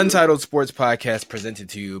Untitled Sports Podcast presented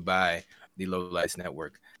to you by the Low Lights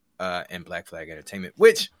Network and Black Flag Entertainment,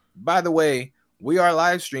 which, by the way, we are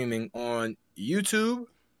live streaming on YouTube,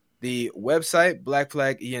 the website,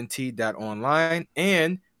 blackflagent.online,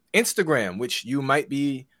 and Instagram, which you might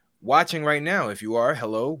be watching right now. If you are,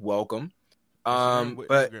 hello, welcome. Instagram,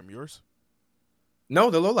 But Instagram yours? no,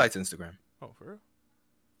 the Low Lights Instagram. Oh, for real?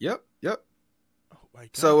 Yep. Oh my God.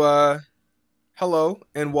 So, hello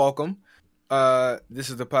and welcome. This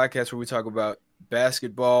is the podcast where we talk about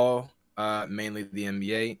basketball, mainly the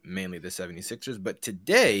NBA, mainly the 76ers. But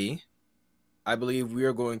today, I believe we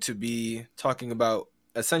are going to be talking about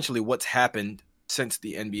essentially what's happened since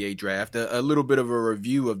the NBA draft, a little bit of a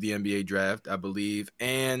review of the NBA draft, I believe,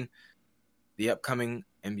 and the upcoming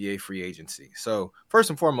NBA free agency. So, first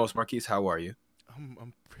and foremost, Marquise, how are you?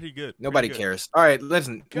 I'm pretty good. Nobody pretty good. cares. All right,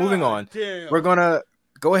 listen, moving on. Damn. We're going to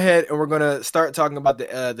go ahead and we're going to start talking about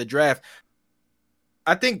the draft.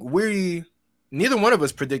 I think neither one of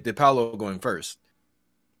us predicted Paolo going first.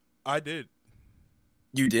 I did.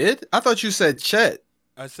 You did? I thought you said Chet.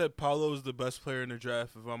 I said Paolo is the best player in the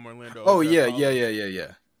draft if I'm Orlando. Oh, I'll draft yeah.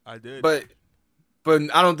 Paolo. I did. But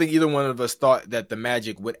I don't think either one of us thought that the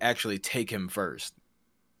Magic would actually take him first.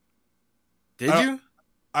 Did you?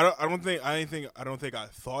 I don't think I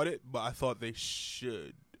thought it, but I thought they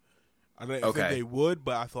should. I don't think they would,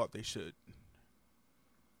 but I thought they should.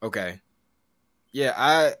 Okay.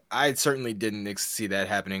 Yeah, I certainly didn't see that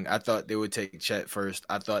happening. I thought they would take Chet first.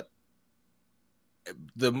 I thought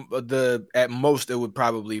the at most it would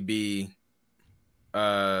probably be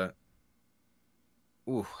how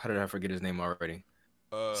did I forget his name already?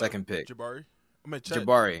 Second pick. Jabari. Chet.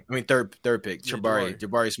 Jabari. I mean third pick. Yeah,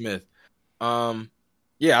 Jabari Smith.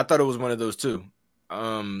 Yeah, I thought it was one of those two.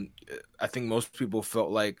 I think most people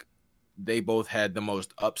felt like they both had the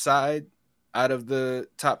most upside out of the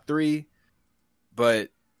top three. But,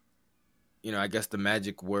 I guess the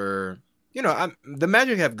Magic were, the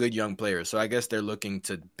Magic have good young players. So I guess they're looking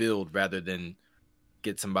to build rather than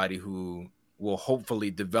get somebody who will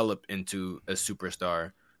hopefully develop into a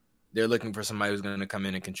superstar. They're looking for somebody who's going to come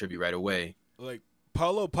in and contribute right away. Like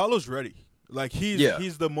Paulo's ready. Like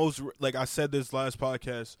he's the most, like I said this last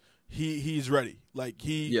podcast, he's ready. Like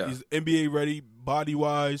he's NBA ready body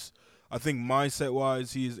wise. I think mindset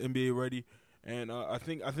wise, he is NBA ready. And I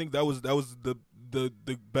think that was the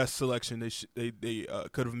best selection they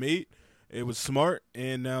could have made. It was smart,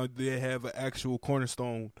 and now they have an actual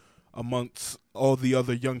cornerstone amongst all the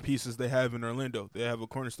other young pieces they have in Orlando. They have a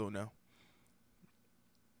cornerstone now.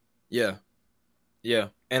 Yeah,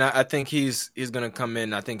 and I think he's going to come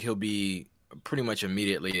in. I think he'll be pretty much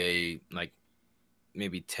immediately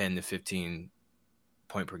maybe 10 to 15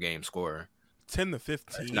 point per game scorer. 10 to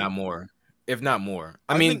 15, if not more.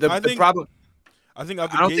 The problem. I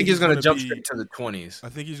don't think he's going to jump straight to the 20s. I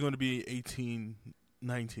think he's going to be 18,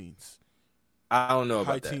 19s. I don't know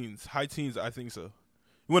about High teens, I think so. You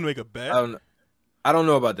want to make a bet? I don't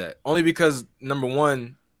know about that. Only because, number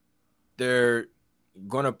one, they're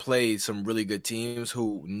going to play some really good teams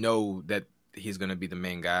who know that he's going to be the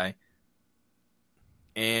main guy.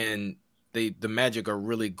 And the Magic are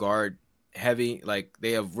really guard heavy. Like,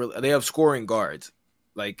 they have scoring guards.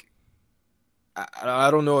 Like, I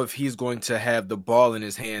don't know if he's going to have the ball in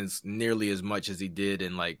his hands nearly as much as he did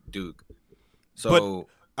in Duke. So,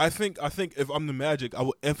 but I think if I'm the Magic, I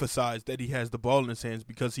will emphasize that he has the ball in his hands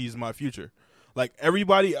because he's my future. Like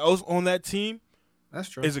everybody else on that team, that's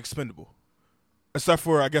true, is expendable, except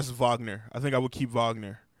for I guess Wagner. I think I would keep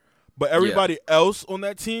Wagner, but everybody else on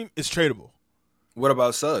that team is tradable. What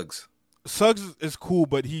about Suggs? Suggs is cool,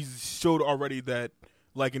 but he's showed already that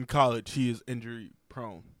like in college he is injury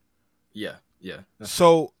prone. Yeah.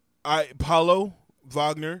 So Paolo,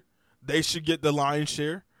 Wagner, they should get the lion's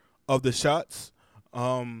share of the shots.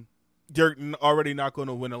 They're already not going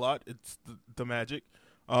to win a lot. It's the Magic.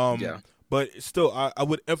 But still, I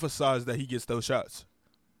would emphasize that he gets those shots.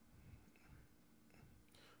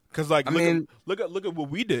 Because look at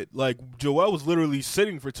what we did. Like Joel was literally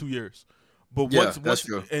sitting for 2 years, but once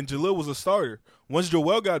true. And Jalil was a starter. Once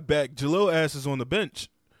Joel got back, Jalil ass is on the bench.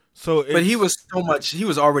 So, but he was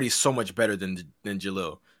already so much better than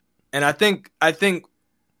Jalil, and I think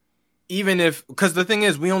even if, because the thing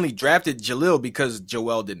is, we only drafted Jalil because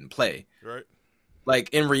Joel didn't play. Right. Like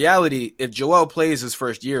in reality, if Joel plays his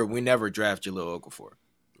first year, we never draft Jalil Okafor,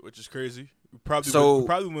 which is crazy. We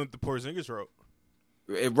probably went the Porzingis route.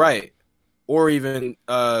 Right, or even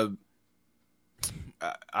I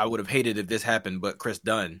would have hated if this happened, but Chris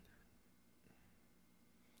Dunn.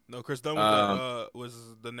 No, Chris Dunn was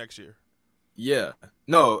the next year. Yeah.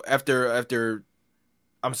 No, after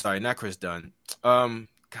I'm sorry, not Chris Dunn.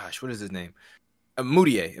 Gosh, what is his name?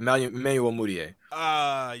 Emmanuel Mudiay.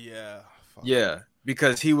 Yeah. Fuck. Yeah,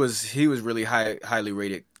 because he was really highly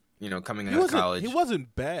rated, coming out of college. He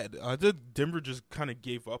wasn't bad. Denver just kind of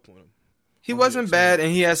gave up on him. He wasn't bad,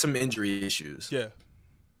 and he had some injury issues. Yeah.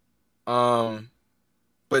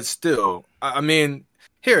 But still, I mean,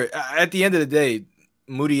 here at the end of the day,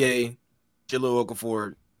 Mudiay, Jahlil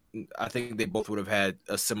Okafor, I think they both would have had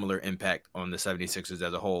a similar impact on the 76ers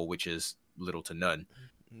as a whole, which is little to none.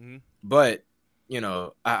 Mm-hmm. But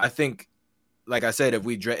I think, like I said,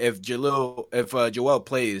 if Joel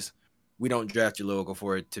plays, we don't draft Jahlil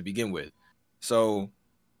Okafor to begin with. So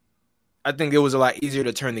I think it was a lot easier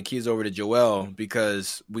to turn the keys over to Joel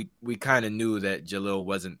because we kind of knew that Jahlil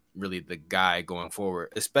wasn't really the guy going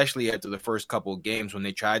forward, especially after the first couple of games when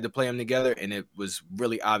they tried to play them together, and it was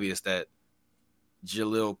really obvious that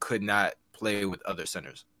Jahlil could not play with other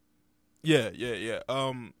centers. Yeah.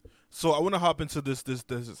 So I want to hop into this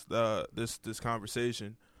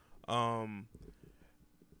conversation.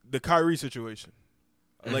 The Kyrie situation.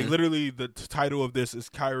 Mm-hmm. Like literally, the title of this is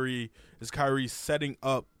Kyrie setting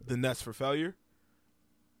up the Nets for failure?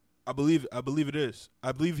 I believe it is.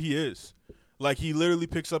 I believe he is. Like he literally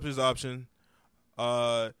picks up his option,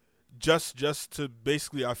 just to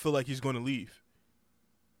basically. I feel like he's going to leave.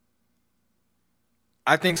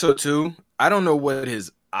 I think so too. I don't know what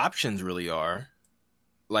his options really are.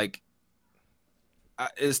 Like,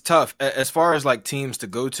 it's tough as far as like teams to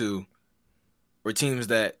go to, or teams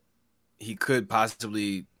that he could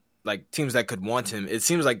possibly, like teams that could want him. It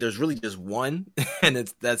seems like there's really just one,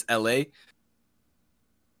 and that's LA.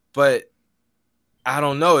 But I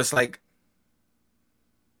don't know. It's like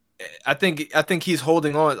I think he's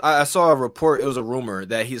holding on. I saw a report. It was a rumor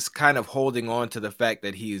that he's kind of holding on to the fact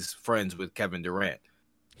that he's friends with Kevin Durant.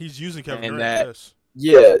 He's using Kevin Durant. Yes.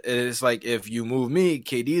 Yeah, it's like if you move me,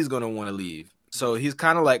 KD is going to want to leave. So he's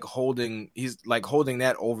kind of like holding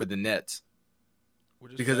that over the Nets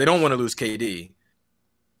because they don't want to lose KD.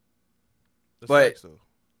 But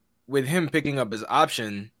with him picking up his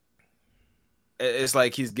option, it's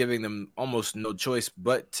like he's giving them almost no choice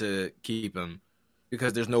but to keep him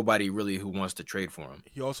because there's nobody really who wants to trade for him.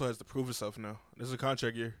 He also has to prove himself now. This is a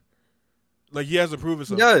contract year. Like he has to prove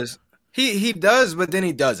himself. He does. He does, but then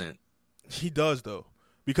he doesn't. He does though,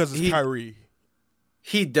 because it's Kyrie.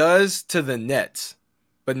 He does to the Nets,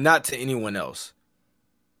 but not to anyone else.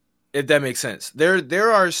 If that makes sense.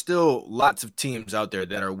 There are still lots of teams out there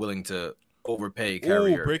that are willing to overpay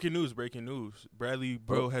Kyrie. Ooh, breaking news. Bradley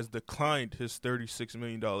has declined his $36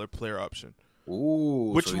 million player option.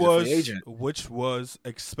 Ooh, which was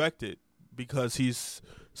expected because he's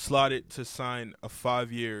slotted to sign a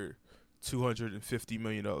 5-year, $250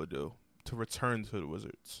 million deal to return to the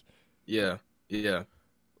Wizards. Yeah.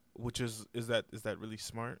 Which is that really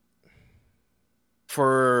smart?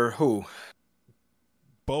 For who?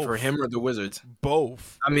 Both. For him or the Wizards?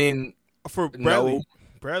 Both. I mean, for Bradley. No.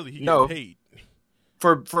 Bradley, he got paid.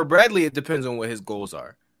 For Bradley, it depends on what his goals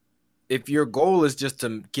are. If your goal is just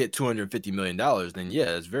to get $250 million, then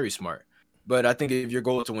yeah, it's very smart. But I think if your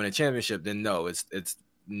goal is to win a championship, then no, it's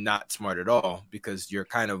not smart at all because you're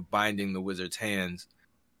kind of binding the Wizards' hands,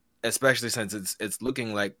 especially since it's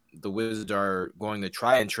looking like the Wizards are going to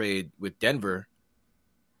try and trade with Denver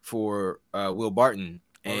for Will Barton.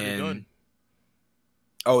 Already done.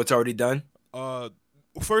 Oh, it's already done?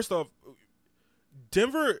 First off,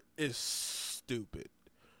 Denver is stupid.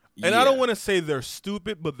 And I don't want to say they're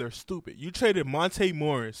stupid, but they're stupid. You traded Monte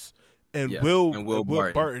Morris and Will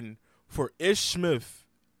Barton for Ish Smith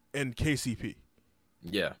and KCP.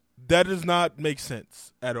 Yeah. That does not make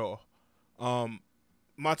sense at all.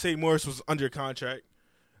 Monte Morris was under contract.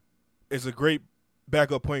 Is a great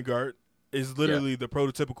backup point guard. Is literally the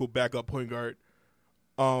prototypical backup point guard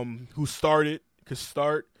who could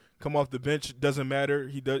start, come off the bench, doesn't matter.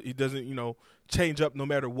 He doesn't, change up no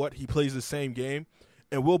matter what. He plays the same game.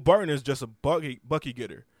 And Will Barton is just a bucket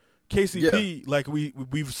getter. KCP, like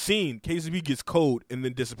we've seen, KCP gets cold and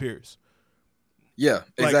then disappears. Yeah,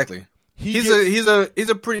 exactly. Like, he's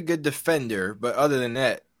a pretty good defender, but other than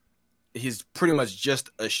that, he's pretty much just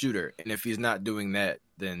a shooter. And if he's not doing that,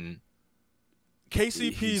 then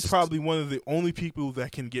KCP is probably one of the only people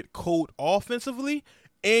that can get cold offensively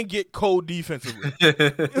and get cold defensively.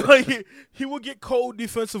 Like he will get cold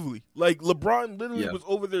defensively. Like LeBron literally was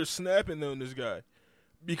over there snapping on this guy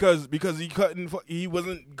because he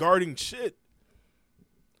wasn't guarding shit.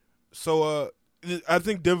 So I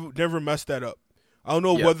think Denver messed that up. I don't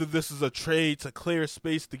know whether this is a trade to clear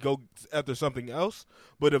space to go after something else,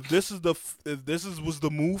 but if this was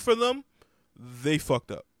the move for them, they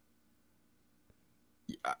fucked up.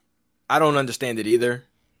 I don't understand it either.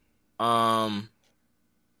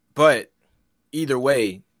 But either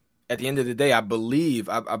way, at the end of the day, I believe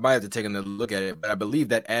I might have to take another look at it, but I believe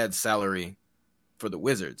that adds salary for the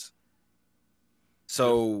Wizards.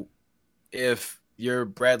 So if you're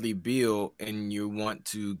Bradley Beal and you want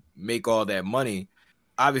to make all that money,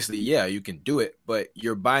 obviously, yeah, you can do it, but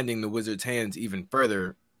you're binding the Wizards' hands even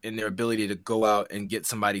further in their ability to go out and get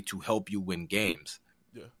somebody to help you win games.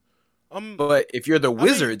 Yeah. But if you're the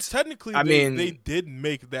Wizards, technically, they did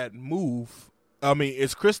make that move. I mean,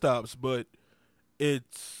 it's Kristaps, but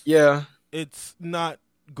it's not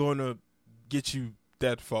gonna get you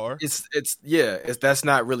that far. That's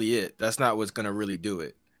not really it. That's not what's gonna really do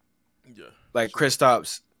it. Yeah, like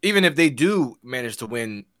Kristaps, even if they do manage to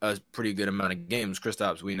win a pretty good amount of games,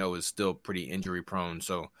 Kristaps we know is still pretty injury prone.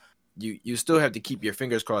 So you still have to keep your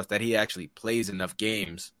fingers crossed that he actually plays enough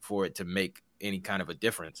games for it to make any kind of a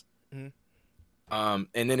difference. Mm-hmm.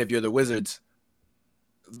 And then if you're the Wizards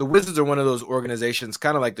are one of those organizations,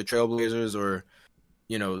 kind of like the Trailblazers or,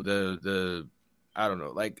 the I don't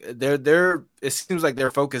know, like they're it seems like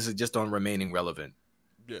their focus is just on remaining relevant.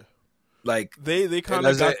 Yeah. Like they kind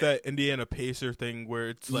of got that Indiana Pacer thing where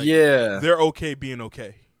it's like they're okay being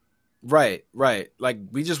okay. Right. Like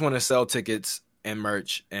we just want to sell tickets and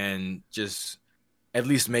merch and just at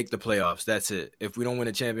least make the playoffs. That's it. If we don't win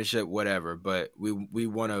a championship, whatever, but we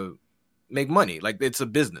want to make money. Like it's a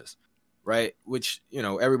business, right? Which,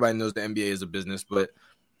 everybody knows the NBA is a business, but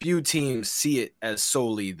few teams see it as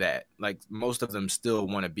solely that. Like most of them still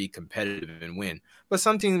want to be competitive and win. But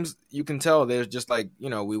some teams, you can tell they're just like,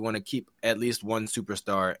 we want to keep at least one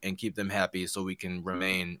superstar and keep them happy so we can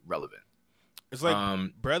remain relevant. It's like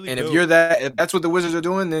Bradley and Beal. if that's what the Wizards are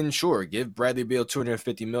doing, then sure, give Bradley Beal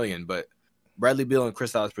 $250 million. But Bradley Beal and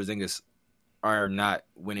Kristaps Porzingis are not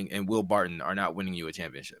winning, and Will Barton are not winning you a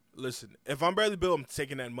championship. Listen, if I'm Bradley Beal, I'm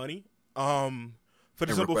taking that money. For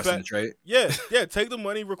the simple fact, trade. Yeah, take the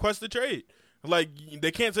money, request the trade. Like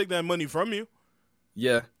they can't take that money from you.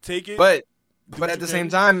 Yeah, take it. But at the same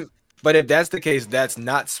time, but if that's the case, that's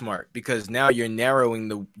not smart because now you're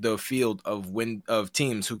narrowing the field of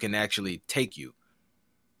teams who can actually take you.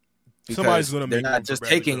 Because somebody's going to make. They're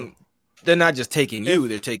not just taking you.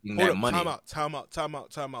 They're taking that money. Time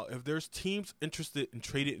out. If there's teams interested in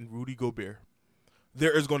trading Rudy Gobert,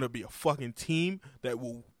 there is going to be a fucking team that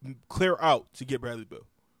will clear out to get Bradley Beal.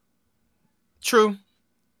 True.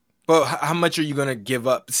 But how much are you going to give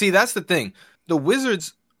up? See, that's the thing. The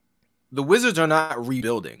Wizards are not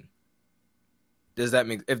rebuilding. If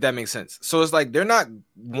that makes sense? So it's like they don't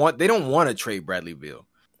want to trade Bradley Beal.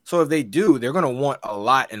 So if they do, they're going to want a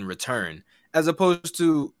lot in return, as opposed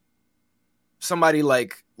to somebody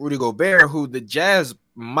like Rudy Gobert, who the Jazz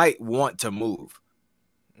might want to move.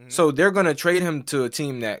 So they're going to trade him to a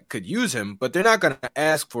team that could use him, but they're not going to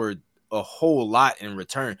ask for a whole lot in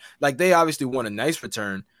return. Like they obviously want a nice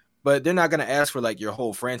return, but they're not going to ask for like your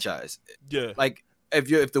whole franchise. Yeah. Like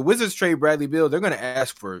if the Wizards trade Bradley Beal, they're going to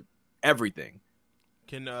ask for everything.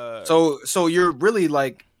 So you're really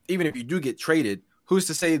like, even if you do get traded, who's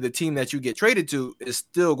to say the team that you get traded to is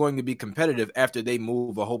still going to be competitive after they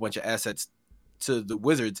move a whole bunch of assets to the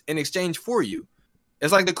Wizards in exchange for you?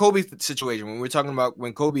 It's like the Kobe situation when we're talking about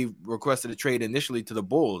when Kobe requested a trade initially to the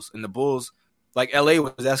Bulls, and the Bulls, like LA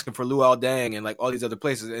was asking for Luol Deng and like all these other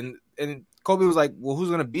places, and Kobe was like, "Well, who's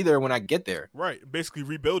going to be there when I get there?" Right, basically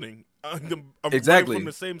rebuilding. I'm exactly from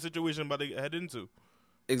the same situation I'm about to head into.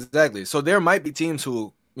 Exactly. So there might be teams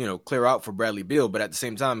who clear out for Bradley Beal, but at the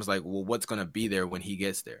same time, it's like, well, what's going to be there when he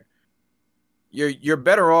gets there? You're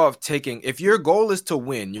better off taking, if your goal is to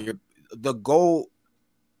win, the goal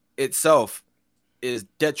itself is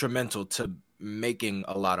detrimental to making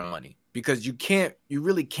a lot of money because you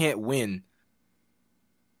really can't win.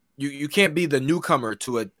 You can't be the newcomer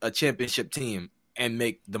to a championship team and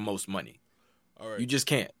make the most money. All right. You just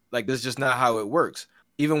can't. Like, that's just not how it works.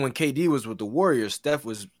 Even when KD was with the Warriors, Steph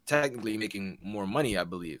was technically making more money, I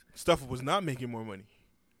believe. Steph was not making more money.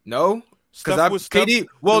 No? Because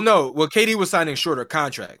KD was signing shorter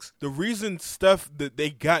contracts. The reason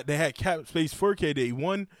they had cap space for KD,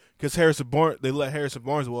 one, because they let Harrison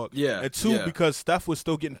Barnes walk. Yeah. And two, because Steph was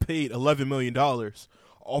still getting paid $11 million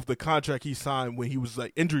off the contract he signed when he was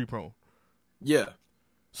like injury prone. Yeah.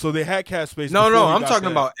 So they had cap space. No, I'm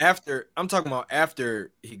talking about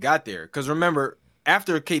after he got there. Because remember,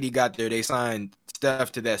 after KD got there, they signed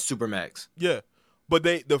Steph to that Supermax. Yeah. But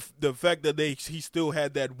the fact that he still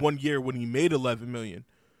had that 1 year when he made $11 million.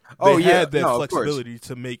 They had that flexibility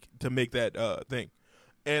to make that thing.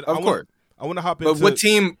 And of course. I want to hop into. But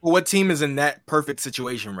what team is in that perfect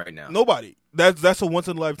situation right now? Nobody. That's a once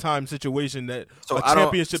in a lifetime situation that a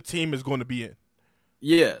championship team is going to be in.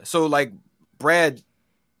 Yeah. So like Brad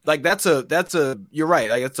like that's a you're right.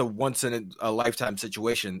 Like it's a once in a lifetime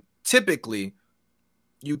situation. Typically,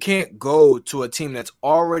 you can't go to a team that's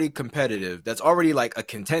already competitive, that's already like a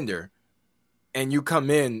contender, and you come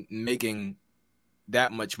in making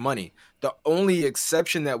that much money. The only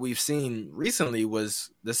exception that we've seen recently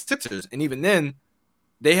was the Sixers, and even then,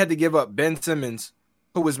 they had to give up Ben Simmons,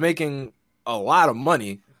 who was making a lot of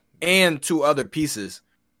money, and 2 other pieces.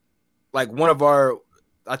 Like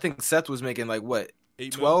I think Seth was making like what,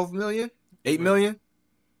 12 million, 8 million,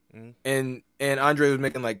 and Andre was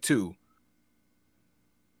making like 2.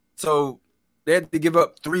 So they had to give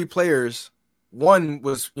up 3 players. One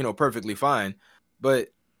was, perfectly fine, but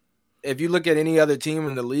if you look at any other team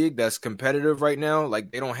in the league that's competitive right now, like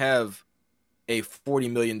they don't have a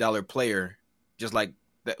 $40 million player just like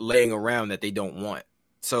that laying around that they don't want.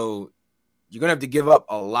 So you're going to have to give up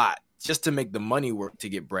a lot just to make the money work to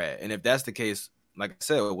get Brad. And if that's the case, like I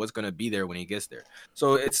said, what's going to be there when he gets there?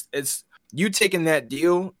 So it's you taking that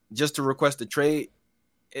deal just to request a trade.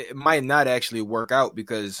 It might not actually work out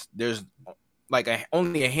because there's like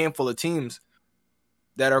only a handful of teams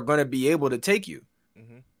that are going to be able to take you.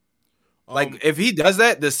 Mm-hmm. Like if he does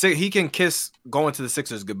that, he can kiss going to the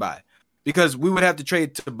Sixers goodbye, because we would have to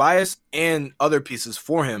trade Tobias and other pieces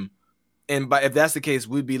for him, and if that's the case,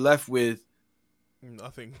 we'd be left with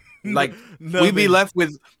nothing. Like we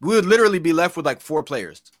would literally be left with like 4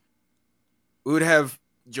 players. We would have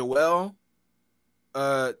Joel,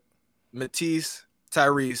 Matisse,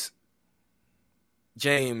 Tyrese,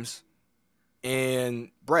 James, and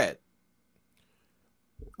Brad.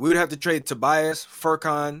 We would have to trade Tobias,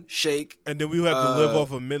 Furkan, Shake. And then we would have to live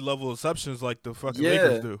off of mid-level exceptions like the fucking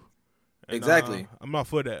Lakers do. And, exactly. I'm not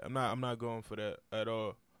for that. I'm not going for that at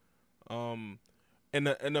all. In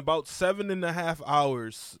about 7.5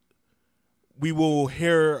 hours, we will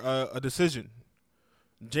hear a decision.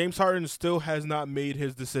 James Harden still has not made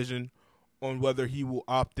his decision on whether he will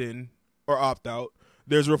opt in or opt out.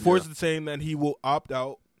 There's reports saying that he will opt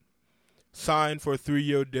out, sign for a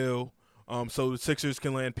 3-year deal, so the Sixers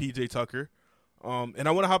can land P.J. Tucker. And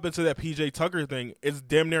I want to hop into that P.J. Tucker thing. It's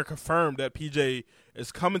damn near confirmed that P.J.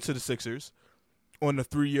 is coming to the Sixers on a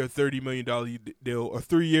 3-year, $30 million deal. Or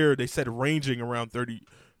 3-year, they said ranging around $30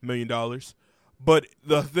 million. But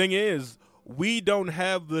the thing is, we don't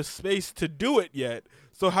have the space to do it yet.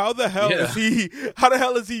 So how the hell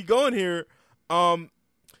is he going here? And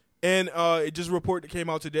it just a report that came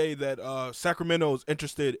out today that Sacramento is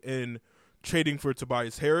interested in trading for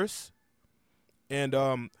Tobias Harris. And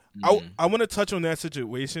I want to touch on that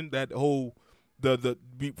situation, that whole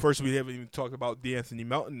first we haven't even talked about D'Anthony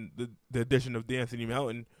Melton, the addition of D'Anthony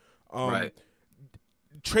Melton. Right.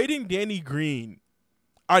 Trading Danny Green,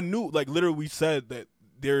 I knew, like literally we said that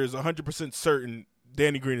there is 100% certain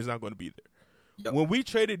Danny Green is not going to be there. Yep. When we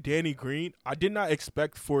traded Danny Green, I did not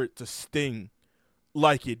expect for it to sting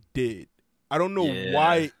like it did. I don't know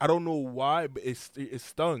why. I don't know why, but it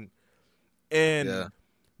stung. And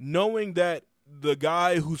knowing that the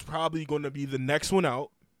guy who's probably going to be the next one out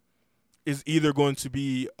is either going to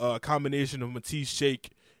be a combination of Matisse,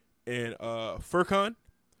 Shake, and Furkan,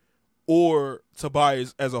 or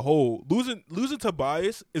Tobias as a whole. Losing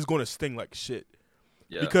Tobias is going to sting like shit.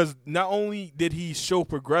 Yeah. Because not only did he show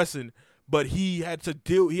progression, but he had to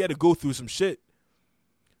go through some shit.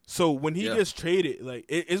 So when he gets traded, like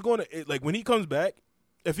it's going to like when he comes back,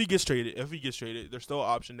 if he gets traded, there's still an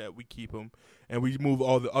option that we keep him and we move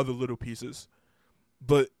all the other little pieces.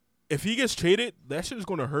 But if he gets traded, that shit is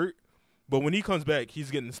going to hurt. But when he comes back, he's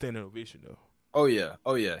getting the standing ovation, though. Oh yeah.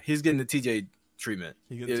 He's getting the TJ treatment.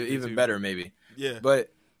 Even better, maybe. Yeah.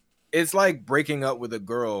 But it's like breaking up with a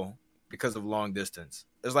girl because of long distance.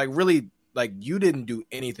 It's like really, like you didn't do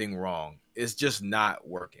anything wrong. It's just not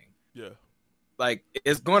working. Yeah. Like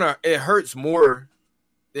it hurts more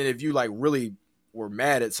than if you like really were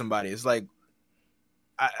mad at somebody. It's like,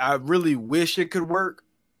 I really wish it could work,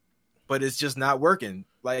 but it's just not working.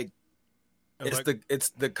 Like, it's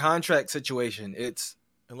the contract situation.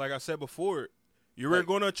 And like I said before, you're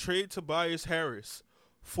going to trade Tobias Harris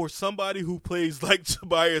for somebody who plays like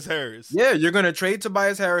Tobias Harris. Yeah, you're going to trade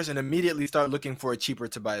Tobias Harris and immediately start looking for a cheaper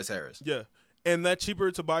Tobias Harris. Yeah, and that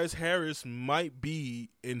cheaper Tobias Harris might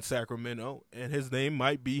be in Sacramento, and his name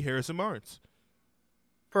might be Harrison Barnes.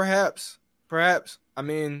 Perhaps. I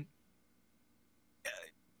mean,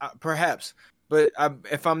 perhaps. But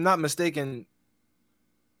if I'm not mistaken,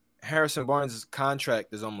 Harrison Barnes'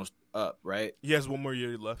 contract is almost up, right? He has 1 more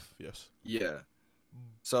year left, yes. Yeah.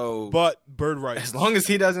 So, but bird rights. As long as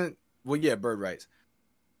he doesn't, bird rights.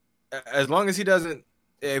 As long as he doesn't,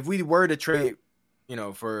 if we were to trade,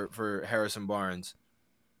 for Harrison Barnes,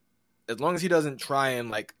 as long as he doesn't try and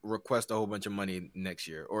like request a whole bunch of money next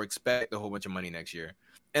year or expect a whole bunch of money next year.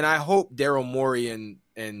 And I hope Daryl Morey and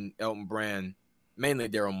Elton Brand, mainly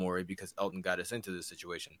Daryl Morey because Elton got us into this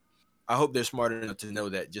situation. I hope they're smart enough to know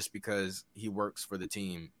that just because he works for the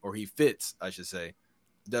team, or he fits, I should say,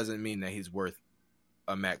 doesn't mean that he's worth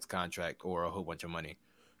a max contract or a whole bunch of money.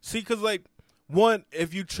 See, because, like, one,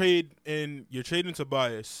 if you trade and you're trading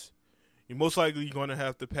Tobias, you're most likely going to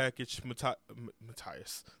have to package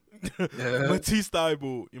Matisse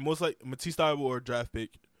Thybulle. You're most like Matisse Thybulle or a draft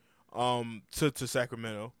pick to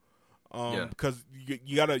Sacramento. Because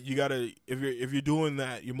you gotta if you're doing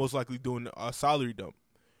that, you're most likely doing a salary dump.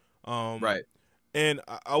 Right. And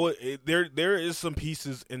I would there is some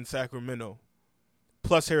pieces in Sacramento,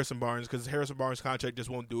 plus Harrison Barnes, because Harrison Barnes' contract just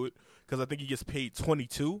won't do it. Because I think he gets paid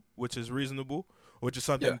 $22, which is reasonable, which is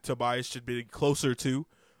something Tobias should be closer to.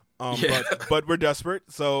 But we're desperate,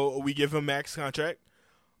 so we give him max contract.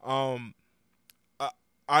 I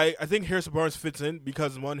think Harrison Barnes fits in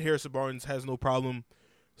because, one, Harrison Barnes has no problem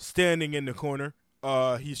standing in the corner.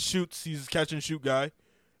 He shoots. He's a catch-and-shoot guy.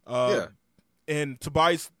 And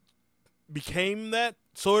Tobias became that,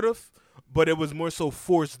 sort of, but it was more so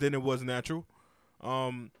forced than it was natural.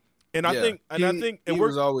 I think he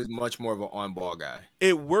was always much more of an on-ball guy.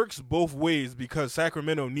 It works both ways because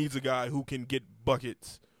Sacramento needs a guy who can get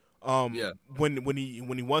buckets when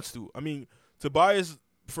he wants to. I mean, Tobias,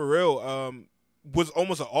 for real, was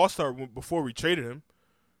almost an all-star before we traded him.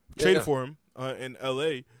 Traded for him in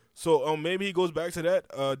L.A. So maybe he goes back to that.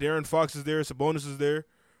 Darren Fox is there. Sabonis is there.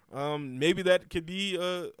 Maybe that could be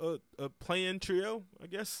a play-in trio, I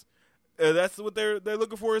guess. That's what they're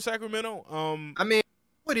looking for in Sacramento. I mean,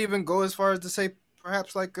 I would even go as far as to say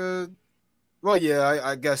perhaps like I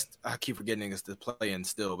guess I keep forgetting it's the play-in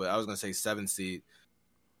still, but I was going to say 7th seed.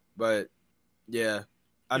 But, yeah.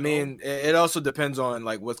 I mean, it also depends on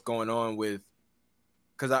like what's going on with –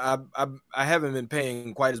 because I haven't been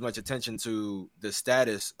paying quite as much attention to the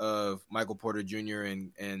status of Michael Porter Jr.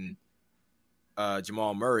 and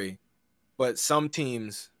Jamal Murray, but some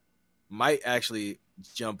teams might actually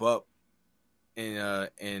jump up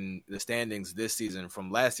in the standings this season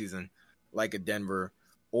from last season, like a Denver,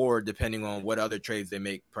 or depending on what other trades they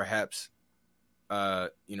make, perhaps a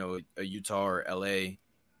Utah or LA.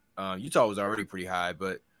 Utah was already pretty high,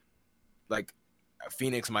 but like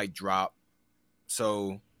Phoenix might drop.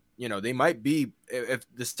 So, they might be, if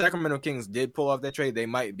the Sacramento Kings did pull off that trade, they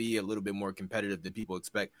might be a little bit more competitive than people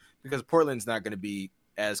expect because Portland's not going to be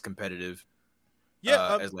as competitive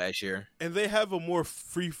as last year. And they have a more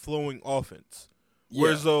free-flowing offense.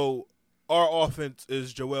 Whereas though our offense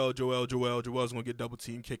is Joel's going to get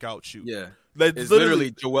double-teamed, kick out, shoot. Yeah. It's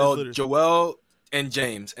literally Joel and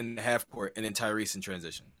James in the half court and then Tyrese in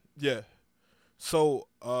transition. Yeah. So,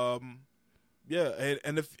 and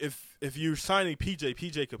if you're signing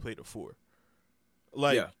PJ could play the 4.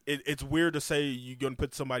 It's weird to say you're gonna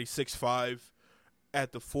put somebody 6'5"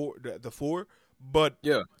 at the 4, but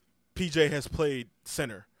PJ has played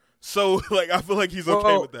center, so I feel like he's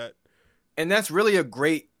okay with that. And that's really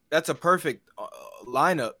that's a perfect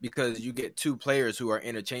lineup because you get 2 players who are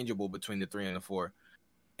interchangeable between the 3 and the 4,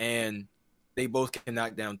 and they both can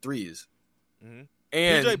knock down thries. Mm-hmm.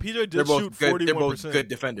 And PJ did shoot 41%. They're both good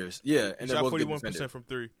defenders. Yeah, and they're both 41% from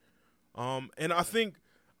 3. And I think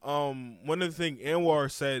one of the things Anwar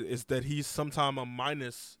said is that he's sometime a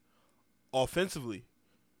minus offensively.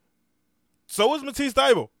 So is Matisse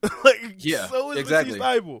Thybulle. So is exactly.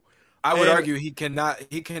 Matisse Thybulle. I would argue he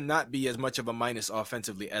cannot be as much of a minus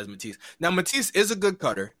offensively as Matisse. Now Matisse is a good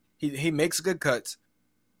cutter. He makes good cuts.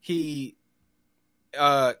 He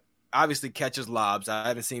obviously catches lobs. I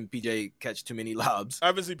haven't seen PJ catch too many lobs. I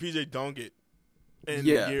haven't seen PJ dunk it in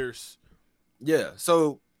years. Yeah.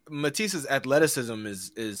 So Matisse's athleticism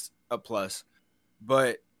is a plus.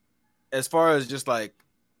 But as far as just like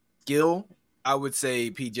skill, I would say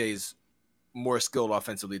PJ's more skilled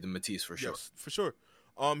offensively than Matisse for sure. Yes, for sure.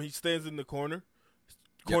 He stands in the corner.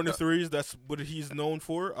 Threes, that's what he's known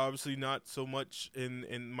for. Obviously not so much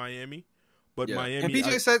in Miami. But Miami, and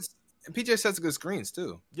PJ sets good screens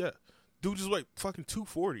too. Yeah, dude is like fucking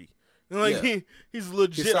 240. He's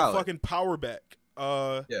legit a fucking power back.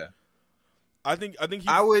 I think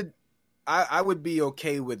I would be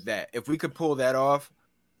okay with that if we could pull that off.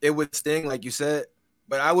 It would sting, like you said,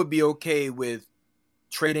 but I would be okay with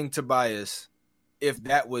trading Tobias if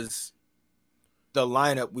that was the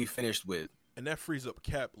lineup we finished with, and that frees up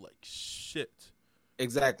cap like shit.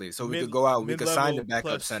 Exactly. So we could go out, we could sign the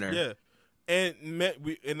backup center. Yeah. And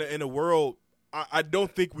in a world, I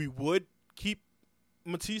don't think we would keep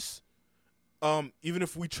Matisse. Even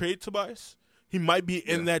if we trade Tobias, he might be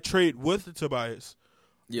in that trade with Tobias.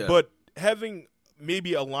 Yeah. But having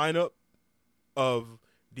maybe a lineup of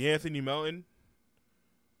DeAnthony Melton,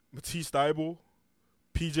 Matisse Thybulle,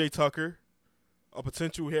 P.J. Tucker, a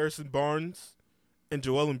potential Harrison Barnes, and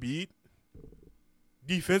Joel Embiid,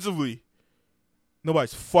 defensively,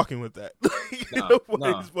 nobody's fucking with that.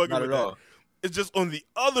 Nobody's fucking with that. It's just on the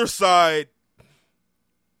other side.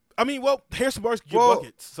 I mean, well, Harrison Barnes can get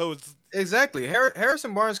buckets, so it's exactly.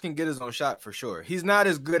 Harrison Barnes can get his own shot for sure. He's not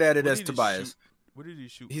as good at it as Tobias. What did he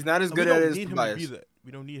shoot? He's not as good at it as Tobias.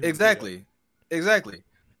 We don't need him exactly.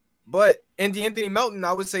 But Deandre Melton,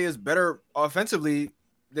 I would say, is better offensively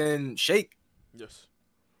than Shake. Yes.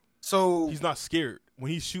 So he's not scared.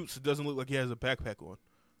 When he shoots, it doesn't look like he has a backpack on.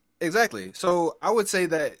 Exactly. So I would say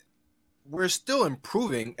that we're still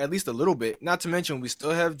improving at least a little bit. Not to mention we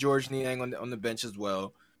still have George Niang on the bench as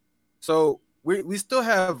well. So we still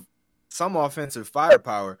have some offensive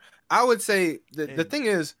firepower. I would say the thing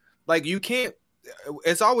is, like, you can't.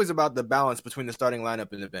 It's always about the balance between the starting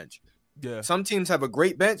lineup and the bench. Yeah. Some teams have a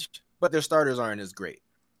great bench, but their starters aren't as great.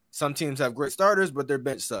 Some teams have great starters, but their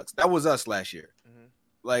bench sucks. That was us last year. Mm-hmm.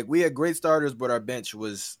 Like, we had great starters, but our bench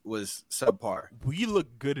was subpar. We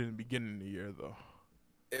looked good in the beginning of the year, though.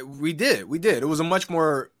 We did. It was a much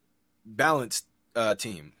more balanced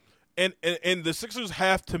team. And the Sixers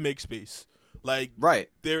have to make space. Like, right.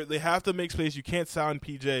 They have to make space. You can't sign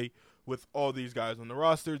PJ with all these guys on the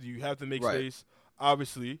roster. You have to make space.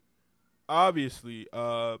 Obviously,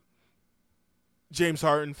 James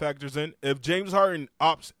Harden factors in. If James Harden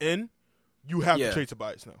opts in, you have to trade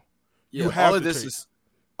Tobias now. Yeah,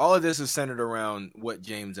 all of this is centered around what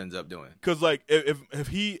James ends up doing. Because, like, if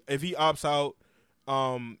he opts out,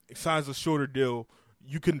 signs a shorter deal,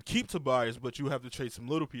 you can keep Tobias, but you have to trade some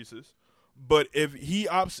little pieces. But if he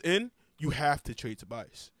opts in, you have to trade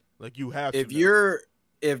Tobias. Like, you have to.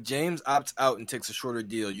 If James opts out and takes a shorter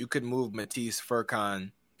deal, you could move Matisse,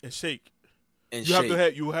 Furkan, and Shake.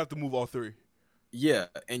 You have to move all three. Yeah,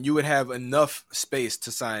 and you would have enough space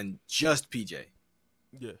to sign just PJ.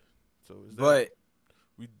 Yeah. So is that, but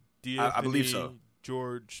I believe so.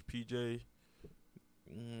 George, PJ,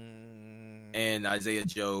 and Isaiah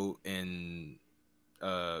Joe and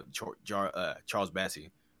Charles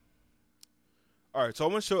Bassey. All right, so I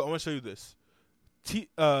want to show you this.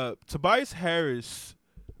 Tobias Harris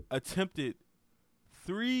attempted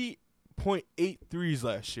 3.8 threes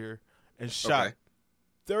last year and shot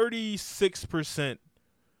 36%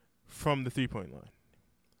 from the 3-point line.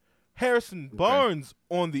 Harrison Barnes,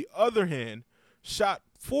 on the other hand, shot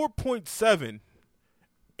 4.7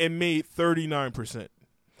 and made 39%.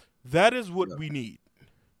 That is what we need.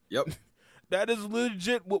 Yep. That is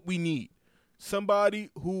legit what we need. Somebody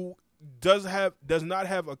who does not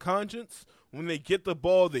have a conscience. When they get the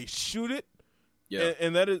ball, they shoot it. Yeah.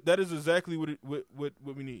 And that is exactly what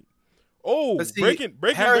we need. Oh,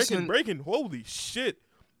 breaking. Holy shit.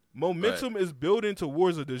 Momentum is building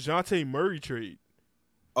towards a DeJounte Murray trade.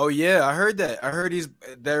 Oh, yeah, I heard that. I heard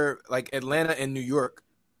they're like Atlanta and New York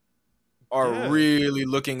are really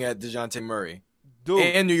looking at DeJounte Murray. Dude.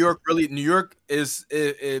 And New York is,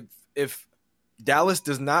 if Dallas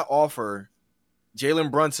does not offer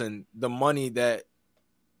Jalen Brunson the money that,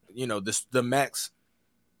 the max,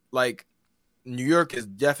 like, New York is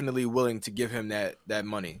definitely willing to give him that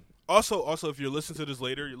money. Also, if you're listening to this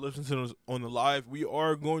later, you're listening to this on the live, we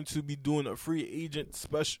are going to be doing a free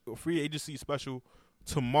agency special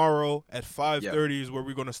tomorrow at 5:30 is where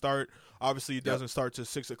we're going to start. Obviously, it doesn't start till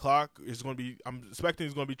 6 o'clock. I'm expecting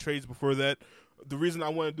it's going to be trades before that. The reason I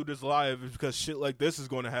want to do this live is because shit like this is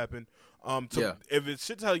going to happen. If it's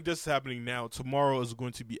shit like this is happening now, tomorrow is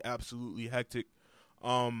going to be absolutely hectic.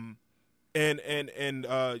 And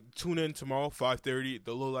tune in tomorrow 5:30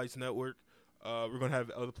 the Low Lights Network. We're gonna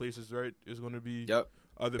have other places, right? It's gonna be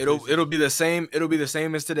other places. It'll be the same. It'll be the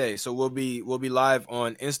same as today. So we'll be live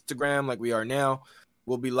on Instagram like we are now.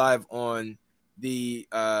 We'll be live on the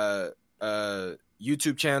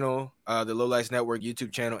YouTube channel, the Low Lights Network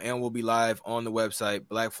YouTube channel, and we'll be live on the website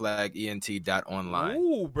blackflagent.online.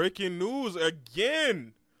 Ooh, breaking news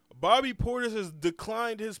again! Bobby Portis has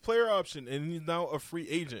declined his player option, and he's now a free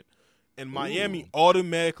agent. And Miami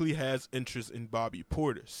automatically has interest in Bobby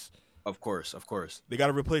Portis. Of course. They got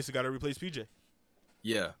to replace PJ.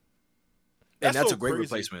 Yeah. And that's a great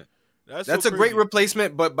replacement. That's a great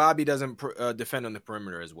replacement, but Bobby doesn't defend on the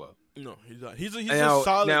perimeter as well. No, he's not. He's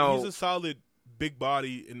a solid big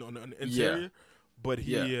body on the interior, but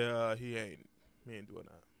he ain't doing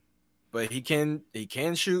that. But he can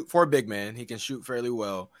shoot for a big man. He can shoot fairly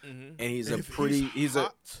well, and he's fucking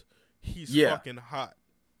hot.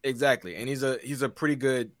 Exactly, and he's a pretty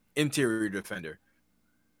good interior defender.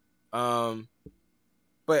 But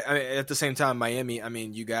I mean, at the same time, Miami. I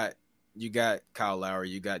mean, you got You got Kyle Lowry.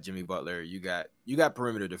 You got Jimmy Butler. You got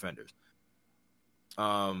perimeter defenders.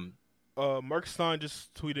 Mark Stein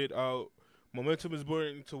just tweeted out, momentum is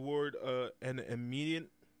building toward an immediate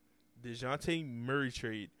DeJounte Murray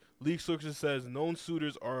trade. League sources says known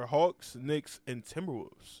suitors are Hawks, Knicks, and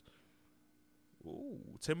Timberwolves. Ooh,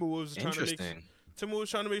 Timberwolves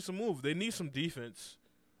trying to make some move. They need some defense.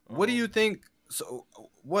 What do you think? So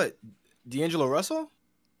what? D'Angelo Russell?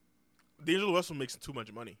 D'Angelo Russell makes too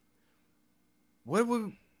much money. What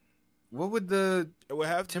would the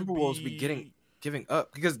Timberwolves be giving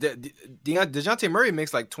up? Because DeJounte Murray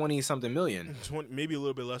makes like 20-something million. 20, maybe a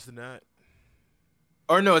little bit less than that.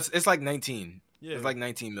 Or no, it's like 19. Yeah. It's like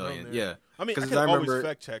 19 million. Yeah. I mean, I can always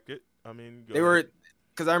fact check it. I mean,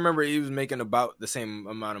 because I remember he was making about the same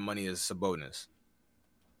amount of money as Sabonis.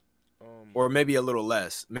 Or maybe a little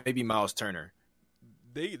less. Maybe Miles Turner.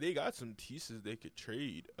 They got some pieces they could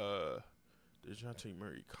trade. DeJounte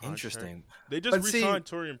Murray contract. Interesting. They just re-signed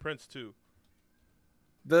Taurean Prince too.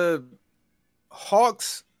 The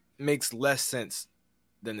Hawks makes less sense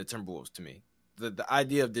than the Timberwolves to me. The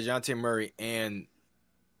idea of DeJounte Murray and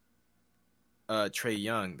Trae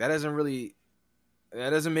Young, that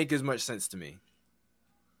doesn't make as much sense to me.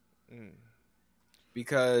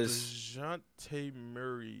 Because DeJounte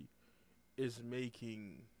Murray is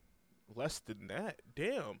making less than that.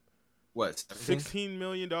 Damn. What? $16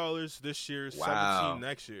 million this year, wow. 17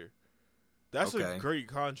 next year. That's a great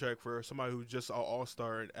contract for somebody who's just an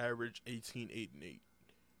all-star and average 18, 8, and 8.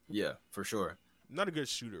 Yeah, for sure. Not a good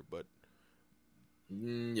shooter, but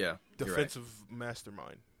yeah, defensive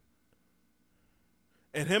mastermind.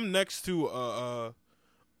 And him next to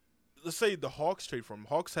let's say the Hawks trade for him.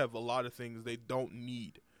 Hawks have a lot of things they don't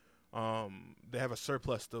need. They have a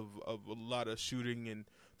surplus of a lot of shooting and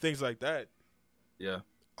things like that. Yeah.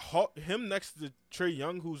 Him next to Trae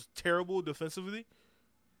Young, who's terrible defensively,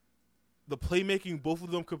 the playmaking both of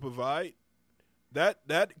them could provide,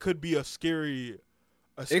 that could be a scary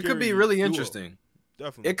it could be really duo. Interesting.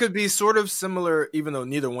 Definitely. It could be sort of similar, even though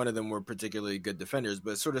neither one of them were particularly good defenders,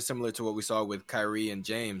 but sort of similar to what we saw with Kyrie and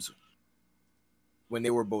James when they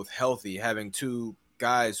were both healthy, having two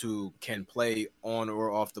guys who can play on or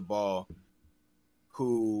off the ball,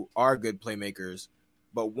 who are good playmakers,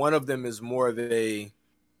 but one of them is more of a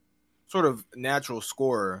sort of natural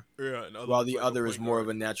scorer, while the other is more of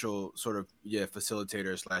a natural sort of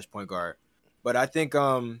facilitator / point guard. But I think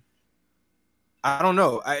I don't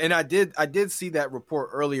know, I did see that report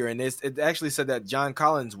earlier, and it actually said that John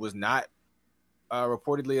Collins was not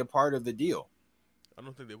reportedly a part of the deal. I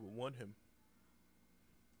don't think they would want him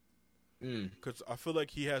because I feel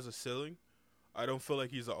like he has a ceiling. I don't feel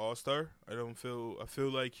like he's an all-star. I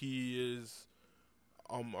feel like he is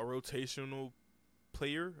a rotational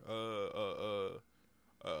player, a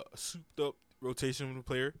souped up rotational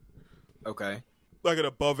player. Okay. Like an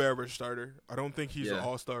above average starter. I don't think he's an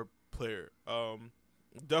all-star player.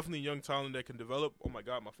 Definitely young talent that can develop. Oh my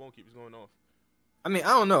God, my phone keeps going off. I mean, I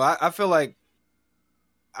don't know. I feel like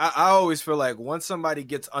I always feel like once somebody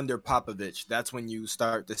gets under Popovich, that's when you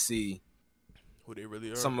start to see who they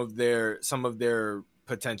really are. Some of their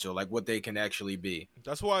potential, like what they can actually be.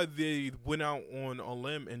 That's why they went out on a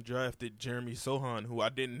limb and drafted Jeremy Sohan, who I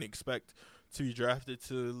didn't expect to be drafted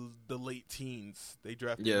to the late teens. They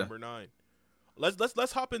drafted number 9.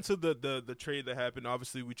 Let's hop into the trade that happened.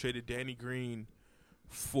 Obviously, we traded Danny Green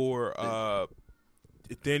for our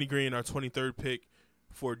 23rd pick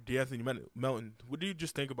for DeAnthony Melton. What do you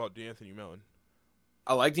just think about DeAnthony Melton?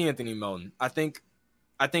 I like DeAnthony Melton. I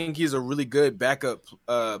think he's a really good backup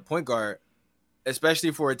point guard,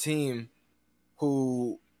 especially for a team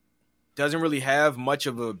who doesn't really have much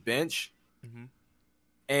of a bench. Mm-hmm.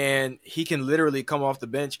 And he can literally come off the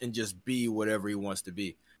bench and just be whatever he wants to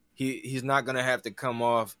be. He's not gonna have to come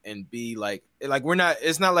off and be like we're not.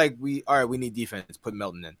 It's not like we need defense, put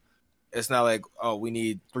Melton in. It's not like we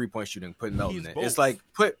need 3-point shooting, put Melton in. Both.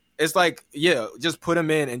 It's like just put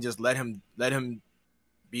him in and just let him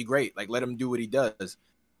be great. Like let him do what he does.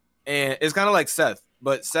 And it's kind of like Seth,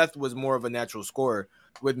 but Seth was more of a natural scorer.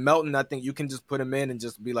 With Melton, I think you can just put him in and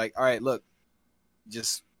just be like, all right, look,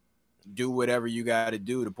 just do whatever you got to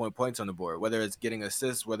do to put points on the board. Whether it's getting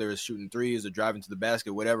assists, whether it's shooting threes or driving to the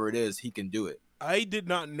basket, whatever it is, he can do it. I did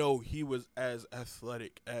not know he was as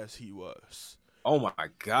athletic as he was. Oh my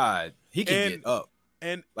God, he can get up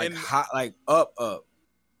hot, like up.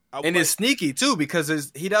 And it's sneaky too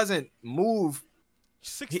because he doesn't move.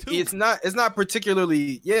 6'2". It's not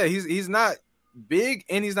particularly. Yeah, he's not big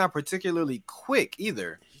and he's not particularly quick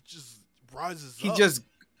either. He just rises.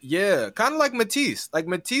 Kind of like Matisse. Like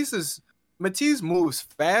Matisse moves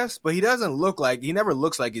fast, but he never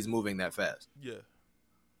looks like he's moving that fast. Yeah.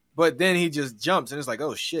 But then he just jumps, and it's like,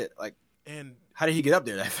 oh shit! Like, and how did he get up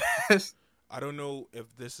there that fast? I don't know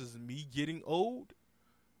if this is me getting old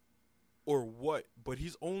or what, but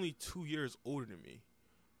he's only 2 years older than me.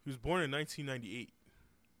 He was born in 1998.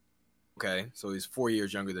 Okay, so he's 4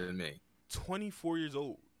 years younger than me. 24 years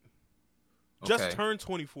old. Okay. Just turned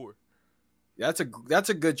 24. That's a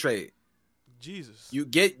good trade. Jesus. You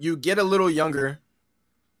get a little younger,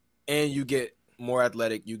 and you get more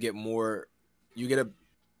athletic. You get a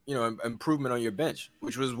improvement on your bench,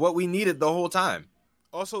 which was what we needed the whole time.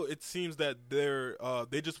 Also, it seems that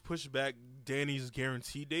they just pushed back Danny's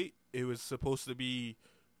guarantee date. It was supposed to be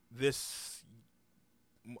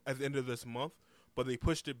at the end of this month, but they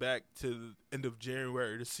pushed it back to the end of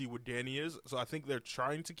January to see what Danny is. So I think they're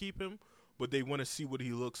trying to keep him, but they want to see what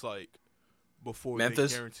he looks like before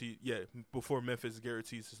Memphis? before Memphis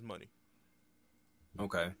guarantees his money.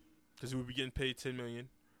 Okay. Because he would be getting paid $10 million.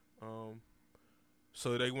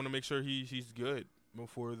 So they want to make sure he's good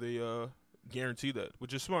before they guarantee that,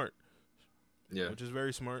 which is smart. Yeah. Which is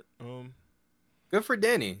very smart. Good for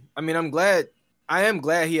Danny. I mean, I am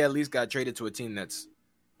glad he at least got traded to a team that's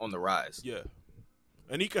on the rise. Yeah.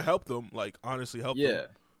 And he could help them, like, honestly help them.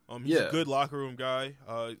 He's a good locker room guy.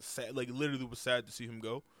 Sad, like, literally was sad to see him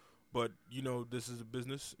go. But, this is a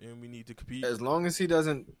business, and we need to compete. As long as he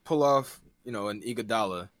doesn't pull off, an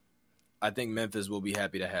Iguodala, I think Memphis will be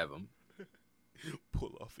happy to have him.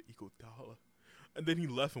 Pull off an Iguodala. And then he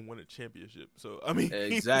left and won a championship. So, I mean.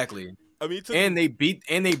 Exactly. I mean, they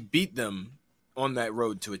beat them on that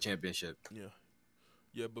road to a championship. Yeah.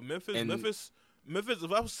 Yeah, but Memphis,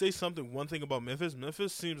 if I would say one thing about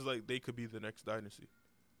Memphis seems like they could be the next dynasty.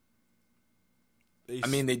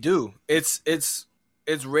 They do.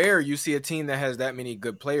 It's rare you see a team that has that many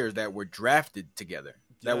good players that were drafted together,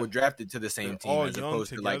 that were drafted to the same team as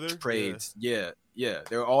opposed to like trades. Yeah.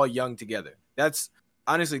 They're all young together. That's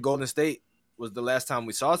honestly Golden State was the last time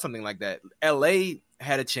we saw something like that. LA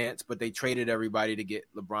had a chance, but they traded everybody to get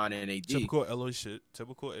LeBron and AD. Typical LA shit.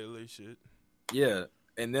 Yeah.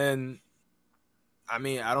 And then, I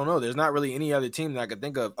mean, I don't know. There's not really any other team that I could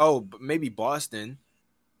think of. Oh, but maybe Boston.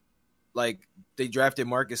 Like, they drafted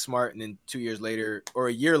Marcus Smart, and then 2 years later, or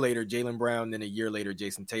a year later, Jaylen Brown, then a year later,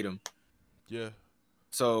 Jason Tatum. Yeah.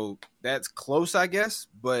 So that's close, I guess,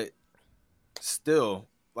 but still,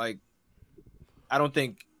 like, I don't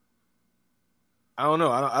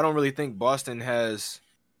know. I don't really think Boston has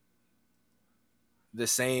the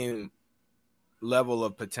same level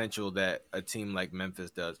of potential that a team like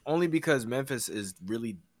Memphis does. Only because Memphis is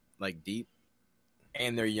really, like, deep,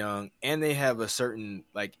 and they're young, and they have a certain,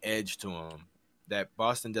 like, edge to them that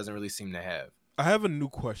Boston doesn't really seem to have. I have a new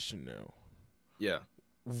question now. Yeah.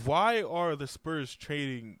 Why are the Spurs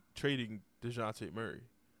trading DeJounte Murray?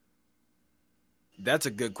 That's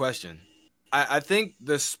a good question. I think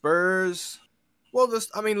the Spurs. Well,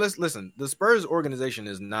 listen. The Spurs organization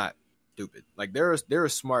is not stupid. Like they're a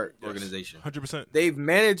smart organization. 100%. They've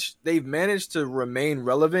managed to remain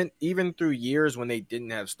relevant even through years when they didn't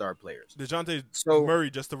have star players. DeJounte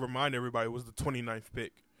Murray, just to remind everybody, was the 29th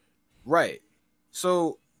pick. Right.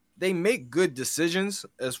 So they make good decisions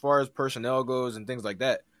as far as personnel goes and things like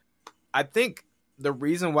that. I think the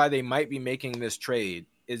reason why they might be making this trade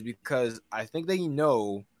is because I think they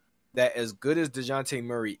know that as good as DeJounte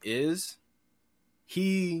Murray is,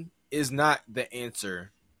 he is not the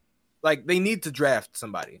answer. Like, they need to draft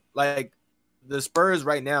somebody. Like, the Spurs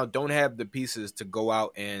right now don't have the pieces to go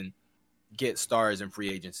out and get stars in free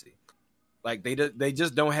agency. Like, they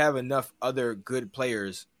just don't have enough other good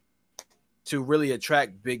players to really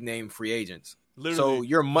attract big-name free agents. Literally, so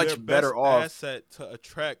you're much better off. Asset to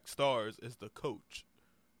attract stars is the coach.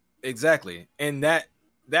 Exactly. And that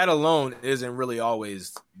alone isn't really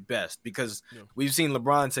always best because we've seen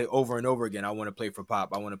LeBron say over and over again, I want to play for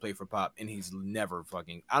Pop. And he's never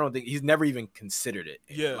he's never even considered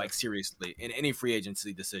it. Like seriously in any free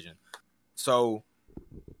agency decision. So,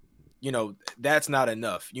 that's not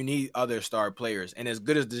enough. You need other star players. And as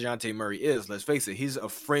good as DeJounte Murray is, let's face it, he's a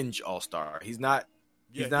fringe all-star. He's not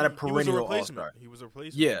a perennial all-star. He was a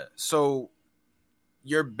replacement. Yeah. So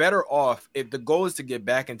you're better off if the goal is to get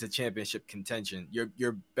back into championship contention.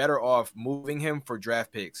 You're better off moving him for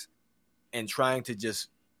draft picks and trying to just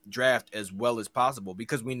draft as well as possible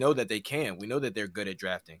because we know that they can. We know that they're good at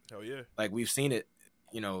drafting. Hell yeah! Like we've seen it,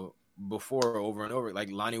 before over and over. Like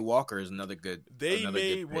Lonnie Walker is another good. They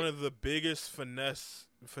made one of the biggest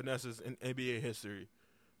finesses in NBA history,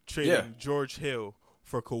 trading George Hill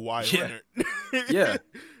for Kawhi Leonard. Yeah.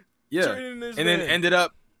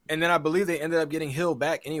 And then I believe they ended up getting Hill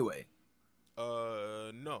back anyway.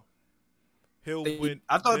 No. Hill went.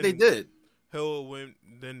 I thought they did. Hill went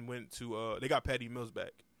to. They got Patty Mills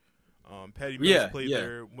back. Patty Mills played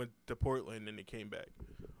there, went to Portland, and they came back.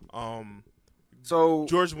 So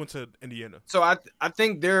George went to Indiana. So I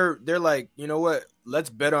think they're like, you know what? Let's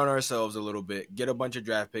bet on ourselves a little bit, get a bunch of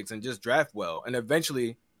draft picks, and just draft well. And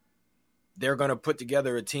eventually, they're gonna put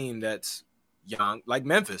together a team that's young, like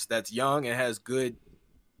Memphis, that's young and has good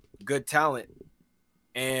talent.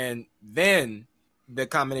 And then the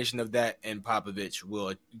combination of that and Popovich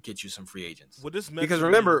will get you some free agents. Because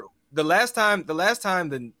remember, the last time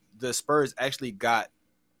the Spurs actually got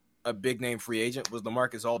a big name free agent was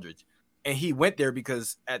LaMarcus Aldridge. And he went there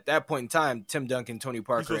because at that point in time, Tim Duncan, Tony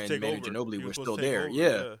Parker, and Manu Ginobili were still there.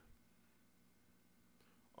 Yeah.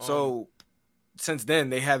 So since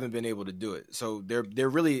then, they haven't been able to do it. So they're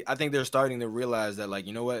really, I think they're starting to realize that, like,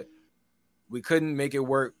 you know what? We couldn't make it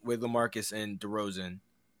work with LaMarcus and DeRozan.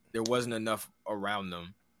 There wasn't enough around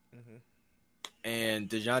them. Mm-hmm. And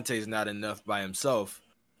DeJounte is not enough by himself.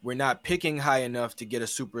 We're not picking high enough to get a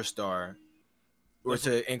superstar or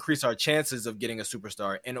to increase our chances of getting a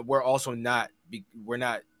superstar. And we're also not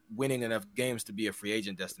winning enough games to be a free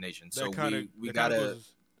agent destination. So we gotta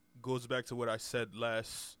goes back to what I said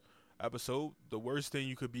last episode. The worst thing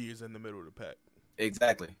you could be is in the middle of the pack.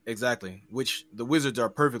 Exactly. Which the Wizards are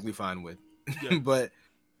perfectly fine with. Yeah. But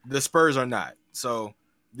the Spurs are not. So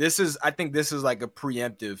I think this is like a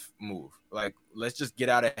preemptive move. Like, let's just get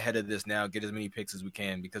out ahead of this now, get as many picks as we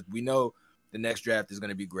can, because we know the next draft is going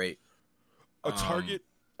to be great. A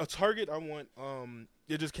target I want,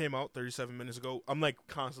 it just came out 37 minutes ago. I'm like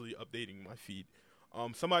constantly updating my feed.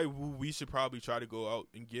 Somebody who we should probably try to go out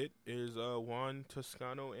and get is Juan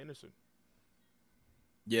Toscano Anderson.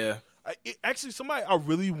 Yeah. Actually, somebody I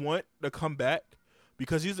really want to come back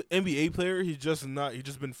because he's an NBA player. He's just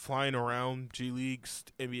been flying around G League,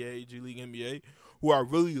 NBA, who I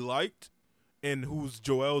really liked, and who's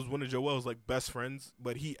one of Joel's like best friends.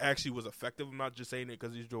 But he actually was effective. I'm not just saying it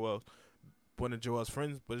because he's one of Joel's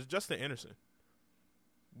friends, but it's Justin Anderson.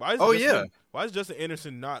 Why is Justin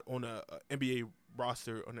Anderson not on a NBA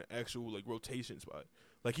roster on an actual like rotation spot?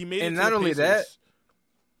 Like, he made it. And not only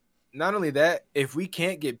that, if we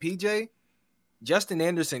can't get PJ, Justin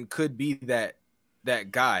Anderson could be that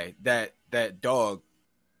guy, that dog.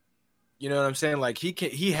 You know what I'm saying? Like, he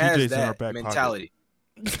has PJ's that mentality.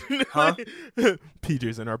 Huh?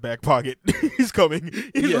 PJ's in our back pocket. He's coming.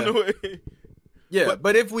 He's on the way. Yeah,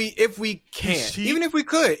 but if we can't, even if we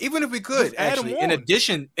could actually, in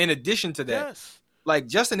addition to that, yes. Like,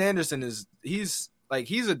 Justin Anderson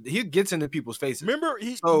he gets into people's faces. Remember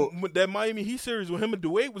that Miami Heat series when him and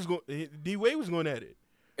D-Wade was going at it.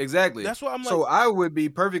 Exactly. That's what I'm like. So I would be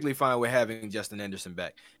perfectly fine with having Justin Anderson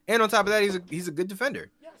back. And on top of that, he's a good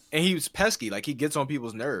defender. Yes. And he's pesky. Like, he gets on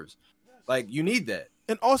people's nerves. Yes. Like, you need that.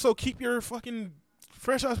 And also keep your fucking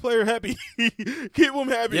franchise player happy. Keep him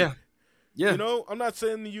happy. Yeah. Yeah. You know, I'm not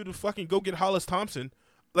saying to you to fucking go get Hollis Thompson.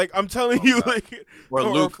 Like, I'm telling you, like, or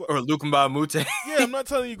Luke Mbamute. Yeah, I'm not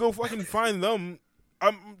telling you go fucking find them.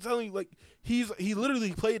 I'm telling you, like, he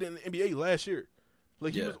literally played in the NBA last year.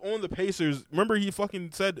 Like, he was on the Pacers. Remember, he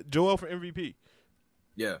fucking said Joel for MVP.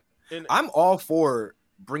 Yeah. And I'm all for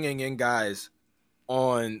bringing in guys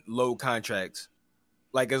on low contracts,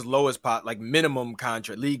 like as low as like minimum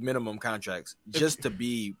contract, league minimum contracts, just to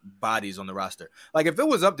be bodies on the roster. Like, if it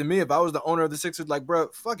was up to me, if I was the owner of the Sixers, like, bro,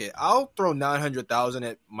 fuck it, I'll throw $900,000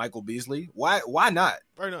 at Michael Beasley. Why not?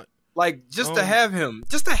 Why not? Like, just to have him.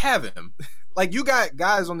 Like, you got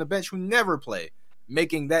guys on the bench who never play,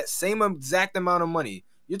 making that same exact amount of money.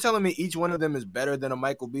 You're telling me each one of them is better than a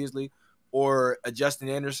Michael Beasley or a Justin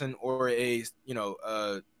Anderson or a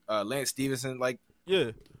Lance Stevenson? Like,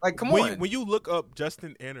 yeah. Like, come on. When you look up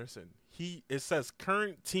Justin Anderson, it says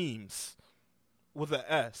current teams with an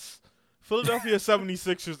S. Philadelphia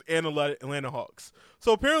 76ers and Atlanta Hawks.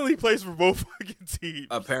 So apparently he plays for both fucking teams.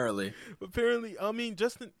 Apparently, I mean,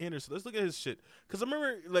 Justin Anderson, let's look at his shit. Because I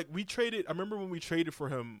remember, like, I remember when we traded for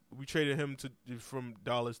him, from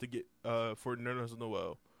Dallas to get for Nerlens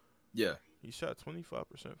Noel. Yeah. He shot 25%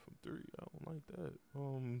 from three. I don't like that.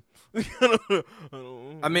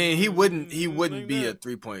 I mean, he wouldn't be a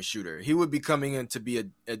 3-point shooter. He would be coming in to be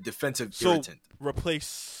a defensive irritant.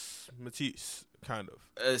 Replace Matisse, kind of.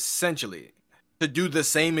 Essentially. To do the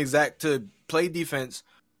same to play defense,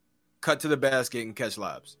 cut to the basket and catch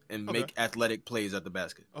lobs and make athletic plays at the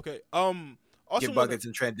basket. Okay. Also get buckets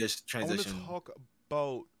in transition. I want to talk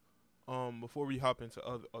about before we hop into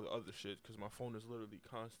other shit, because my phone is literally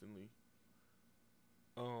constantly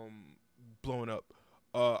blowing up.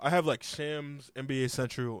 I have like Shams, NBA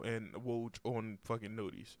Central, and Woj on fucking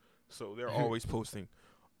noties, so they're always posting.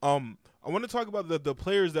 I want to talk about the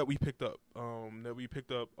players that we picked up.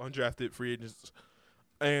 Undrafted free agents.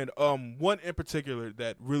 And one in particular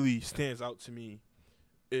that really stands out to me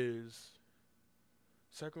is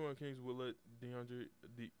Sacramento Kings will let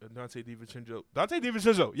Dante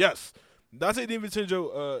DiVincenzo, yes. Dante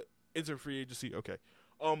DiVincenzo enter free agency. Okay.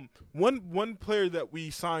 One player that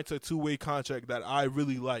we signed to a 2-way contract that I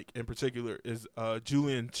really like in particular is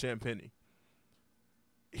Julian Champagnie.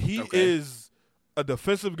 He is a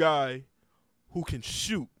defensive guy who can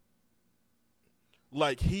shoot.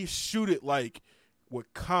 Like, he shoot it like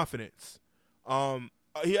with confidence.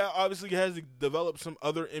 He obviously has developed some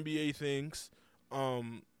other NBA things.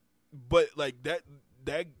 But like that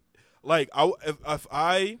like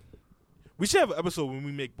we should have an episode when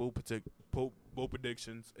we make bowl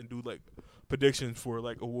predictions and do like predictions for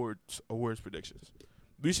like awards predictions.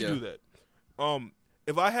 We should do that.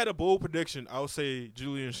 If I had a bold prediction, I would say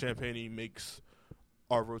Julian Champagnie makes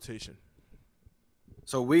our rotation.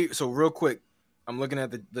 So real quick, I'm looking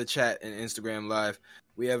at the chat and Instagram live.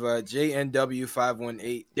 We have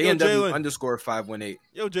JNW518, JNW _518.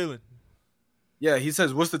 Yo, Jalen. Yeah, he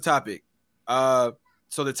says, what's the topic? So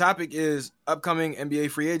the topic is upcoming NBA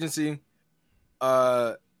free agency,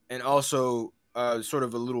 and also sort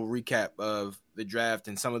of a little recap of the draft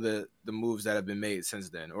and some of the moves that have been made since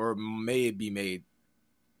then, or may be made,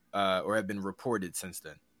 or have been reported since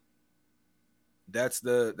then. That's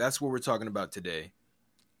what we're talking about today.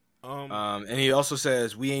 And he also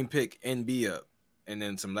says we ain't pick NB up, and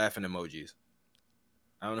then some laughing emojis.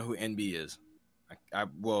 I don't know who NB is. I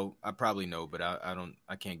probably know, but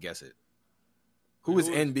I can't guess it. Who is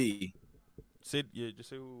NB? Just say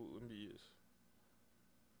who NB is.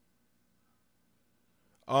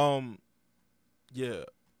 Yeah,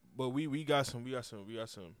 but we got some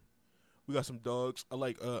dogs. I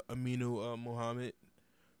like Aminu Mohammed,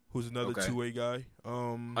 who's another 2-way guy.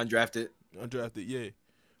 Undrafted, yeah.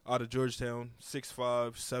 Out of Georgetown,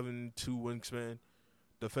 6'5", 7'2" wingspan,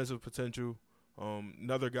 defensive potential.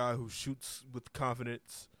 Another guy who shoots with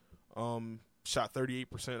confidence. Shot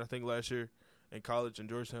 38%, I think, last year in college in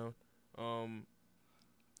Georgetown.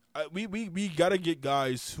 We gotta get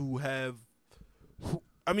guys who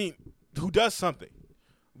does something.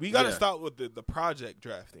 We gotta start with the project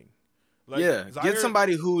drafting. Like, get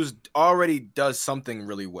somebody who's already does something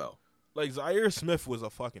really well. Like Zaire Smith was a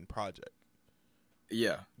fucking project.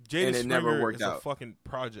 Yeah, and it never worked out. A fucking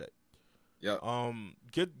project. Yeah.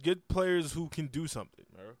 Get players who can do something,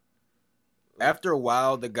 bro. After a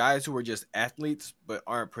while, the guys who are just athletes but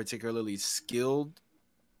aren't particularly skilled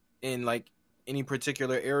in like any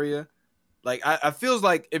particular area, like it feels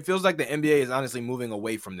like the NBA is honestly moving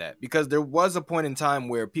away from that, because there was a point in time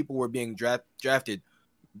where people were being drafted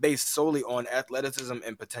based solely on athleticism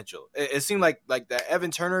and potential. It seemed like the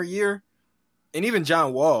Evan Turner year. And even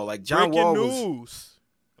John Wall, Breaking Wall news.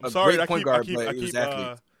 was a great point guard, but he was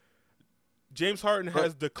athlete. James Harden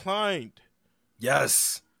has declined.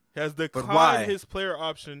 Yes. Has declined his player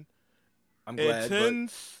option. I'm glad.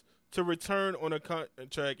 Intends to return on a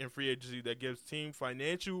contract in free agency that gives team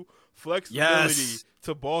financial flexibility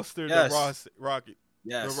to bolster the rocket.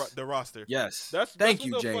 Yes. The roster. Yes. That's James.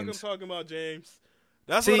 What the fuck I'm talking about, James.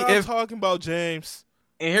 That's what I'm talking about, James.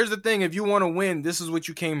 And here's the thing: if you want to win, this is what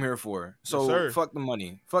you came here for. So fuck the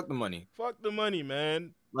money. Fuck the money. Fuck the money,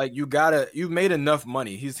 man. Like, you've made enough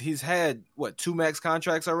money. He's had 2 max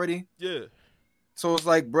contracts already. Yeah. So it's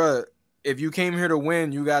like, bruh, if you came here to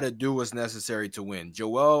win, you got to do what's necessary to win.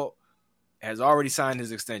 Joel has already signed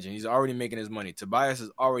his extension. He's already making his money. Tobias is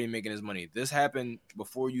already making his money. This happened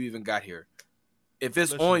before you even got here. If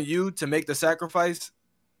it's on you to make the sacrifice,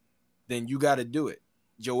 then you got to do it.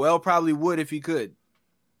 Joel probably would if he could.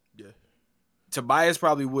 Yeah. Tobias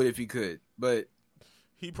probably would if he could, but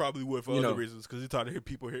he probably would for other reasons, because he's tired to hear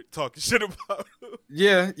people here talking shit about him.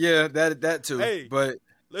 Yeah, that too. Hey, but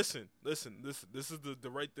listen. This is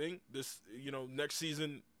the right thing. This, next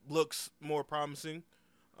season looks more promising.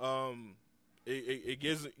 It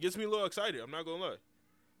gets me a little excited. I'm not gonna lie.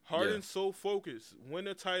 Harden's so focused. Win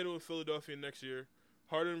a title in Philadelphia next year.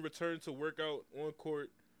 Harden returned to work out on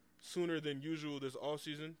court sooner than usual this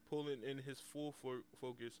offseason, pulling in his full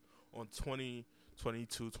focus on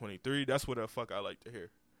 2022-23. That's what the fuck I like to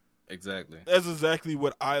hear. Exactly. That's exactly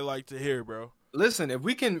what I like to hear, bro. Listen, if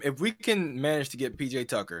we can manage to get P.J.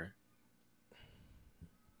 Tucker,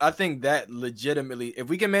 I think that legitimately, if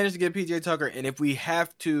we can manage to get P.J. Tucker, and if we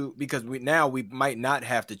have to, because we might not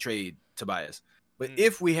have to trade Tobias, but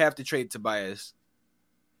if we have to trade Tobias,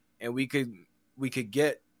 and we could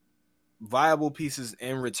get viable pieces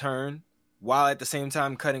in return while at the same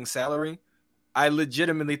time cutting salary, I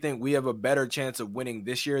legitimately think we have a better chance of winning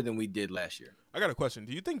this year than we did last year. I got a question.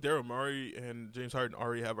 Do you think Daryl Morey and James Harden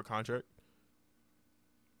already have a contract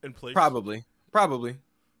in place? Probably.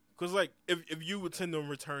 Because, like, if you attend them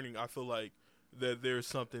returning, I feel like that there's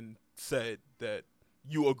something said that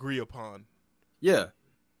you agree upon. Yeah.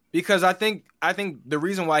 Because I think the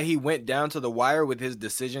reason why he went down to the wire with his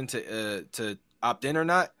decision to opt in or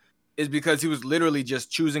not is because he was literally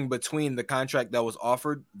just choosing between the contract that was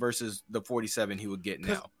offered versus the 47 he would get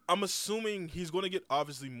now. I'm assuming he's going to get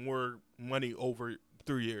obviously more money over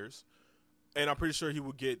 3 years, and I'm pretty sure he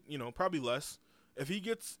would get, probably less. If he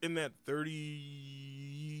gets in that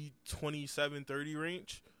 30, 27, 30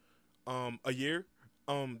 range a year,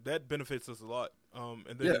 that benefits us a lot.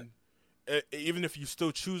 And then even if you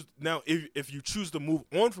still choose now, if you choose to move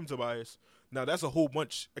on from Tobias, now that's a whole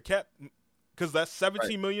bunch a cap, because that's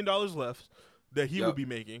 $17 million left that he would be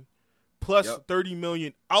making, plus $30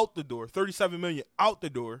 million out the door, $37 million out the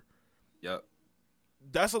door. Yep,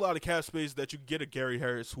 that's a lot of cap space that you get a Gary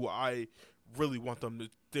Harris, who I really want them to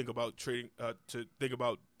think about trading, to think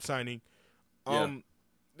about signing.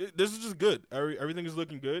 This is just good. Everything is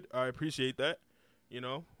looking good. I appreciate that. He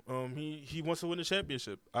wants to win a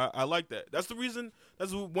championship. I like that. That's the reason.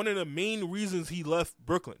 That's one of the main reasons he left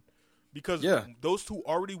Brooklyn, because those two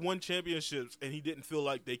already won championships, and he didn't feel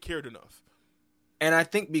like they cared enough. And I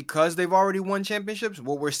think because they've already won championships,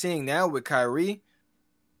 what we're seeing now with Kyrie,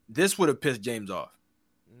 this would have pissed James off.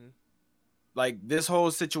 Mm-hmm. Like, this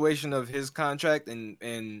whole situation of his contract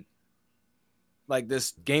and like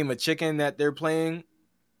this game of chicken that they're playing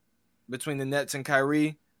between the Nets and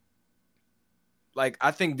Kyrie. Like,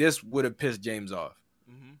 I think this would have pissed James off.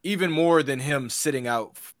 Mm-hmm. Even more than him sitting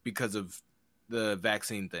out because of the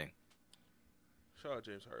vaccine thing. Shout out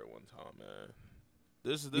James Harden one time, man.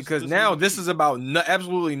 This is about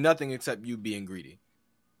absolutely nothing except you being greedy.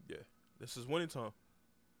 Yeah. This is winning time.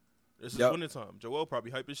 This is winning time. Joel probably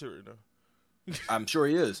hype his shit right now. I'm sure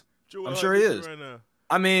he is. I'm sure he is. Right now.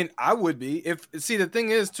 I mean, I would be. See, the thing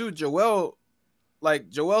is, too, Joel's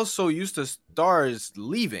so used to stars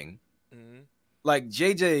leaving. Mm-hmm. Like,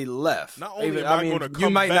 JJ left. Not only am I going to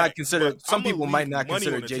come back, some people might not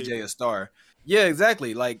consider JJ a star. Yeah,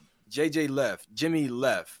 exactly. Like, JJ left. Jimmy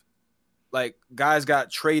left. Like, guys got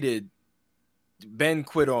traded. Ben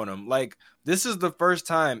quit on him. Like, this is the first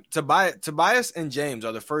time. Tobias and James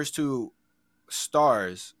are the first two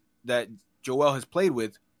stars that Joel has played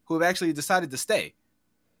with who have actually decided to stay.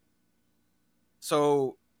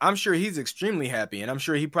 So I'm sure he's extremely happy, and I'm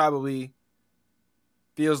sure he probably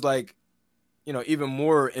feels like, even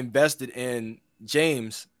more invested in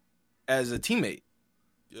James as a teammate.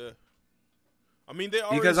 Yeah. I mean, they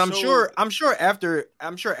already because I'm sure after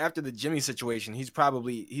the Jimmy situation, he's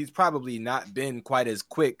probably not been quite as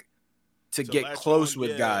quick to get close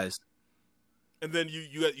with guys. And then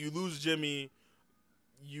you lose Jimmy,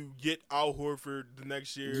 you get Al Horford the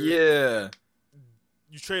next year. Yeah.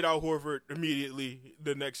 You trade Al Horford immediately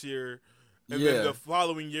the next year, and then the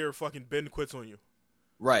following year, fucking Ben quits on you.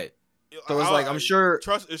 Right. So it's like, I'm sure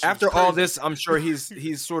after all this, I'm sure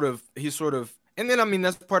he's sort of, and then, I mean,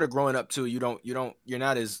 that's part of growing up too. You're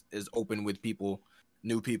not as open with people,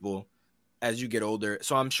 new people, as you get older.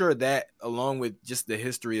 So I'm sure that, along with just the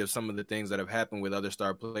history of some of the things that have happened with other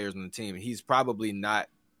star players on the team, he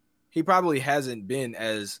probably hasn't been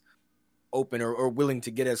as open or willing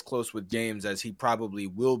to get as close with James as he probably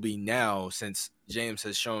will be now, since James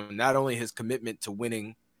has shown not only his commitment to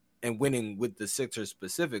winning with the Sixers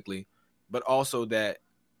specifically, but also that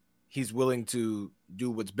he's willing to do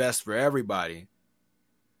what's best for everybody.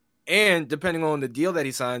 And depending on the deal that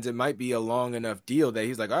he signs, it might be a long enough deal that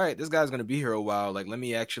he's like, all right, this guy's going to be here a while. Like, let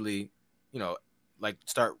me actually, like,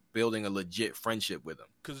 start building a legit friendship with him.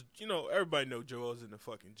 Because, everybody know Joel's in the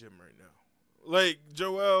fucking gym right now. Like,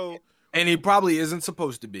 Joel... And he probably isn't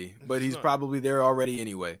supposed to be, but he's probably there already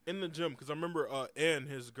anyway. In the gym, because I remember Ann,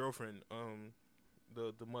 his girlfriend,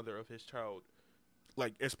 the mother of his child,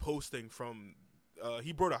 like, is posting from...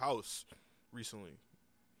 he bought a house recently.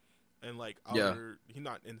 And, like, he's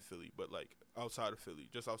not in Philly, but, like, outside of Philly,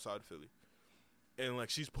 just outside of Philly. And, like,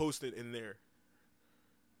 she's posted in there.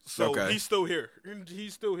 So he's still here.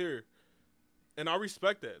 He's still here. And I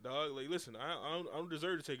respect that, dog. Like, listen, I don't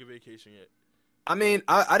deserve to take a vacation yet. I mean,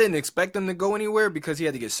 I didn't expect him to go anywhere because he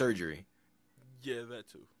had to get surgery. Yeah, that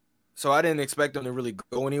too. So I didn't expect him to really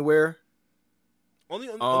go anywhere.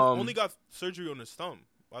 Only got surgery on his thumb.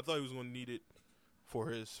 I thought he was going to need it for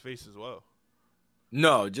his face as well.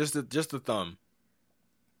 No, just the thumb.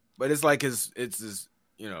 But it's like his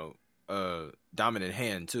dominant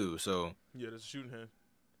hand too. So yeah, that's a shooting hand.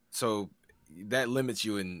 So that limits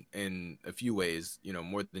you in a few ways,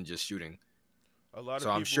 more than just shooting.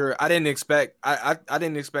 I'm sure I didn't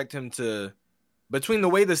expect him to, between the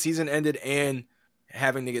way the season ended and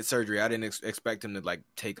having to get surgery, I didn't expect him to, like,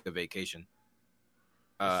 take a vacation.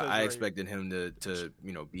 I expected him to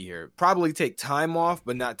be here. Probably take time off,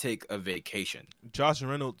 but not take a vacation. Josh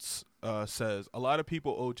Reynolds says a lot of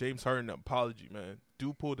people owe James Harden an apology, man.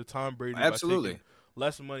 Do pull the Tom Brady Absolutely. by taking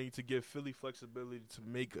less money to give Philly flexibility to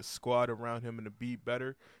make a squad around him and to be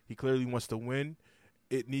better. He clearly wants to win.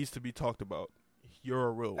 It needs to be talked about. You're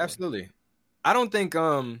a real one. Absolutely. I don't think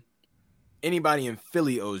anybody in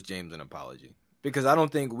Philly owes James an apology because I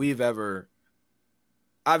don't think we've ever.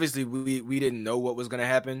 Obviously, we didn't know what was going to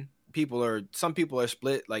happen. Some people are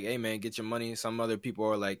split. Like, hey man, get your money. Some other people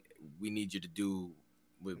are like, we need you to do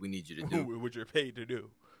what we need you to do. What you're paid to do.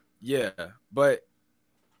 Yeah, but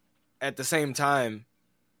at the same time,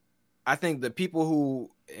 I think the people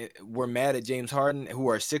who were mad at James Harden, who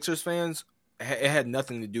are Sixers fans, it had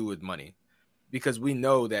nothing to do with money, because we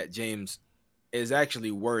know that James is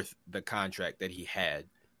actually worth the contract that he had.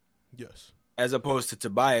 Yes. As opposed to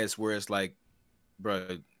Tobias, where it's like, bro,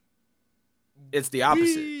 it's the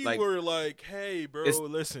opposite. We were like, hey, bro,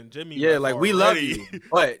 listen, Jimmy. Yeah, like, we love you,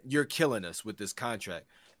 but you're killing us with this contract.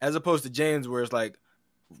 As opposed to James, where it's like,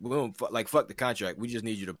 we don't fuck the contract. We just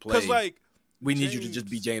need you to play. Because like, we need you to just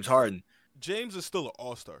be James Harden. James is still an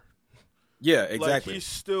all-star. Yeah, exactly. Like, he's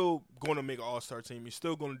still going to make an all-star team. He's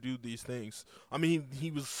still going to do these things. I mean, he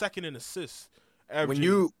was second in assists,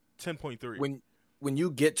 averaging 10.3. When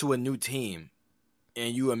you get to a new team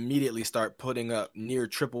and you immediately start putting up near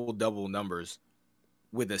triple-double numbers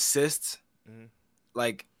with assists,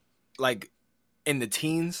 like in the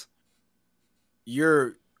teens,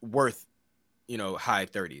 you're worth, high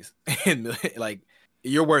 30s. And like,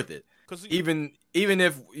 you're worth it. Even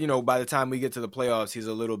if, by the time we get to the playoffs, he's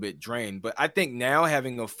a little bit drained. But I think now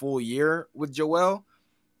having a full year with Joel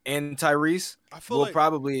and Tyrese will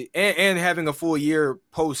probably and having a full year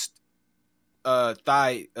post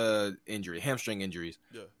thigh hamstring injuries.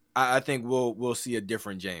 Yeah. I think we'll see a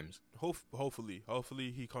different James. Hopefully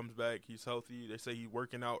he comes back. He's healthy. They say he's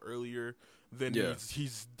working out earlier than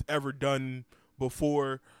he's ever done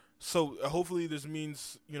before. So hopefully this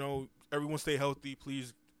means, everyone stay healthy.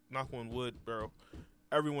 Please, knock on wood, bro.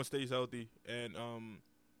 Everyone stays healthy, and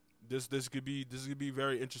this could be a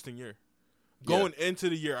very interesting year. Going into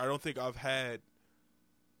the year, I don't think I've had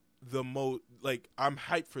the most, I'm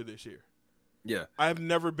hyped for this year. Yeah, I've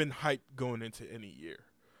never been hyped going into any year.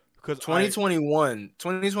 Because 2021,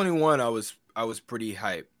 I was pretty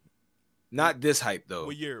hyped. Not this hype though.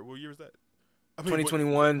 What year was that?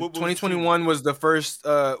 2021. 2021 was the first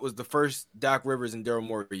Doc Rivers and Daryl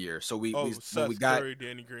Morey year. So we got Curry,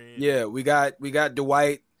 Danny Green. Yeah, we got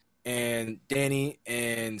Dwight and Danny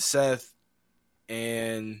and Seth,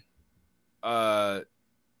 and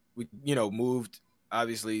we moved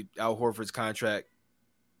obviously Al Horford's contract.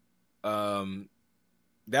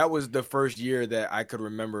 That was the first year that I could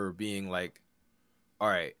remember being like, all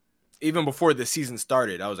right. Even before the season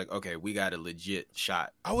started, I was like, okay, we got a legit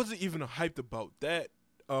shot. I wasn't even hyped about that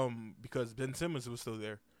because Ben Simmons was still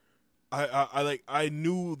there. I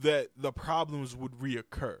knew that the problems would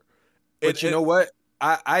reoccur. But you know what?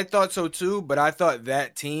 I thought so too, but I thought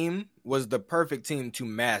that team was the perfect team to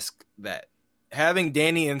mask that. Having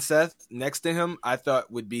Danny and Seth next to him, I thought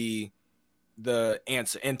would be the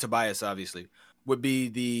answer, and Tobias obviously, would be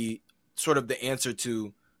the sort of the answer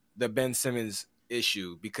to the Ben Simmons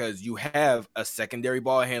issue, because you have a secondary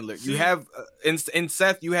ball handler. You have in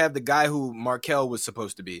Seth, you have the guy who Markelle was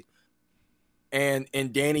supposed to be, and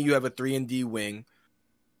in Danny, you have a 3-and-D wing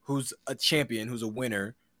who's a champion, who's a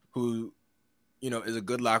winner, who is a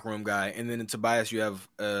good locker room guy, and then in Tobias, you have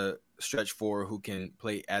a stretch 4 who can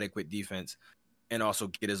play adequate defense and also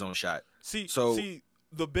get his own shot. See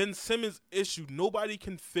the Ben Simmons issue. Nobody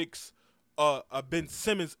can fix a Ben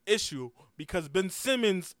Simmons issue because Ben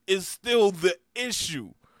Simmons is still the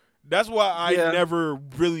issue. That's why I never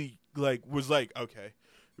really was like, okay,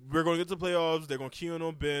 we're going to get to the playoffs. They're going to key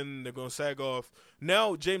on Ben. They're going to sag off.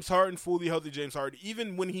 Now James Harden, fully healthy James Harden,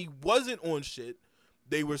 even when he wasn't on shit,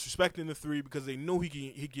 they were respecting the 3 because they know he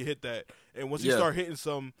can hit that. And once he start hitting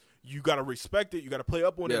some, you got to respect it. You got to play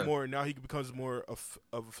up on it more. And now he becomes more of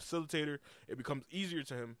a facilitator. It becomes easier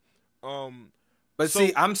to him.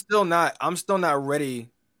 See, I'm still not ready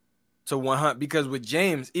to 100, because with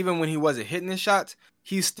James, even when he wasn't hitting his shots,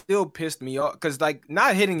 he still pissed me off. Because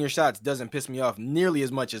not hitting your shots doesn't piss me off nearly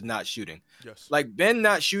as much as not shooting. Yes. Like Ben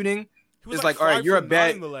not shooting is like, all right,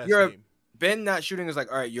 Ben not shooting is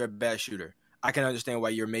like, all right, you're a bad shooter. I can understand why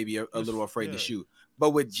you're maybe a little afraid to shoot.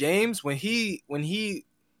 But with James, when he was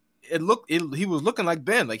looking like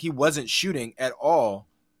Ben, like he wasn't shooting at all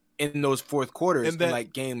in those fourth quarters, in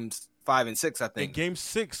like games 5 and 6, I think. In game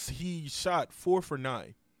 6, he shot 4 for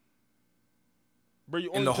 9. Bro, you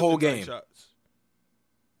only in the whole game. Shots.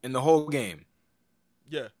 In the whole game.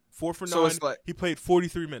 Yeah, 4 for 9. So it's like, he played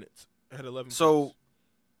 43 minutes. Had 11 So,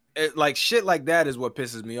 points. like shit like that is what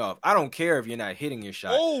pisses me off. I don't care if you're not hitting your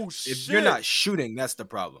shot. Oh shit! If you're not shooting, that's the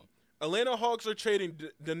problem. Atlanta Hawks are trading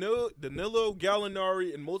Danilo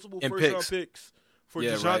Gallinari and multiple first-round picks for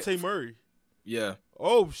DeJounte Murray. Yeah.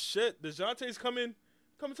 Oh shit! DeJounte's coming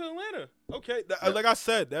to Atlanta. Okay, like I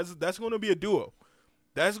said, that's going to be a duo.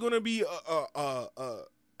 That's going to be I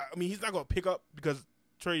mean, he's not going to pick up because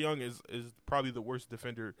Trae Young is probably the worst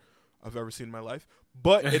defender I've ever seen in my life.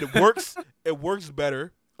 But it works. It works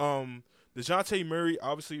better. DeJounte Murray,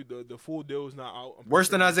 obviously the full deal is not out. Worse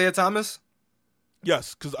than Isaiah Thomas?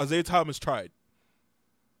 Yes, because Isaiah Thomas tried.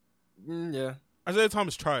 Yeah. Isaiah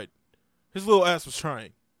Thomas tried. His little ass was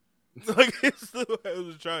trying. Like, his little ass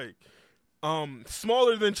was trying.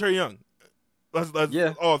 Smaller than Trae Young. Let's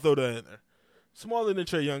I'll throw that in there. Smaller than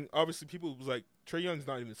Trae Young. Obviously, people was like, Trae Young's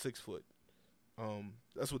not even 6 foot.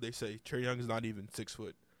 That's what they say. Trae Young is not even 6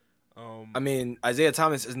 foot. I mean, Isaiah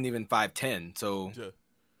Thomas isn't even 5'10", so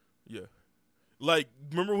yeah. Like,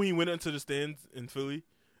 remember when he went into the stands in Philly,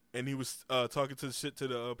 and he was talking to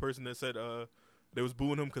the person that said they was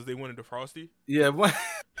booing him because they wanted the Frosty? Yeah, what?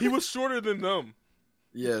 He was shorter than them.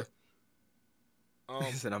 Yeah.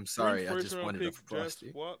 He said, "I'm sorry, I just wanted a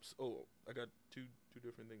Frosty." Swaps. Oh, I got two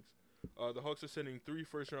different things. The Hawks are sending 3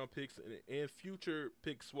 first-round picks and future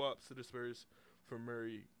pick swaps to the Spurs for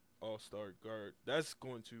Murray, All-Star guard. That is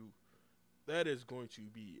going to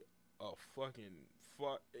be a fucking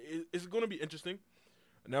it's going to be interesting.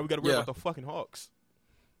 Now we got to worry about the fucking Hawks.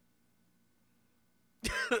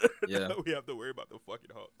 Yeah, we have to worry about the fucking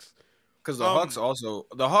Hawks. Because the Hawks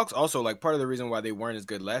also like part of the reason why they weren't as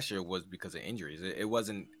good last year was because of injuries. It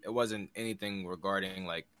wasn't anything regarding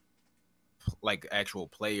like actual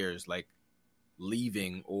players like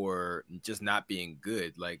leaving or just not being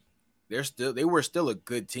good. Like they were still a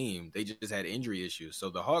good team. They just had injury issues. So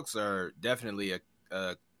the Hawks are definitely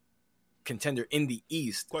a contender in the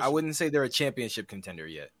East. Question. I wouldn't say they're a championship contender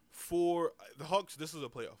yet. For the Hawks, this is a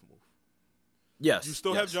playoff move. Yes. You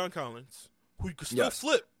still have John Collins, who you could still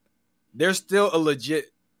flip. They're still a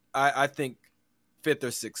legit, I think, 5th or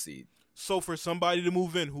 6th seed. So for somebody to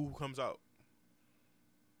move in, who comes out?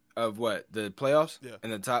 Of what? The playoffs? Yeah.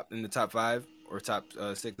 In the top 5 or top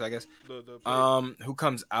 6, I guess. The who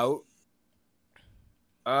comes out?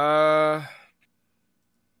 Let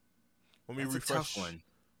me refresh. A tough one.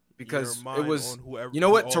 Because it was, you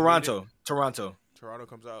know what? Toronto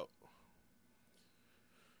comes out.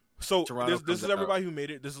 So this is everybody who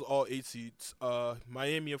made it. This is all 8 seeds.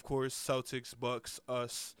 Miami, of course, Celtics, Bucks,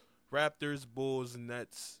 us, Raptors, Bulls,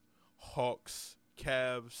 Nets, Hawks,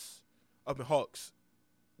 Cavs. Hawks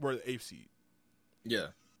were the 8th seed. Yeah.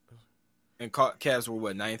 And Cavs were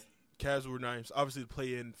what, 9th? Cavs were 9th. Obviously, the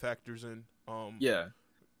play-in factors in. Yeah.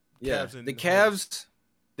 Cavs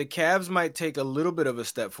the Cavs might take a little bit of a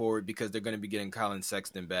step forward because they're going to be getting Colin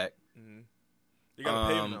Sexton back. Mm-hmm. They got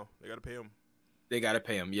to pay him now. They got to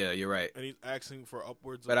pay him. Yeah, you're right. And he's asking for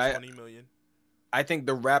upwards of $20 million. I think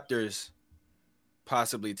the Raptors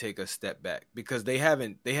possibly take a step back because they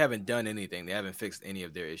haven't done anything. They haven't fixed any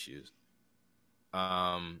of their issues.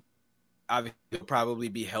 Obviously, they'll probably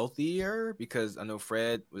be healthier because I know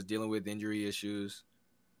Fred was dealing with injury issues.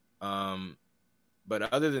 But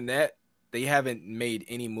other than that, they haven't made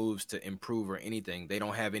any moves to improve or anything. They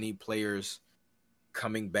don't have any players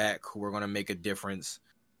coming back who are going to make a difference.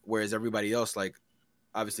 Whereas everybody else, like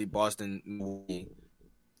obviously Boston,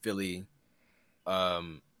 Philly,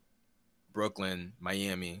 Brooklyn,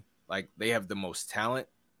 Miami, like they have the most talent.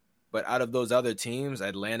 But out of those other teams,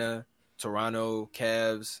 Atlanta, Toronto,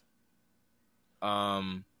 Cavs,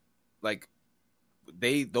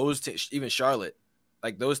 even Charlotte,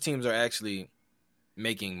 like those teams are actually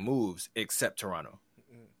making moves except Toronto.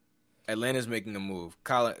 Atlanta's making a move.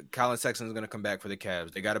 Colin Sexton's going to come back for the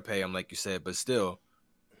Cavs. They got to pay him, like you said, but still,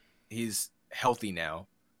 he's healthy now.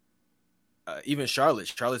 Even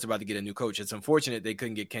Charlotte's about to get a new coach. It's unfortunate they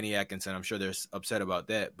couldn't get Kenny Atkinson. I'm sure they're upset about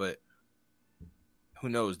that, but who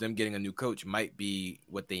knows? Them getting a new coach might be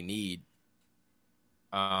what they need.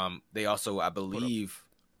 They also, I believe,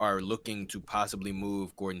 are looking to possibly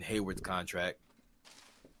move Gordon Hayward's contract.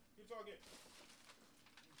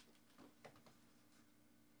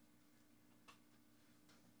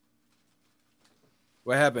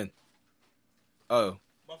 What happened? Oh.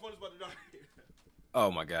 My phone is about to die. Oh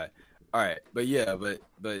my God. All right. But yeah, but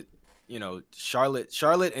you know, Charlotte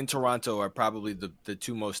and Toronto are probably the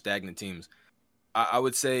 2 most stagnant teams. I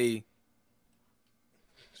would say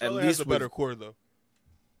Charlotte at least has a better core though.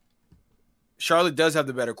 Charlotte does have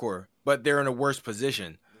the better core, but they're in a worse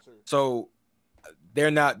position. Yes, so they're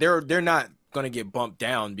not going to get bumped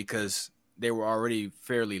down because they were already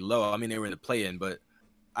fairly low. I mean, they were in the play-in, but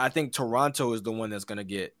I think Toronto is the one that's going to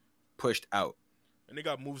get pushed out. And they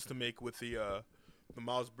got moves to make with the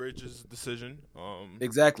Miles Bridges decision.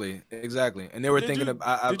 Exactly. And they were thinking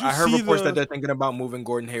I heard reports that they're thinking about moving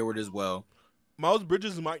Gordon Hayward as well. Miles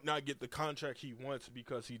Bridges might not get the contract he wants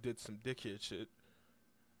because he did some dickhead shit.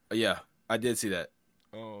 Yeah, I did see that.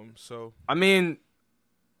 So I mean,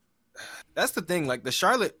 that's the thing. Like that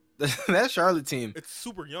Charlotte team, it's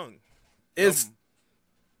super young.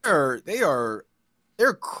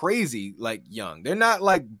 They're crazy like young. They're not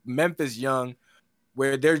like Memphis young,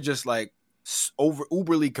 where they're just like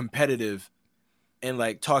uberly competitive and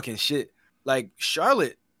like talking shit. Like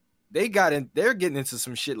Charlotte, they're getting into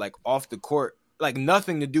some shit like off the court, like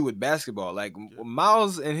nothing to do with basketball. Like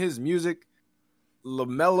Miles and his music,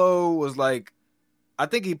 LaMelo was like, I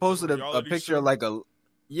think he posted a picture of like and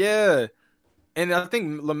I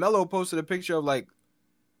think LaMelo posted a picture of like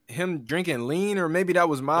him drinking lean, or maybe that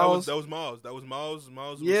was Miles. That was Miles. Miles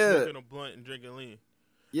was smoking a blunt and drinking lean.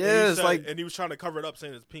 Yeah, and he was trying to cover it up,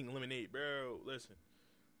 saying it's pink lemonade, bro. Listen.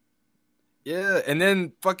 Yeah, and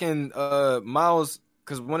then fucking Miles,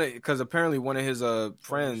 because apparently one of his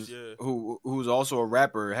friends who's also a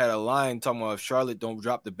rapper had a line talking about if Charlotte don't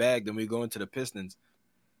drop the bag, then we go into the Pistons.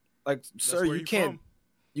 Like, sir, you can't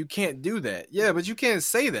do that. Yeah, but you can't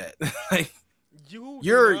say that. Like,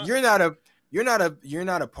 you're not a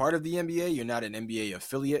part of the NBA. You're not an NBA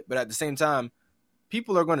affiliate. But at the same time,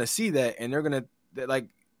 people are going to see that, and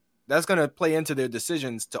that's going to play into their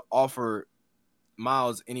decisions to offer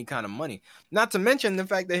Miles any kind of money. Not to mention the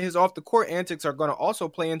fact that his off the court antics are going to also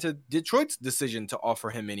play into Detroit's decision to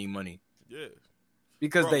offer him any money. Yeah.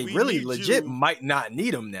 Because they really legit might not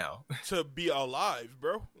need him now. To be alive,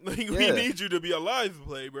 bro. Like, we need you to be alive to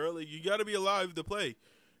play, bro. Like, you got to be alive to play.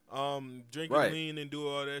 Drinking lean and do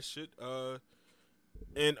all that shit.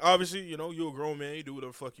 And obviously, you're a grown man. You do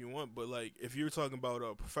whatever the fuck you want. But, like, if you're talking about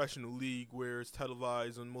a professional league where it's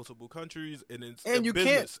televised in multiple countries and it's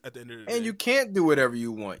business at the end of the day. And you can't do whatever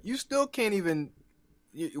you want. You still can't even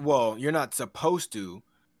 – well, you're not supposed to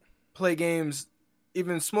play games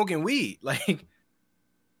even smoking weed.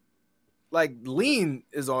 Like lean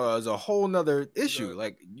is a whole nother issue. Yeah.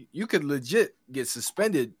 Like you could legit get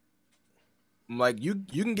suspended. Like you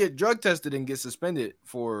can get drug tested and get suspended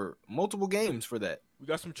for multiple games for that. We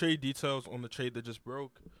got some trade details on the trade that just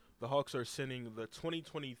broke. The Hawks are sending the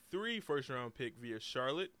 2023 first-round pick via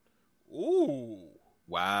Charlotte. Ooh.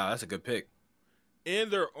 Wow, that's a good pick. And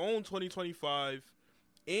their own 2025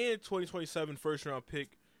 and 2027 first-round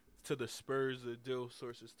pick to the Spurs. The deal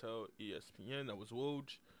sources tell ESPN. That was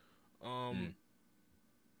Woj.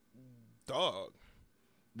 Dog.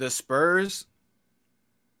 The Spurs.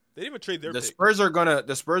 They didn't even trade their pick. The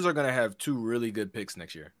Spurs are gonna have two really good picks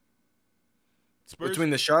next year. Between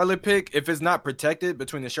the Charlotte pick, if it's not protected,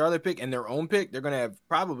 between the Charlotte pick and their own pick, they're gonna have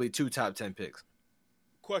probably two top 10 picks.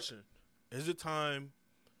 Question: is it time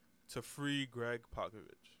to free Greg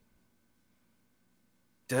Popovich?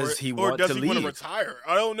 Does he want to retire?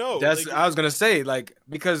 I don't know. I was gonna say, like,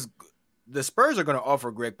 because the Spurs are going to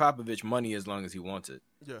offer Greg Popovich money as long as he wants it.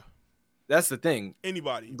 Yeah. That's the thing.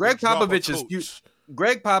 Anybody. Greg Popovich's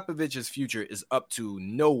future is up to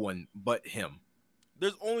no one but him.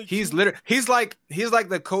 There's only he's like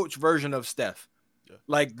the coach version of Steph. Yeah.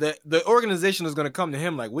 Like the organization is going to come to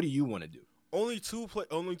him like, what do you want to do? Only two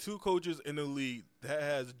coaches in the league that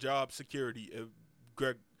has job security if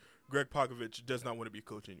Greg Popovich does not want to be a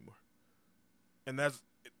coach anymore. And that's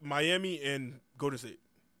Miami and Golden State.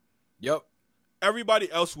 Yep. Everybody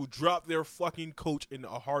else will drop their fucking coach in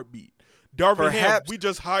a heartbeat. Darvin Ham, we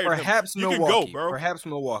just hired him. Perhaps you Milwaukee. Can go, bro. Perhaps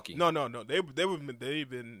Milwaukee. No. They've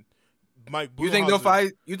been Mike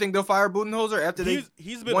Budenholzer. You think they'll fire Budenholzer after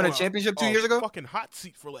he's been won a championship 2 years ago? Fucking hot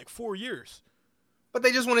seat for like 4 years. But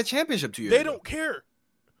they just won a championship 2 years ago. They don't care.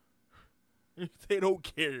 They don't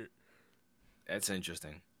care. That's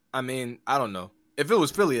interesting. I mean, I don't know. If it was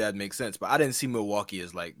Philly, that'd make sense. But I didn't see Milwaukee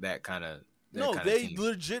as like that kind of. No, they team.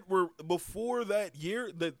 Legit were before that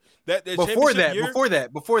year. Before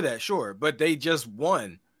that, sure, but they just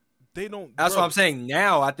won. They don't. That's what I'm saying.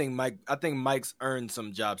 Now, I think Mike's earned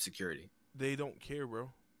some job security. They don't care,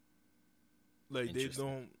 bro. Like they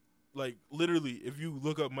don't. Like literally, if you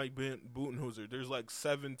look up Mike Budenholzer, there's like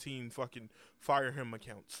 17 fucking fire him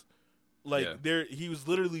accounts. Like he was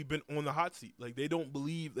literally been on the hot seat. Like they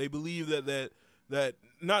believe that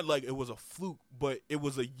not like it was a fluke, but it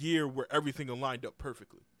was a year where everything aligned up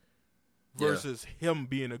perfectly versus him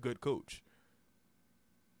being a good coach.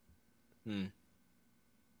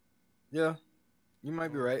 Yeah, you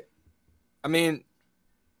might be right. I mean,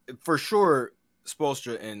 for sure,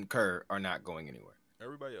 Spoelstra and Kerr are not going anywhere.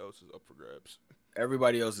 Everybody else is up for grabs.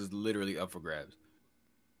 Everybody else is literally up for grabs.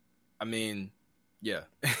 I mean, yeah.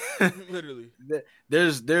 Literally.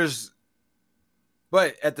 There's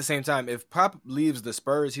but at the same time, if Pop leaves the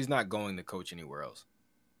Spurs, he's not going to coach anywhere else.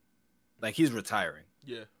 Like, he's retiring.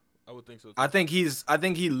 Yeah, I would think so too. I think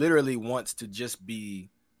he literally wants to just be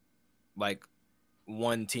like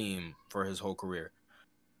one team for his whole career.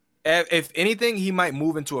 If anything, he might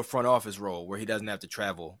move into a front office role where he doesn't have to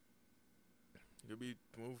travel. He could be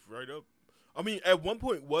moved right up. I mean, at one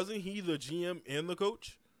point, wasn't he the GM and the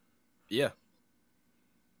coach? Yeah.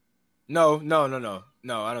 No,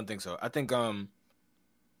 I don't think so. I think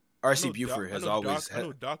R.C. Buford has always. I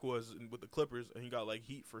know Doc was with the Clippers, and he got like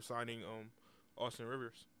heat for signing Austin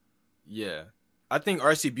Rivers. Yeah, I think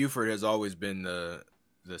R.C. Buford has always been the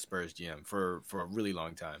Spurs GM for a really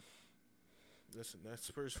long time. Listen, that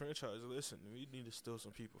Spurs franchise. Listen, we need to steal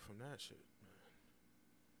some people from that shit.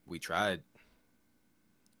 We tried.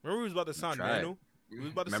 Remember, we was about to sign Manu.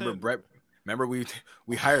 Remember we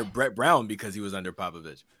hired Brett Brown because he was under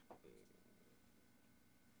Popovich.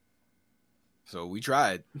 So we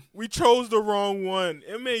tried. We chose the wrong one.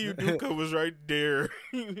 Ime Udoka was right there.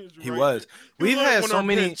 He was. We've had so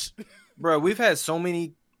many, bro. We've had so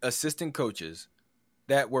many assistant coaches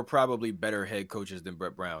that were probably better head coaches than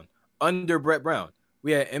Brett Brown. Under Brett Brown,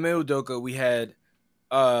 we had Ime Udoka. We had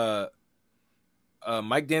Mike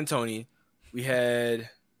D'Antoni. We had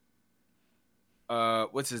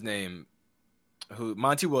what's his name?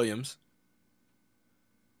 Monty Williams.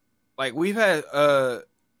 Like, we've had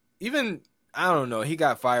even. I don't know. He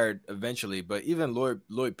got fired eventually, but even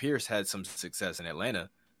Lloyd Pierce had some success in Atlanta,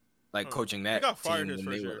 like coaching that he got fired team. His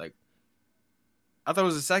first year. I thought it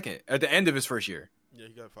was the second, at the end of his first year. Yeah,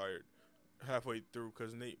 he got fired halfway through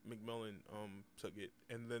because Nate McMillan took it,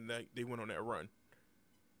 and then they went on that run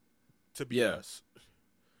to BS.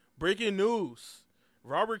 Breaking news: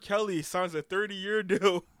 Robert Kelly signs a 30-year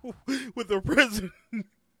deal with the prison.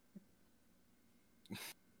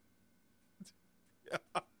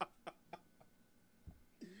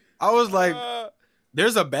 I was like,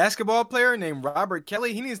 there's a basketball player named Robert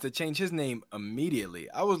Kelly. He needs to change his name immediately.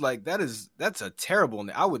 I was like, that's a terrible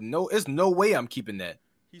name. I would know. There's no way I'm keeping that.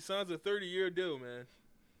 He signs a 30-year deal, man.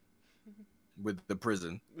 With the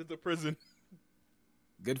prison. Good for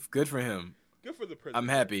him. Good for the prison. I'm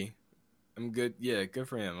happy. I'm good. Yeah, good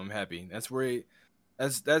for him. I'm happy. That's where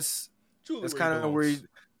that's kind of where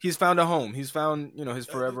he's found a home. He's found, his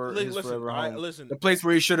forever home. Listen, the place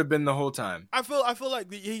where he should have been the whole time. I feel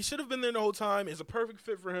like he should have been there the whole time. It's a perfect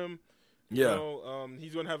fit for him. Yeah.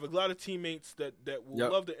 He's going to have a lot of teammates that will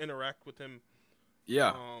love to interact with him.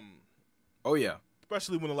 Yeah. Oh yeah.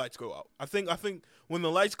 Especially when the lights go out. I think when the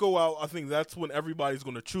lights go out, I think that's when everybody's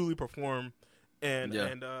going to truly perform, and he's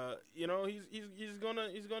gonna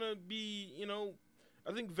be,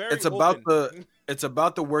 I think very. It's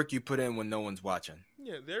about the work you put in when no one's watching.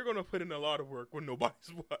 Yeah, they're gonna put in a lot of work when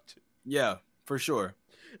nobody's watching. Yeah, for sure.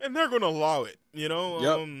 And they're gonna allow it.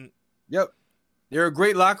 Yep. There are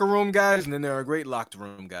great locker room guys, and then there are great locked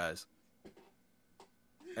room guys.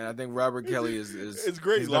 And I think Robert Kelly is it's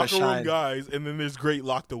great locker room guys, and then there's great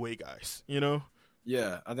locked away guys.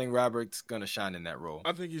 Yeah, I think Robert's gonna shine in that role.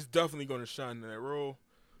 I think he's definitely gonna shine in that role.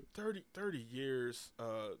 30 years.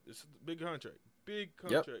 It's a big contract.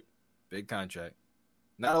 Yep. Big contract.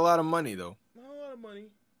 Not a lot of money though. Not a lot of money.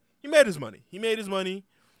 He made his money.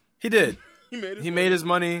 He did. he made his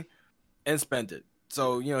money and spent it.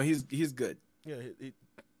 So he's good. Yeah.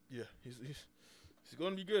 He's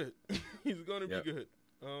gonna be good. He's gonna be good.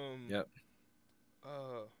 Yep.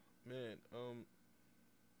 Man.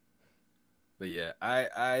 But yeah,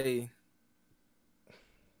 I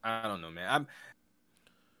don't know, man.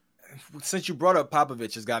 Since you brought up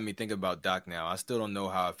Popovich, has got me thinking about Doc now. I still don't know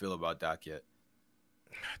how I feel about Doc yet.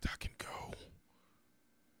 Doc can go.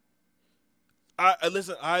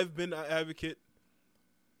 Listen, I've been an advocate.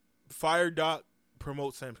 Fire Doc,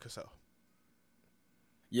 promote Sam Cassell.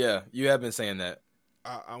 Yeah, you have been saying that.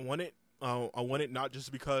 I want it. I want it not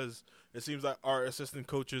just because it seems like our assistant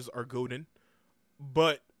coaches are goading,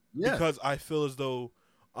 but because I feel as though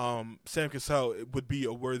Sam Cassell would be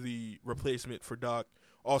a worthy replacement for Doc.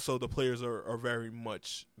 Also, the players are very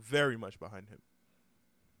much behind him.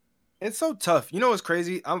 It's so tough. You know what's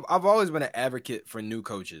crazy? I've always been an advocate for new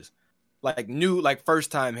coaches, like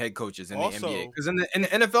first-time head coaches in the NBA. Because in the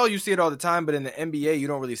NFL, you see it all the time, but in the NBA, you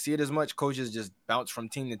don't really see it as much. Coaches just bounce from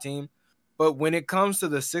team to team. But when it comes to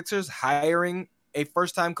the Sixers hiring a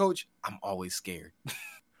first-time coach, I'm always scared.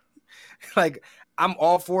 Like, I'm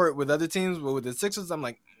all for it with other teams, but with the Sixers, I'm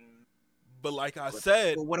like, but like I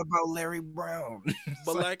said, but what about Larry Brown?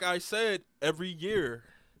 But like I said, every year,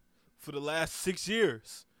 for the last 6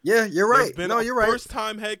 years. Yeah, you're right. Been you're right.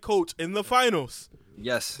 First-time head coach in the finals.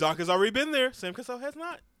 Yes. Doc has already been there. Sam Cassell has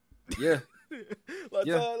not. Yeah.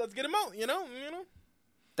 Let's get him out. You know.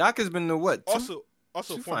 Doc has been to what? Also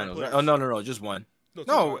two finals. Right? Oh no, just one.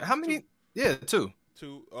 No, how many? Two. Yeah, two.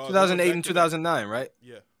 2008 and 2009, right?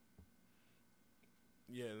 Yeah.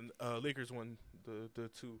 Yeah, Lakers won the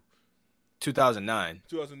two. 2009.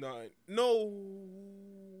 2009. No,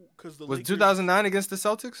 because the was Lakers, 2009 against the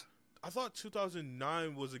Celtics? I thought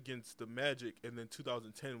 2009 was against the Magic, and then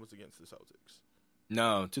 2010 was against the Celtics.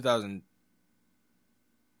 No, 2000.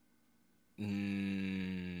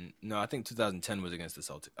 No, I think 2010 was against the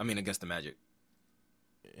Celtics. I mean, against the Magic.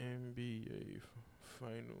 NBA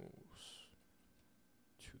Finals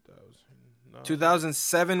 2009.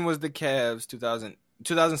 2007 was the Cavs.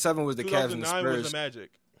 2007 was the Cavs and the Spurs. 2009 was the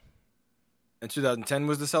Magic. And 2010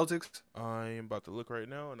 was the Celtics? I am about to look right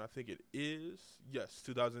now, and I think it is. Yes,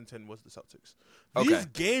 2010 was the Celtics. Okay. These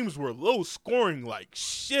games were low scoring like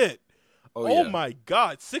shit. Oh my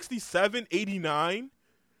God. 67-89.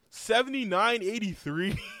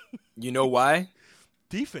 79-83. You know why?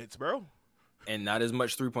 Defense, bro. And not as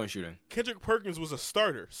much 3-point shooting. Kendrick Perkins was a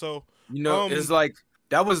starter, so it's like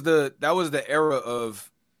that was the era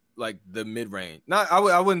of like the mid range. Not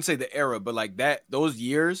I wouldn't say the era, but like those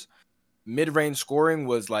years, mid range scoring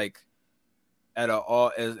was like it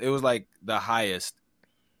was like the highest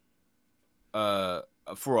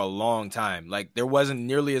for a long time. Like there wasn't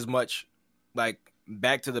nearly as much like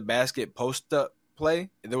back to the basket post up play.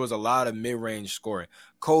 There was a lot of mid range scoring.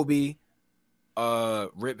 Kobe,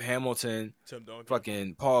 Rip Hamilton, Tim Duncan,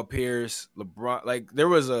 fucking Paul Pierce, LeBron. Like there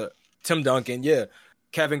was a Tim Duncan,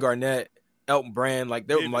 Kevin Garnett, Elton Brand. Like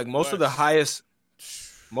there, like most of the highest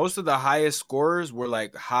scorers were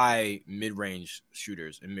like high mid range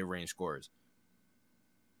shooters and mid range scorers.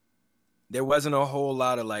 There wasn't a whole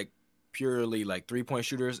lot of like purely like 3-point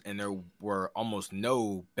shooters, and there were almost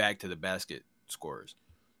no back to the basket scorers.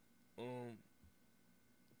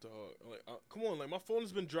 Come on, like my phone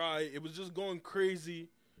has been dry. It was just going crazy.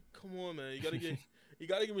 Come on, man. You gotta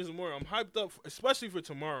give me some more. I'm hyped up, especially for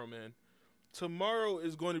tomorrow, man. Tomorrow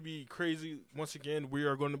is going to be crazy. Once again, we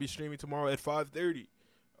are going to be streaming tomorrow at 5:30.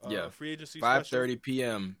 Free agency 5:30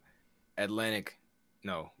 p.m. Atlantic.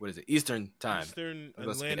 No, what is it? Eastern time. Eastern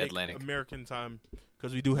Atlantic American time,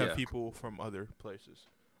 because we do have people from other places,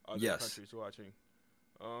 other countries watching.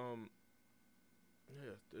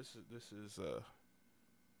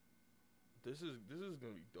 This is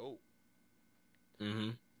gonna be dope. Mm-hmm.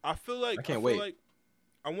 I feel like I can't wait. Like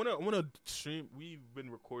I wanna stream. We've been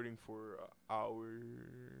recording for hour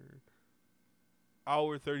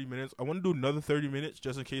 30 minutes. I want to do another 30 minutes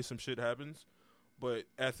just in case some shit happens. But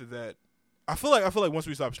after that, I feel like once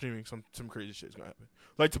we stop streaming, some crazy shit's gonna happen.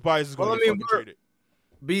 Like Tobias is gonna get fucking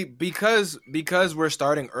traded. Because we're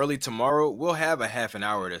starting early tomorrow, we'll have a half an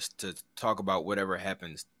hour to talk about whatever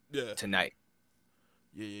happens tonight.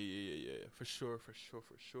 Yeah. For sure.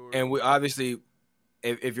 And we obviously,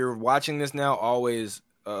 if you're watching this now, always,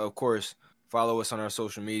 of course, follow us on our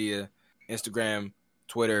social media, Instagram,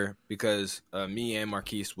 Twitter, because me and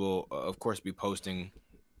Marquise will, of course, be posting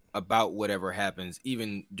about whatever happens,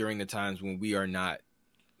 even during the times when we are not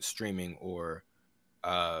streaming or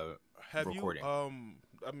recording.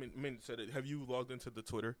 Have you logged into the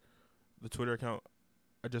Twitter account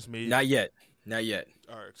I just made? Not yet. All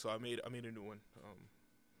right, so I made a new one.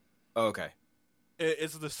 Okay.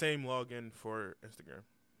 It's the same login for Instagram.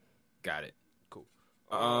 Got it. Cool.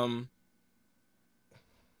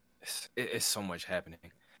 It's so much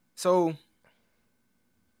happening. So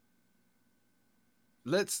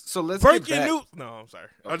let's breaking get back. news. No, I'm sorry.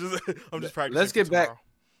 I'm just practicing.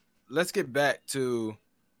 Let's get back to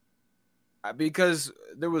because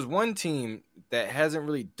there was one team that hasn't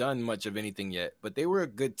really done much of anything yet, but they were a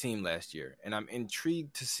good team last year, and I'm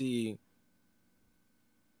intrigued to see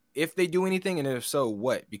if they do anything, and if so,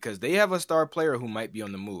 what? Because they have a star player who might be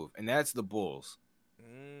on the move, and that's the Bulls.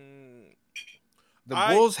 The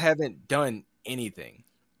Bulls haven't done anything.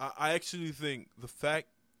 I actually think the fact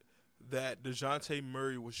that DeJounte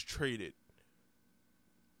Murray was traded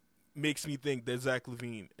makes me think that Zach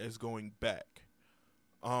LaVine is going back.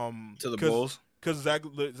 To the Bulls? Because Zach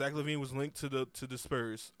LaVine was linked to the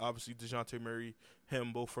Spurs. Obviously, DeJounte Murray,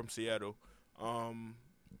 him, both from Seattle. I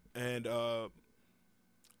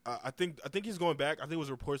think he's going back. I think it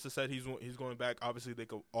was reports that said he's going back. Obviously, they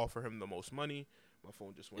could offer him the most money. My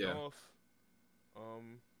phone just went off.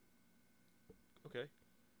 Okay.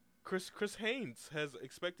 Chris Haynes has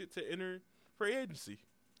expected to enter free agency.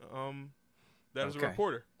 That is a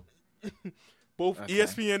reporter. Both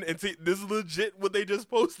ESPN and this is legit what they just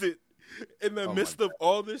posted. in the midst of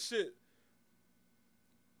all this shit.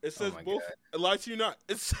 It says both. I lie to you not.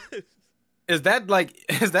 It says. Is that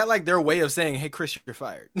like their way of saying, "Hey, Chris, you're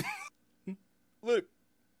fired"? Look,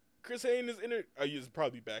 Chris Haynes is in it. I use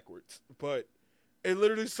probably backwards, but it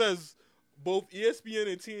literally says both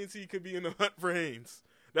ESPN and TNT could be in the hunt for Haynes.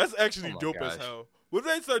 That's actually dope as hell. What if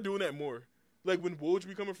they start doing that more? Like when Woj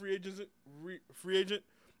become a free agent.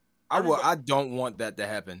 I don't want that to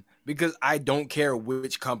happen because I don't care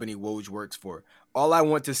which company Woj works for. All I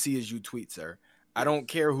want to see is you tweet, sir. I don't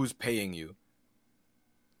care who's paying you.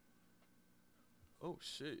 Oh,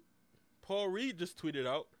 shit. Paul Reed just tweeted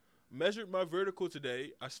out, measured my vertical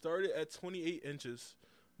today. I started at 28 inches.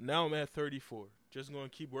 Now I'm at 34. Just going to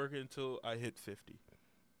keep working until I hit 50.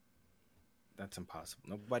 That's impossible.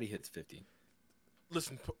 Nobody hits 50.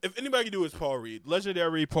 Listen, if anybody can do it, it's Paul Reed.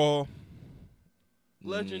 Legendary Paul.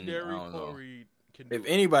 Legendary Paul Reed can do it. If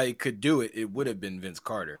anybody could do it, it would have been Vince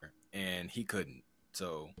Carter, and he couldn't.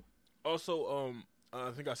 So, also,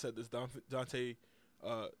 I think I said this, Dante.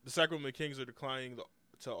 The Sacramento Kings are declining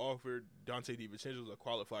to offer Dante DiVincenzo a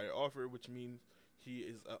qualifier offer, which means he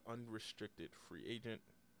is an unrestricted free agent.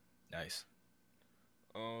 Nice.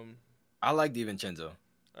 I like DiVincenzo.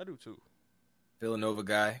 I do too. Villanova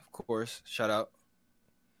guy, of course. Shout out.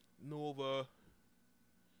 Nova.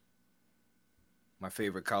 My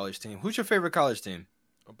favorite college team. Who's your favorite college team?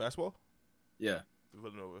 Basketball? Yeah.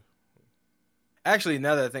 Villanova. Actually,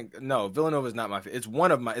 now that I think, no, Villanova is not my favorite. It's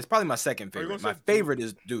probably my second favorite. My favorite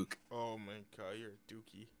is Duke. Oh, my God. You're a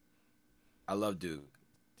Dookie. I love Duke.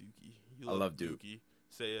 Dookie. I love Duke. Dookie.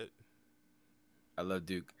 Say it. I love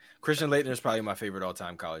Duke. Christian Laettner is probably my favorite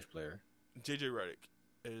all-time college player. J.J. Redick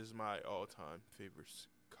is my all-time favorite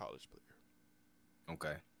college player.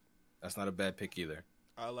 Okay. That's not a bad pick either.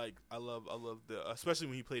 I love the, especially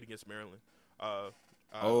when he played against Maryland.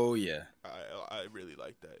 Oh, yeah. I really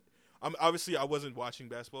like that. Obviously, I wasn't watching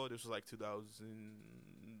basketball. This was like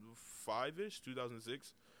 2005-ish,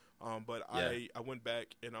 2006. But yeah. I went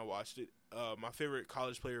back and I watched it. My favorite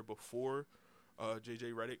college player before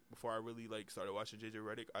J.J. Redick, before I really started watching J.J.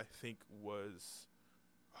 Redick, I think was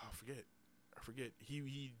I forget.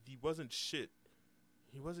 He wasn't shit.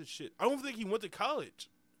 He wasn't shit. I don't think he went to college.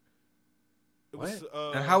 What?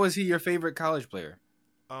 And how was he your favorite college player?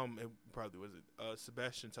 It probably wasn't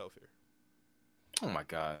Sebastian Telfair. Oh my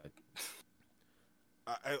God.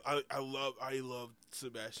 I love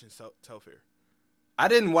Sebastian Telfair. I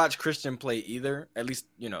didn't watch Christian play either. At least,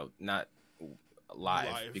 not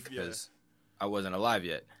live because I wasn't alive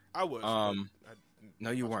yet. I was.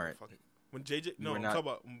 No, you weren't. When JJ, no, I'm talking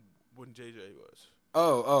about when JJ was.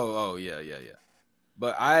 Oh, yeah.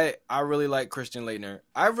 But I really like Christian Laettner.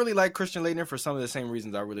 I really like Christian Laettner for some of the same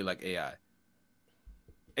reasons I really like AI.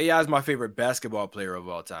 AI is my favorite basketball player of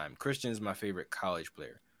all time. Christian is my favorite college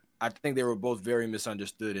player. I think they were both very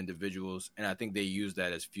misunderstood individuals, and I think they used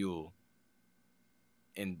that as fuel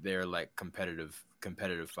in their competitive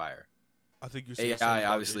fire. I think you say AI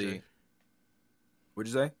obviously.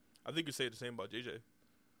 What'd you say? I think you say the same about JJ.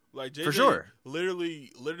 Like JJ, for sure.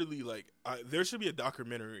 Literally, there should be a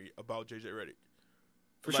documentary about JJ Redick.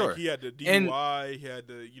 For sure. He had the DUI. He had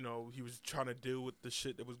the, he was trying to deal with the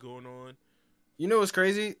shit that was going on. You know what's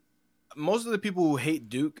crazy? Most of the people who hate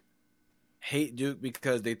Duke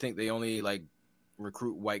because they think they only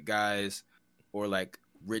recruit white guys or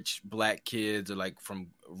rich black kids or from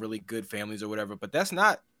really good families or whatever. But that's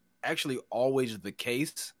not actually always the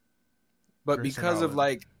case. But because of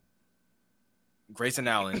Grayson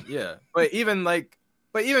Allen, yeah. But even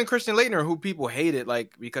Christian Laettner, who people hated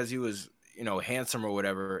because he was handsome or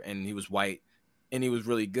whatever, and he was white and he was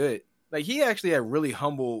really good. He actually had really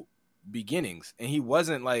humble beginnings, and he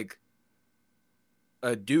wasn't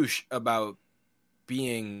a douche about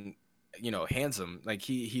being handsome.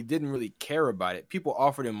 He didn't really care about it. People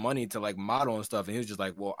offered him money to model and stuff, and he was just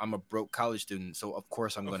well, I'm a broke college student, so of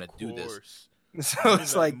course I'm gonna do this. So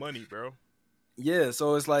it's money, bro. Yeah,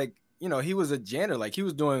 so it's he was a janitor. He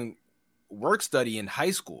was doing work study in high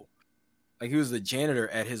school. He was the janitor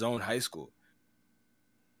at his own high school.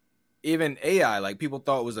 Even AI, people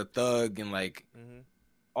thought was a thug and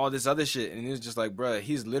all this other shit, and he was just bruh,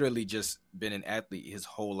 he's literally just been an athlete his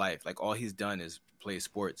whole life. All he's done is play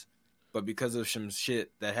sports. But because of some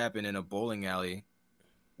shit that happened in a bowling alley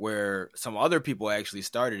where some other people actually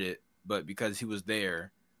started it, but because he was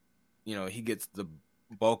there, he gets the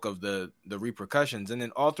bulk of the repercussions. And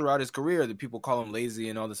then all throughout his career, the people call him lazy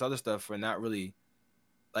and all this other stuff for not really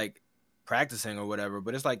practicing or whatever.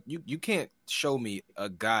 But it's you can't show me a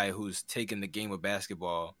guy who's taken the game of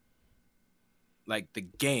basketball, the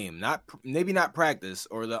game, maybe not practice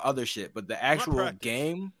or the other shit, but the actual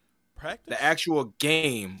game, Practice? actual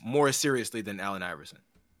game more seriously than Allen Iverson.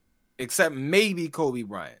 Except maybe Kobe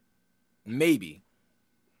Bryant. Maybe.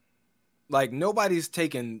 Like, nobody's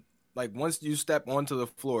taken, like, once you step onto the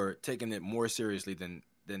floor, taking it more seriously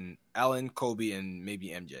than Allen, Kobe, and maybe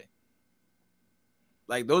MJ.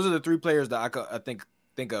 Like, those are the three players that I think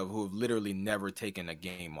of who have literally never taken a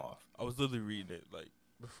game off. I was literally reading it, like,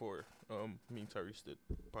 before me and Tyrese did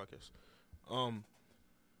podcast.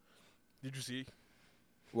 Did you see?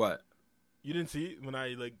 What? You didn't see it when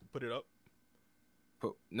I, like, put it up?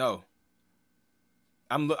 No.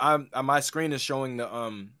 My screen is showing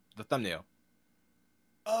the thumbnail.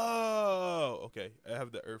 Oh, okay. I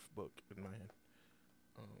have the Earth book in my hand.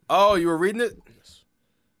 Oh, you were reading it? Yes.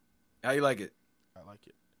 How you like it? I like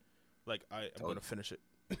it. Like, I'm going to finish it.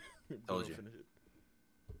 Told you. Finish it.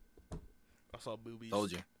 I saw boobies.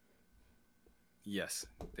 Told you. Yes,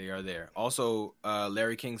 they are there. Also,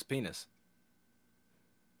 Larry King's penis.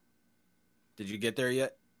 Did you get there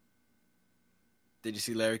yet? Did you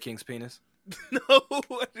see Larry King's penis? No,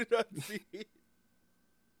 I did not see it.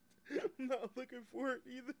 I'm not looking for it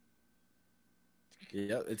either.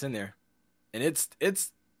 Yeah, it's in there. And it's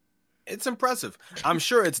impressive. I'm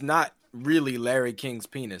sure it's not really Larry King's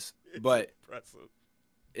penis, but impressive.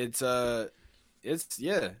 It's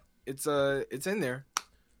in there.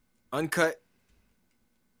 Uncut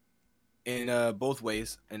in both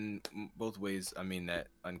ways. And both ways I mean that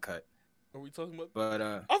uncut. Are we talking about? But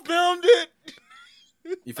I found it.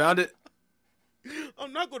 You found it?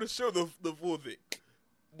 I'm not going to show the full thing.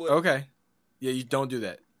 But okay. Yeah, you don't do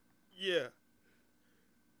that. Yeah.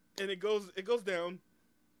 And it goes down.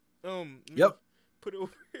 Yep. Put it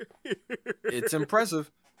over here. It's impressive.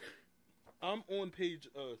 I'm on page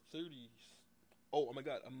 30. Oh my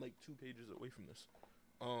god, I'm like 2 pages away from this.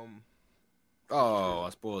 Oh, I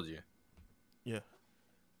spoiled you. Yeah.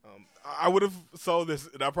 I would have saw this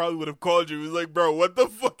and I probably would have called you. It was like, bro, what the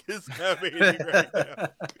fuck is happening right now?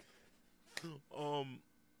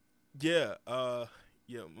 Yeah.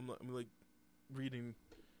 Yeah. I'm like reading.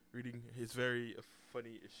 It's very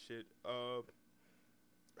funny as shit. I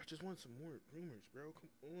just want some more rumors, bro. Come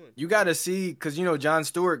on. You got to see, because, you know, Jon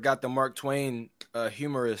Stewart got the Mark Twain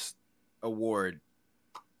Humorist Award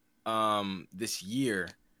this year.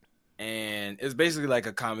 And it's basically like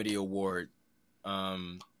a comedy award,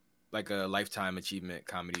 like a Lifetime Achievement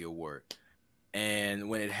Comedy Award. And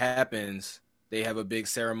when it happens, they have a big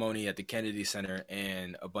ceremony at the Kennedy Center,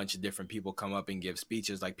 and a bunch of different people come up and give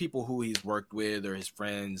speeches, like people who he's worked with or his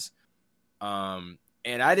friends.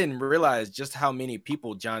 And I didn't realize just how many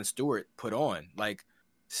people Jon Stewart put on, like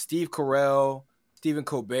Steve Carell, Stephen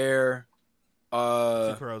Colbert,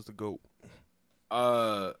 Steve Carell's the GOAT.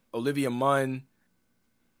 Olivia Munn.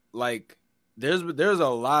 Like, there's a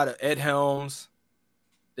lot of Ed Helms.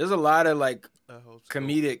 There's a lot of like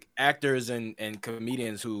comedic actors and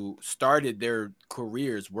comedians who started their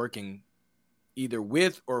careers working either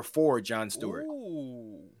with or for Jon Stewart.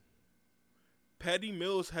 Ooh. Patty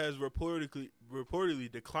Mills has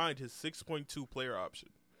reportedly declined his 6.2 player option.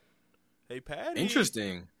 Hey, Patty.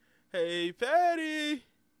 Interesting. Hey, Patty.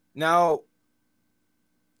 Now,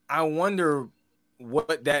 I wonder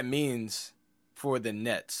what that means for the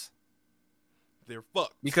Nets. They're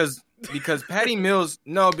fucked. Because Patty Mills,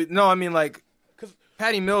 I mean, like,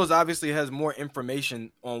 Patty Mills obviously has more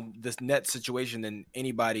information on this Nets situation than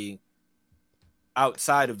anybody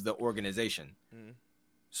outside of the organization. Mm.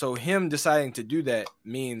 So him deciding to do that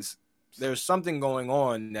means there's something going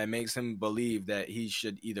on that makes him believe that he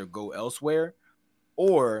should either go elsewhere,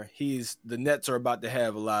 or the Nets are about to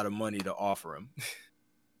have a lot of money to offer him.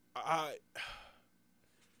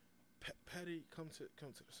 Patty, come to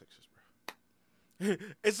the Sixers, bro.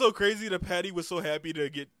 It's so crazy that Patty was so happy to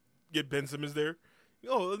get Ben Simmons there.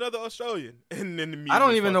 Oh, another Australian, and then I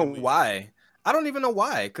don't even know why.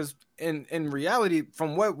 Because in reality,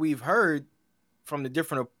 from what we've heard from the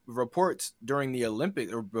different reports during the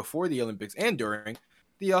Olympics or before the Olympics and during,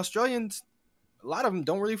 the Australians, a lot of them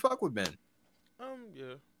don't really fuck with Ben.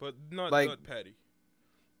 Yeah, but not Patty.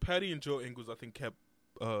 Patty and Joe Ingles, I think, kept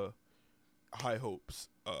high hopes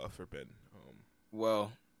for Ben.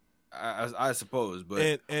 Well, I suppose,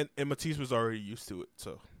 but and Matisse was already used to it,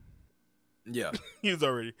 so yeah, he was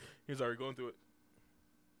already going through it.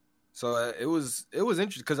 So it was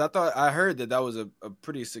interesting because I heard that was a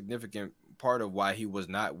pretty significant part of why he was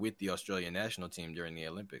not with the Australian national team during the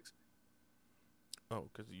Olympics. Oh,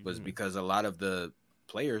 because a lot of the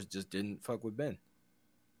players just didn't fuck with Ben.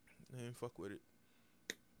 They didn't fuck with it.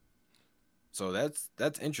 So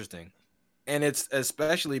that's interesting, and it's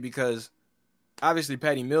especially because obviously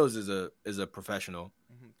Patty Mills is a professional,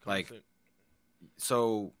 like,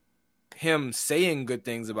 so him saying good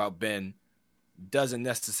things about Ben doesn't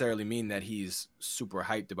necessarily mean that he's super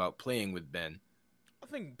hyped about playing with Ben. I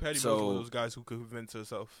think Patty Mills is one of those guys who could convince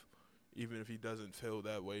himself, even if he doesn't feel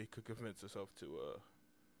that way, could convince himself to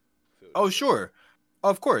Oh, sure.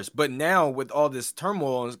 Of course. But now with all this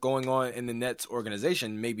turmoil going on in the Nets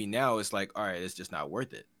organization, maybe now it's like, all right, it's just not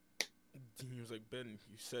worth it. He was like, Ben,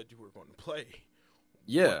 you said you were going to play.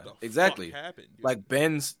 Yeah, exactly. Fuck happened, dude? Like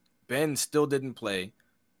Ben still didn't play.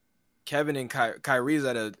 Kevin and Kyrie's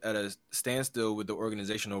at a standstill with the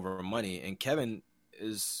organization over money, and Kevin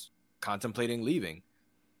is contemplating leaving.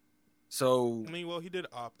 So I mean, well, he did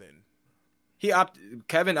opt in.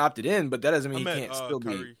 Kevin opted in, but that doesn't mean he can't still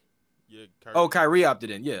Kyrie. be. Yeah, Kyrie. Oh, Kyrie opted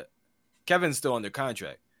in. Yeah, Kevin's still under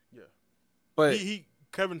contract. Yeah, but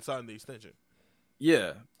Kevin signed the extension.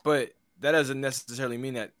 Yeah, but that doesn't necessarily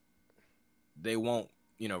mean that they won't,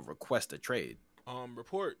 request a trade.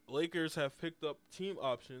 Report: Lakers have picked up team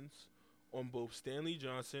options on both Stanley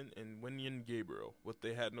Johnson and Wenyen Gabriel, what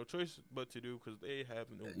they had no choice but to do because they have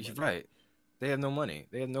no money. Right. They have no money.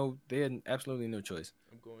 They had absolutely no choice.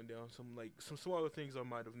 I'm going down some other things I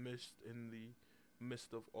might have missed in the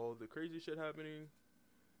midst of all the crazy shit happening.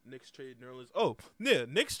 Knicks trade Nerlens. Oh, yeah,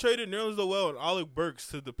 Knicks traded Nerlens Noel and Alec Burks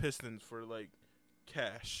to the Pistons for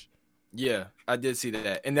cash. Yeah, I did see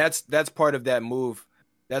that, and that's part of that move.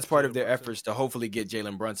 That's part of their efforts to hopefully get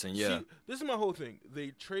Jalen Brunson. Yeah, see, this is my whole thing.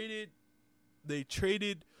 They traded the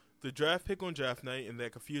draft pick on draft night in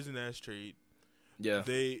that confusing ass trade. Yeah,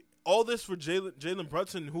 all this for Jalen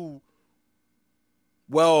Brunson, who.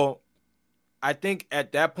 Well, I think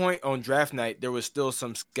at that point on draft night there was still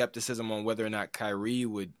some skepticism on whether or not Kyrie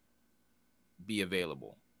would be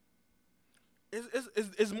available.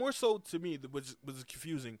 It's more so to me, which was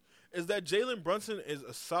confusing, is that Jalen Brunson is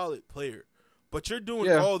a solid player, but you're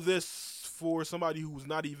doing all this for somebody who's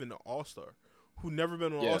not even an all-star, who never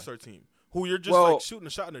been on an all-star team, who you're just shooting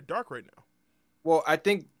a shot in the dark right now. Well, I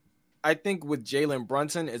think with Jalen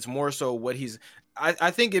Brunson, it's more so what he's.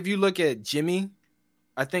 I think if you look at Jimmy,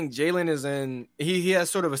 I think Jalen is in. He has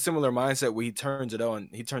sort of a similar mindset where he turns it on.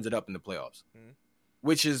 He turns it up in the playoffs,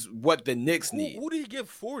 which is what the Knicks need. Who did he give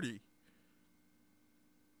 40?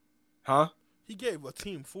 Huh? He gave a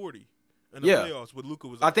team 40 in the playoffs with Luka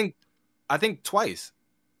was. I think twice.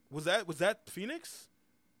 Was that Phoenix?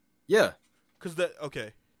 Yeah.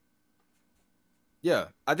 Okay. Yeah,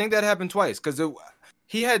 I think that happened twice because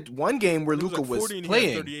he had one game where Luka was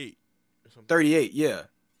playing. 38. 38, yeah.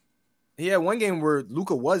 He had one game where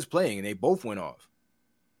Luka was playing and they both went off.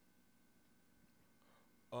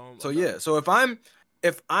 So if I'm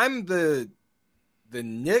the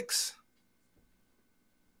Knicks,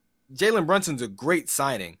 Jalen Brunson's a great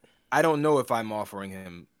signing. I don't know if I'm offering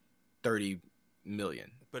him $30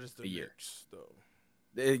 million but it's the a year. Knicks, though.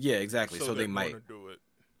 Yeah, exactly. So they might do it.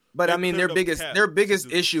 But I mean, their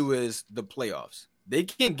biggest issue is the playoffs. They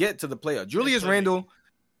can't get to the playoffs. Julius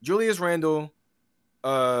Randle,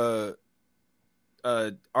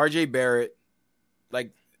 R.J. Barrett,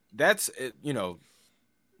 like that's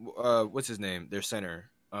what's his name? Their center,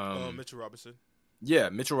 Mitchell Robinson. Yeah,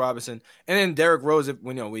 Mitchell Robinson, and then Derrick Rose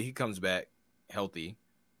when he comes back healthy.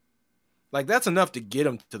 Like that's enough to get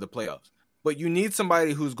them to the playoffs. But you need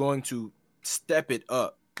somebody who's going to step it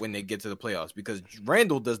up when they get to the playoffs because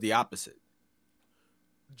Randle does the opposite.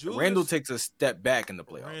 Randle takes a step back in the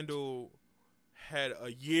playoffs. Randle had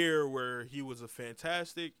a year where he was a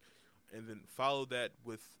fantastic, and then followed that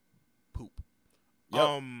with poop.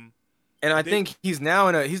 Yep. And I think he's now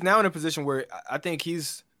in a position where I think he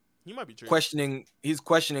might be questioning. He's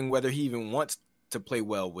questioning whether he even wants to play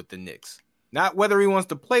well with the Knicks. Not whether he wants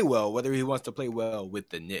to play well, whether he wants to play well with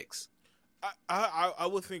the Knicks. I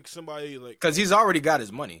would think somebody because he's already got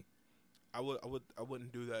his money. I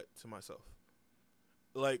wouldn't do that to myself.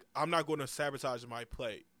 Like I'm not going to sabotage my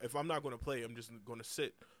play. If I'm not going to play, I'm just going to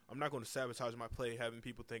sit. I'm not going to sabotage my play, having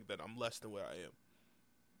people think that I'm less than where I am.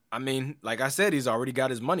 I mean, like I said, he's already got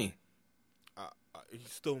his money. He's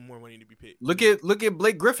still more money to be paid. Look at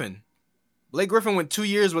Blake Griffin. Blake Griffin went 2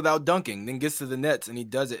 years without dunking, then gets to the Nets and he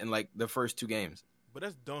does it in like the first 2 games. But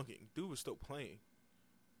that's dunking. Dude was still playing.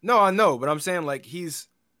 No, I know, but I'm saying like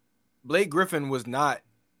Blake Griffin was not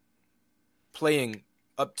playing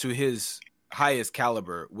up to his highest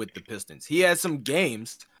caliber with the Pistons. He had some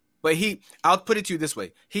games, but I'll put it to you this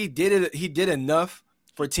way. He did enough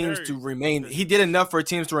for teams to remain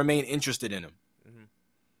interested in him. Mm-hmm.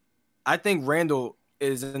 I think Randle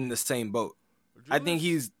is in the same boat. I think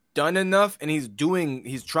he's done enough and he's going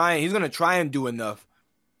to try and do enough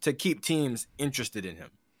to keep teams interested in him.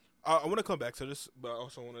 I want to come back to this, but I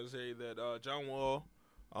also want to say that John Wall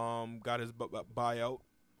got his buyout.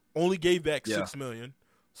 Only gave back $6 million.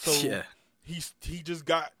 So he just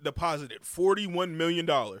got deposited $41 million.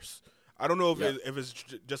 I don't know if it's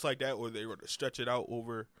just like that or they were to stretch it out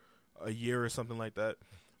over a year or something like that.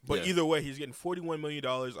 But either way, he's getting $41 million.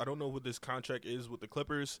 I don't know what this contract is with the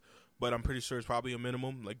Clippers, but I'm pretty sure it's probably a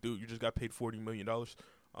minimum. Like, dude, you just got paid $40 million.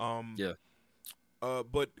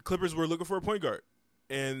 But Clippers were looking for a point guard.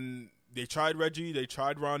 And they tried Reggie, they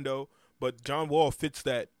tried Rondo, but John Wall fits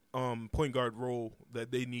that point guard role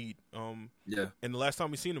that they need. And the last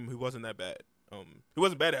time we seen him, he wasn't that bad. He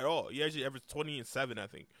wasn't bad at all. He actually averaged 20 and 7, I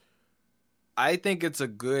think. I think it's a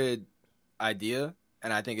good idea,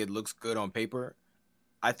 and I think it looks good on paper.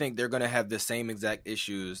 I think they're going to have the same exact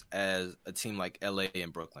issues as a team like LA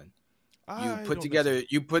and Brooklyn. You put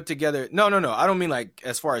together. No. I don't mean like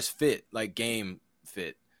as far as fit, like game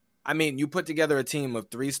fit. I mean, you put together a team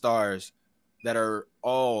of 3 stars that are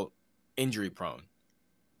all injury prone.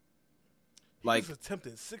 Like he's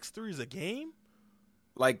attempting 6 threes a game.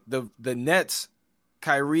 Like the Nets,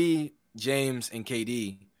 Kyrie, James, and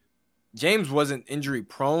KD. James wasn't injury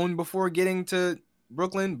prone before getting to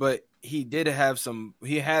Brooklyn, but he did have some.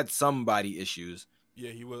 He had some body issues.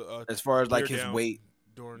 Yeah, he was as far as like his weight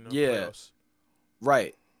during the playoffs.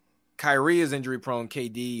 Right. Kyrie is injury prone.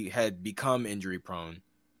 KD had become injury prone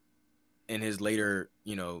in his later,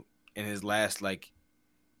 in his last like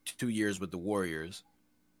 2 years with the Warriors,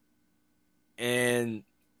 and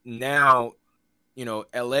now,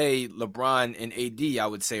 LA, LeBron, and AD, I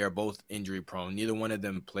would say, are both injury prone. Neither one of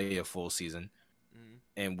them play a full season,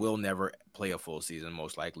 and will never play a full season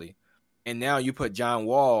most likely. And now you put John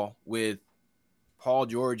Wall with Paul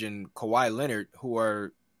George and Kawhi Leonard, who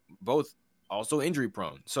are both also injury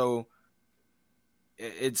prone. So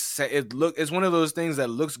it's one of those things that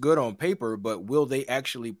looks good on paper, but will they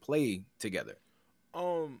actually play together?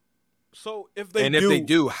 So if they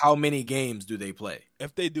do, how many games do they play?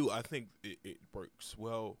 If they do, I think it works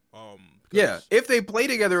well. If they play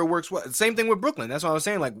together, it works well. Same thing with Brooklyn. That's what I was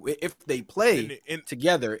saying. Like if they play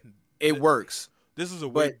together, it works. This is a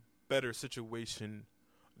way better situation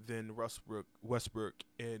than Westbrook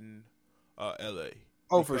in LA.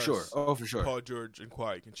 Oh, for sure. Paul George and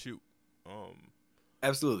Kawhi can shoot.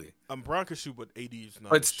 Absolutely. Bron can shoot, but AD is not.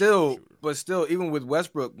 But still, even with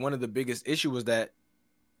Westbrook, one of the biggest issues was that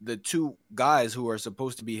the 2 guys who are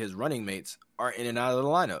supposed to be his running mates are in and out of the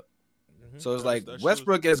lineup. Mm-hmm. So it's like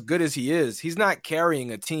Westbrook, as good as he is, he's not carrying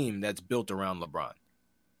a team that's built around LeBron.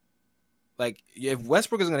 Like, if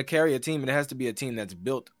Westbrook is going to carry a team, it has to be a team that's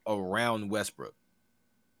built around Westbrook.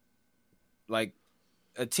 Like,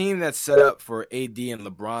 a team that's set up for AD and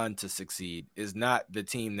LeBron to succeed is not the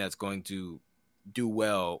team that's going to do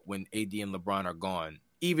well when AD and LeBron are gone,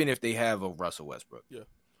 even if they have a Russell Westbrook. Yeah.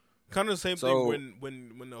 Kind of the same thing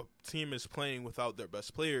when a team is playing without their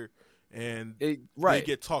best player and they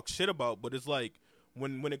get talked shit about, but it's like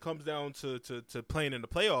when it comes down to playing in the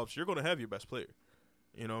playoffs, you're going to have your best player.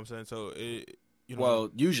 You know what I'm saying? So, well,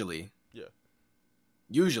 usually. Yeah.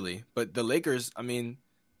 Usually. But the Lakers, I mean,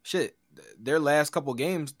 shit, their last couple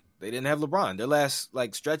games, they didn't have LeBron. Their last,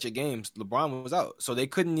 stretch of games, LeBron was out. So they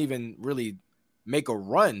couldn't even really make a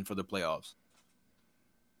run for the playoffs.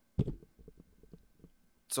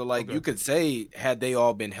 So, you could say, had they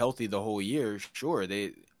all been healthy the whole year, sure,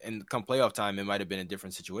 and come playoff time, it might have been a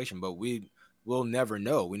different situation. But we'll never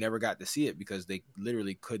know. We never got to see it because they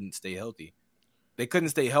literally couldn't stay healthy. They couldn't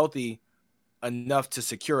stay healthy enough to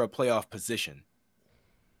secure a playoff position.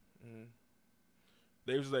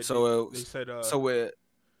 They said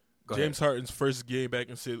James Harden's first game back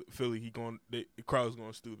in Philly, the crowd was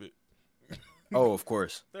going stupid. Oh, of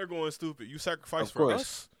course. They're going stupid. You sacrifice for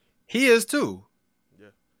us? He is too.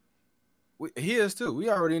 Yeah. He is too. We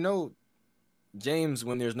already know James,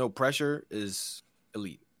 when there's no pressure, is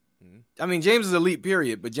elite. I mean, James is elite,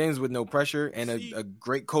 period, but James with no pressure and a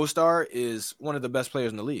great co-star is one of the best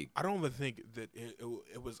players in the league. I don't even think that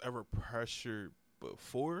it was ever pressure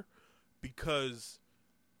before, because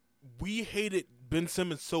we hated Ben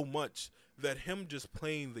Simmons so much that him just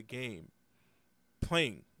playing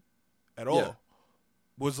at all,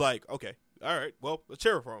 was like, okay, all right, well, let's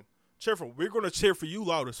cheer for him. We're going to cheer for you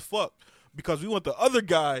loud as fuck because we want the other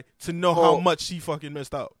guy to know how much he fucking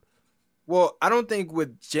missed out. Well, I don't think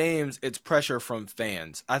with James it's pressure from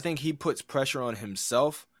fans. I think he puts pressure on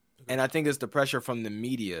himself, and I think it's the pressure from the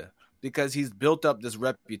media because he's built up this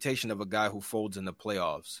reputation of a guy who folds in the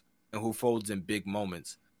playoffs and who folds in big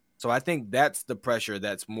moments. So I think that's the pressure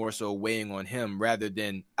that's more so weighing on him rather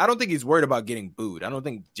than – I don't think he's worried about getting booed. I don't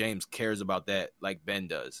think James cares about that like Ben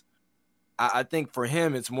does. I think for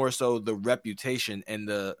him it's more so the reputation and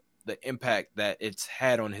the impact that it's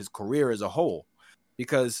had on his career as a whole,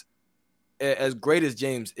 because – as great as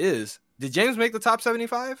James is, Did James make the top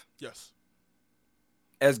 75? Yes.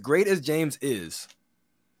 As great as James is,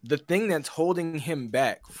 the thing that's holding him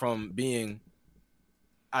back from being,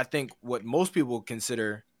 I think, what most people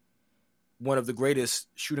consider one of the greatest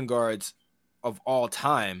shooting guards of all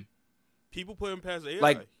time. People put him past AI.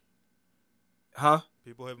 Like, huh?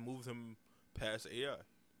 People have moved him past AI.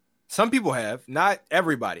 Some people have. Not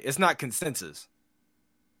everybody. It's not consensus.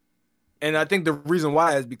 And I think the reason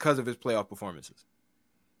why is because of his playoff performances.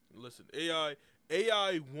 Listen,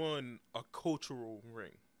 AI won a cultural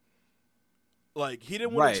ring. Like, he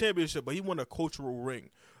didn't win a championship, but he won a cultural ring.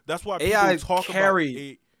 That's why people talk about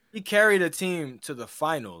he carried a team to the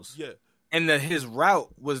finals. Yeah. And his route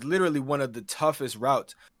was literally one of the toughest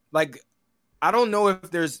routes. Like, I don't know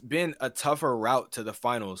if there's been a tougher route to the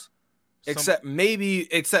finals, except maybe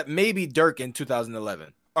Dirk in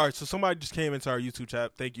 2011. All right, so somebody just came into our YouTube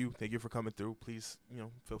chat. Thank you for coming through. Please,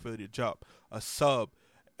 feel free to drop a sub.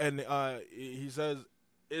 And he says,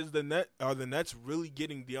 are the Nets really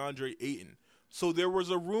getting DeAndre Ayton? So there was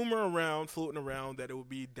a rumor floating around that it would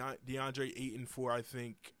be DeAndre Ayton for, I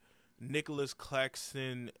think, Nicholas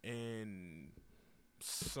Claxton and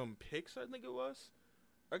some picks, I think it was.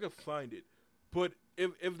 I could find it. But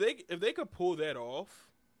if they could pull that off,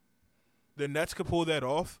 the Nets could pull that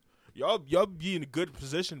off, y'all be in a good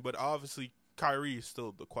position, but obviously Kyrie is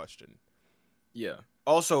still the question. Yeah.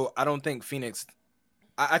 Also, I don't think Phoenix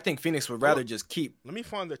I think Phoenix would rather just keep. Let me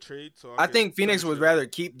find the trade. I think Phoenix would rather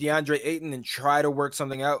keep DeAndre Ayton and try to work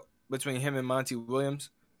something out between him and Monty Williams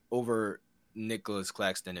over Nicholas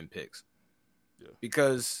Claxton and picks. Yeah.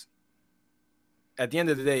 Because at the end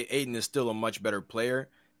of the day, Ayton is still a much better player,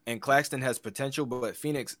 and Claxton has potential, but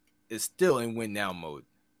Phoenix is still in win now mode.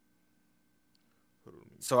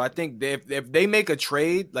 So I think if they make a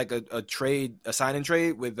trade, like a sign and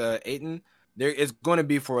trade with Ayton, there is going to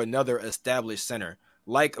be for another established center,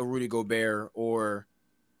 like a Rudy Gobert or,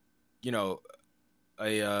 who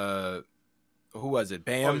was it?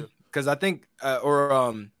 Bam? Because I think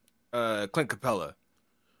Clint Capella.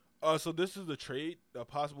 So this is the trade, a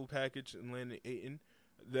possible package in landing Ayton,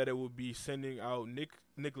 that it would be sending out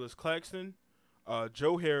Nicholas Claxton,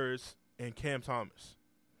 Joe Harris, and Cam Thomas.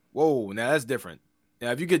 Whoa, now that's different.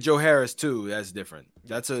 Now if you get Joe Harris too, that's different.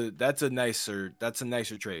 That's a nicer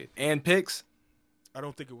trade. And picks? I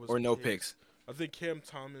don't think it was no picks. I think Cam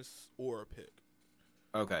Thomas or a pick.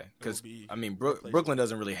 Okay, because Brooklyn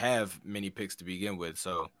doesn't really have many picks to begin with,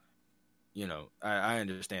 so I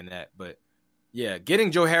understand that, but yeah, getting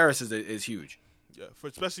Joe Harris is huge. Yeah,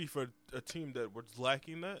 especially for a team that was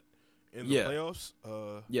lacking that in the playoffs.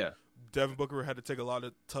 Devin Booker had to take a lot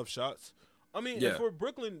of tough shots. I mean, for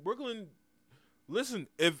Brooklyn, listen,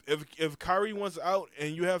 if Kyrie wants out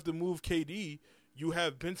and you have to move KD, you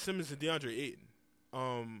have Ben Simmons and DeAndre Ayton.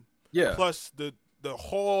 Plus the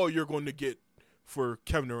haul you're going to get for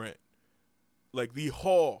Kevin Durant, like the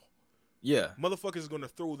haul. Yeah, motherfuckers is going to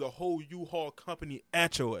throw the whole U-Haul company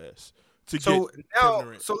at your ass to get Kevin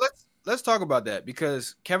Durant. So let's talk about that,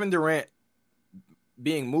 because Kevin Durant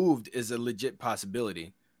being moved is a legit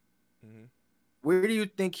possibility. Mm-hmm. Where do you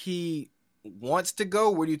think he wants to go?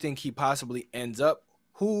 Where do you think he possibly ends up?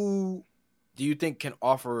 Who do you think can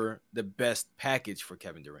offer the best package for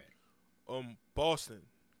Kevin Durant? Boston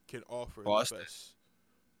can offer the best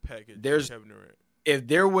package for Kevin Durant. If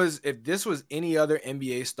this was any other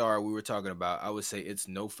NBA star we were talking about, I would say it's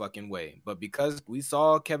no fucking way. But because we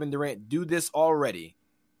saw Kevin Durant do this already,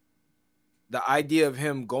 the idea of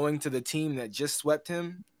him going to the team that just swept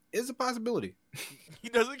him is a possibility. He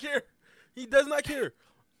doesn't care. He does not care.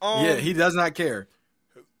 He does not care.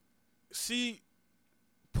 See,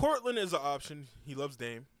 Portland is an option. He loves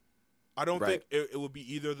Dame. I don't think it would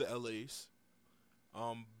be either of the LAs.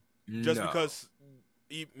 Because,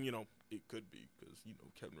 it could be because,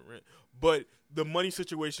 Kevin Durant. But the money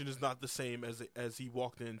situation is not the same as he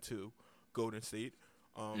walked into Golden State.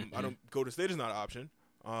 Golden State is not an option.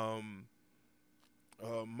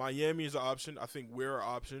 Miami is an option. I think we're an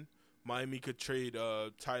option. Miami could trade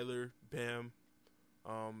Tyler, Bam,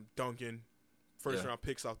 Duncan, first-round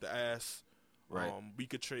picks out the ass. Right. We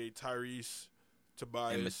could trade Tyrese,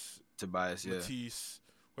 Tobias, Matisse,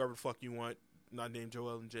 whoever the fuck you want, not named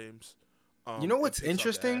Joel and James. You know what's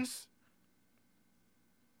interesting?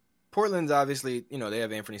 Portland's obviously, they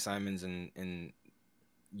have Anthony Simons and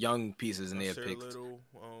young pieces, and they have picks. Little,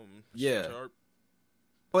 Sharp.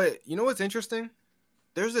 But you know what's interesting?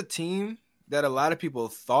 There's a team that a lot of people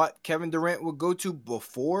thought Kevin Durant would go to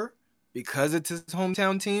before because it's his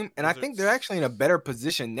of team, and I think they're actually in a better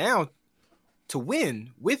position now to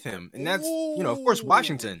win with him, and that's, of course,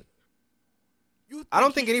 Washington. I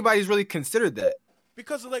don't think anybody's really considered that.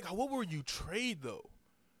 Because, what would you trade, though?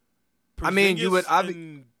 I mean, you would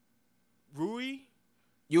Rui.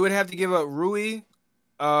 You would have to give up Rui.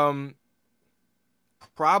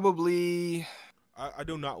 Probably. I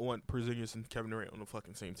do not want Porzingis and Kevin Durant on the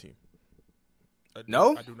fucking same team. I do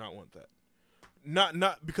not want that.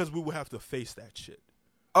 Not because we would have to face that shit.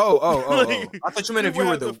 Oh. I thought you meant if you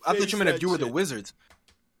were the Wizards.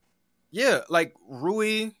 Yeah, like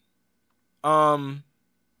Rui, probably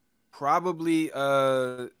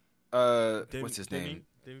what's his name?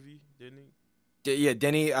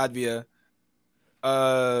 Denny Advia.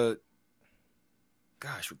 Kyle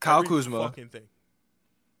Kuzma.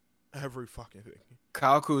 Every fucking thing.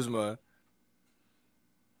 Kyle Kuzma.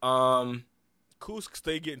 Kuz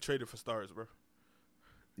stay getting traded for stars, bro.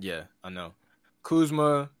 Yeah, I know.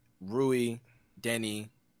 Kuzma, Rui, Denny.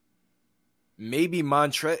 Maybe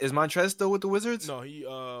Montrez. Is Montrez still with the Wizards? No, he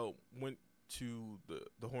went to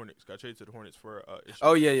the Hornets. Got traded to the Hornets for issue.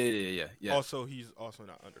 Oh yeah. Also, he's also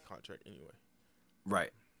not under contract anyway.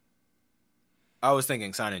 Right. I was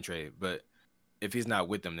thinking sign and trade, but if he's not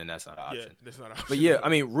with them, then that's not an option. Yeah, that's not an option. But yeah, I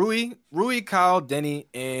mean Rui, Kyle, Denny,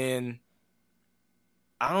 and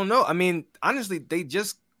I don't know. I mean, honestly, they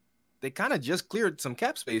kind of just cleared some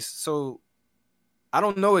cap space, so I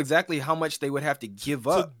don't know exactly how much they would have to give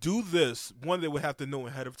up. To do this, one, they would have to know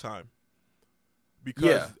ahead of time.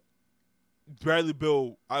 Because Bradley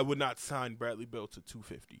Beal, I would not sign Bradley Beal to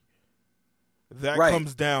 $250. That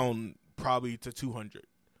comes down probably to $200.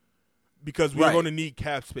 Because we're going to need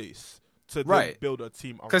cap space to build a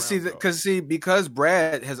team around. Because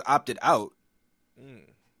Brad has opted out,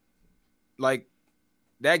 like,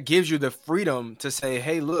 that gives you the freedom to say,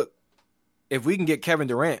 hey, look, if we can get Kevin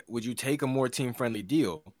Durant, would you take a more team-friendly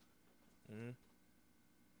deal? Mm-hmm.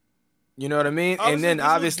 You know what I mean? And then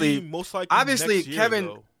obviously Kevin.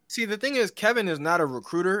 Though. See, the thing is, Kevin is not a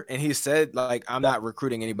recruiter, and he said, like, I'm not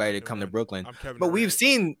recruiting anybody to come to Brooklyn. But we've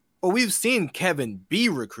seen Kevin be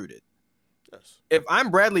recruited. Yes. If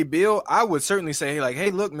I'm Bradley Beal, I would certainly say, like,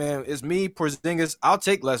 hey, look, man, it's me, Porzingis. I'll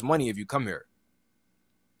take less money if you come here.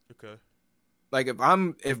 Okay. Like, if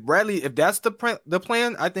that's the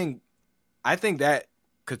plan, I think that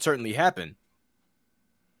could certainly happen.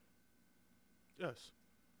 Yes.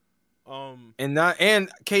 And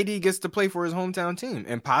KD gets to play for his hometown team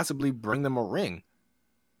and possibly bring them a ring.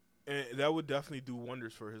 And that would definitely do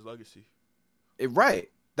wonders for his legacy. Right.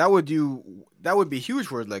 That would be huge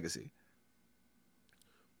for his legacy.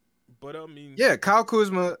 But I mean, yeah, Kyle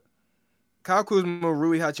Kuzma,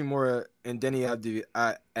 Rui Hachimura, and Denny Avdia,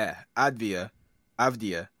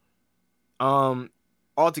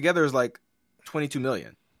 all together is like $22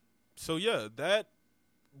 million. So yeah, that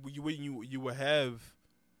you would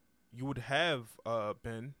have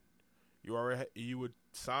Ben, you would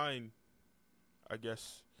sign. I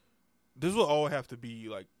guess this will all have to be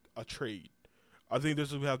like a trade. I think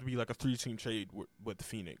this would have to be like a 3-team trade with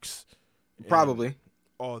Phoenix. Probably.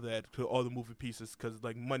 All the moving pieces, because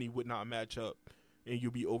like money would not match up and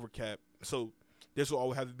you'll be overcapped. So this will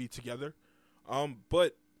all have to be together.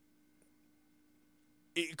 But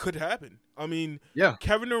it could happen. I mean, yeah.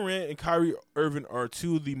 Kevin Durant and Kyrie Irving are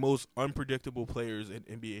two of the most unpredictable players in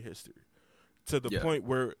NBA history, to the point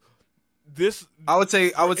where this. I would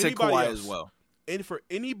say Kawhi as well. And for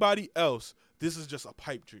anybody else, this is just a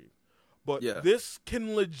pipe dream. But this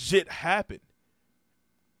can legit happen.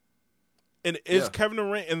 And is Kevin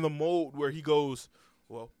Durant in the mode where he goes,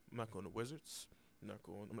 well, I'm not going to Wizards. I'm not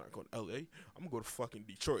going to LA. I'm going to go to fucking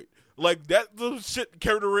Detroit. Like, that little shit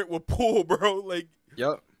Kevin Durant will pull, bro. Like,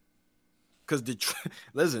 yep. Because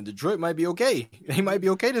Detroit might be okay. He might be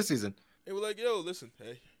okay this season. They were like, yo, listen,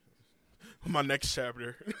 hey, my next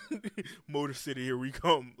chapter, Motor City, here we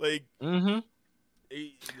come. Like, I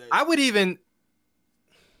would even,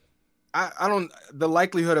 I don't, the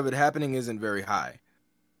likelihood of it happening isn't very high.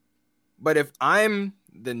 But if I'm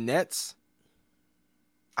the Nets,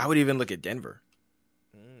 I would even look at Denver.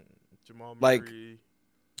 Jamal Murray. Like,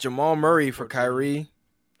 Jamal Murray for Kyrie.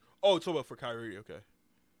 Oh, it's about for Kyrie, okay.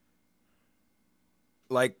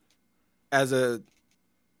 Like, as a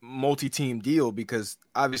multi-team deal, because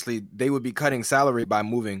obviously they would be cutting salary by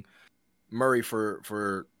moving Murray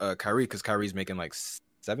for Kyrie, because Kyrie's making like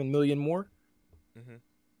 $7 million more. Mm-hmm.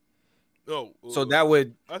 Oh, so that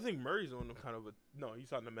would. I think Murray's on kind of a. No,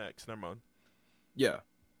 he's on the max. Never mind. Yeah.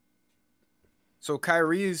 So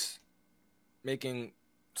Kyrie's making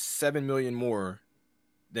 $7 million more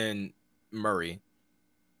than Murray.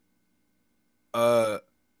 I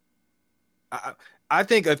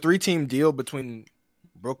think a 3-team deal between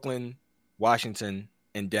Brooklyn, Washington,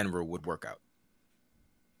 and Denver would work out.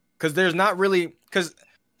 Because there's not really. Because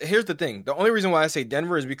here's the thing: the only reason why I say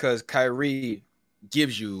Denver is because Kyrie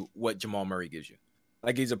gives you what Jamal Murray gives you.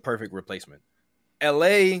 like he's a perfect replacement.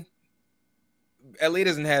 LA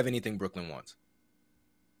doesn't have anything Brooklyn wants.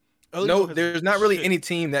 No, there's not really any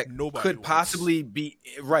team that could possibly be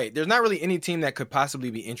right. There's not really any team that could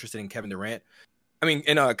possibly be interested in Kevin Durant. I mean,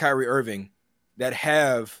 in Kyrie Irving, that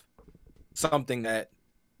have something that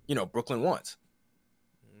Brooklyn wants.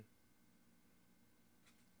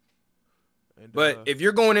 But if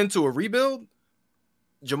you're going into a rebuild,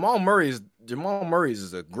 Jamal Murray's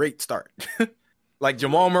is a great start. Like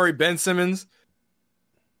Jamal Murray, Ben Simmons.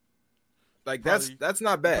 Like that's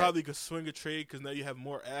not bad. Probably could swing a trade because now you have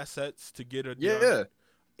more assets to get a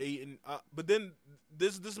Ayton. But then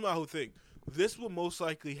this is my whole thing. This will most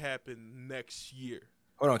likely happen next year.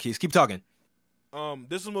 Hold on, Keith. Keep talking.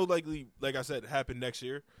 This will most likely, like I said, happen next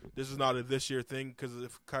year. This is not a this year thing because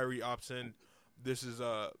if Kyrie opts in, this is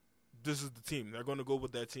the team. They're going to go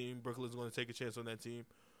with that team. Brooklyn's going to take a chance on that team.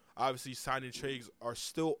 Obviously, signing trades are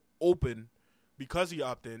still open because he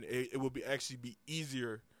opted in. It will actually be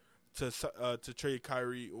easier to trade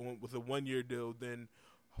Kyrie with a 1-year deal than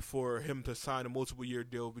for him to sign a multiple-year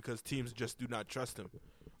deal because teams just do not trust him.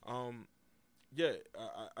 I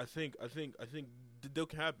think the deal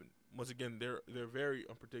can happen. Once again, they're very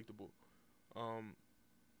unpredictable.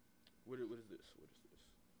 What is this?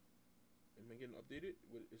 Am I getting updated?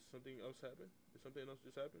 Is something else happen? Did something else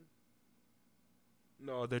just happen?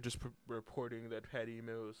 No, they're just reporting that Patty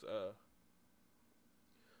Mills,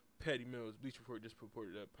 Bleach Report just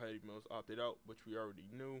reported that Patty Mills opted out, which we already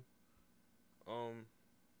knew.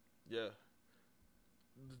 The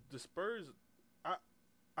Spurs, I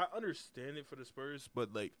understand it for the Spurs,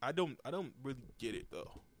 but like I don't really get it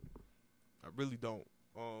though. I really don't.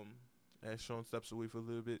 As Sean steps away for a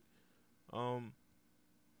little bit, we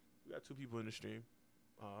got 2 people in the stream.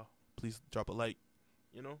 Please drop a like.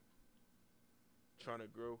 Trying to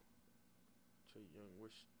grow. Trey Young,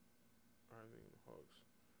 wish Irving Hawks.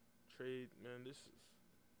 Trade, man. This is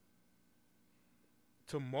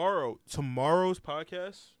tomorrow's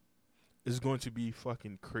podcast is going to be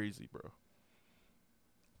fucking crazy, bro.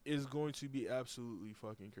 It's going to be absolutely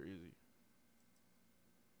fucking crazy.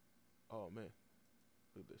 Oh man,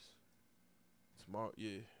 look at this. Tomorrow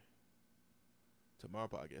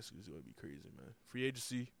podcast is going to be crazy, man. Free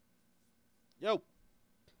agency. Yo.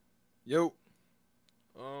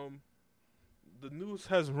 The news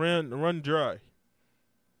has run dry.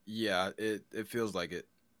 Yeah, it feels like it.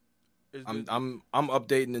 I'm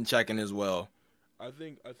updating and checking as well. I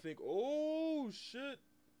think. Oh shit!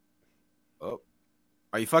 Oh,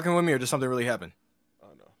 are you fucking with me or did something really happen? Oh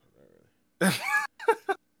no, not really.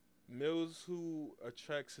 Mills, who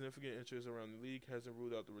attracts significant interest around the league, hasn't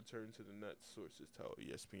ruled out the return to the Nets. Sources tell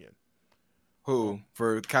ESPN. Who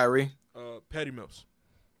for Kyrie? Patty Mills.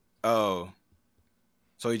 Oh,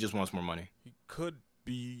 so he just wants more money. He could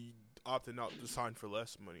be opting out to sign for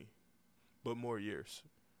less money, but more years.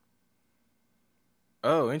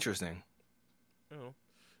 Oh, interesting.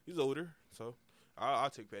 He's older, so I'll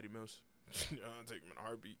take Patty Mills. I'll take him in a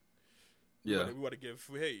heartbeat. Yeah, we want to give.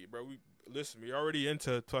 Hey, bro, we already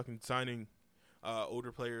into fucking signing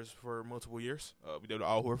older players for multiple years. We did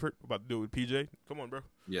Al Horford. We're about to do it with P.J. Come on, bro.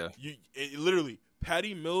 Yeah, literally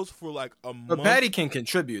Patty Mills for like a month. But Patty can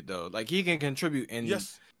contribute though. Like he can contribute, and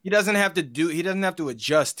yes. He doesn't have to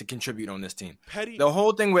adjust to contribute on this team. The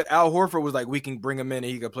whole thing with Al Horford was like we can bring him in and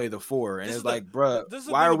he could play the 4. And it's like, bruh,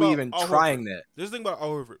 why are we even trying that? This is the thing about Al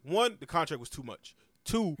Horford. 1, the contract was too much.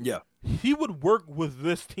 2, yeah, he would work with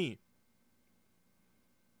this team.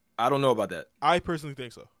 I don't know about that. I personally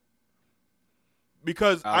think so.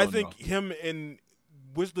 Because I think him and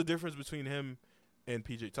what's the difference between him and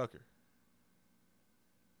P.J. Tucker?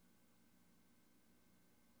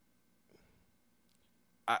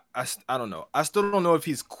 I don't know. I still don't know if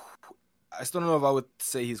I still don't know if I would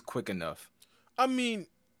say he's quick enough. I mean,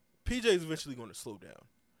 PJ is eventually going to slow down.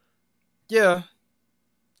 Yeah.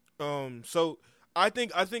 So I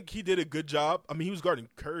think he did a good job. I mean, he was guarding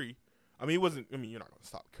Curry. I mean, he wasn't. I mean, you're not going to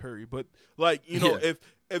stop Curry, but like if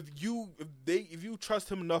you trust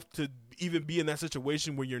him enough to even be in that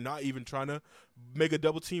situation where you're not even trying to make a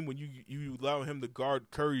double team when you allow him to guard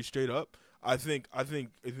Curry straight up, I think Al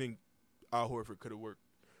Horford could have worked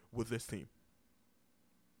with this team.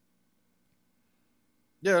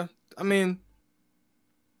 Yeah, I mean,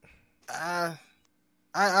 I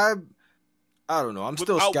don't know. I'm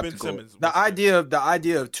still skeptical. The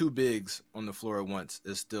idea of 2 bigs on the floor at once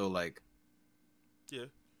is still like, yeah,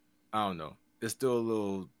 I don't know. It's still a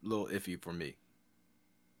little iffy for me.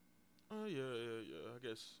 Yeah.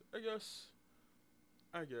 I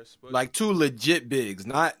guess. But like 2 legit bigs,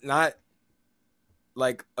 not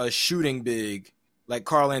like a shooting big like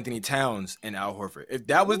Karl Anthony Towns and Al Horford. If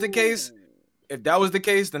that was the case, if that was the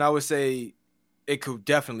case, then I would say it could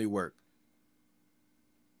definitely work.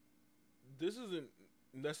 This isn't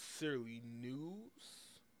necessarily news.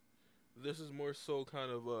 This is more so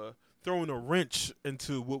kind of throwing a wrench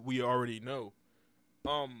into what we already know.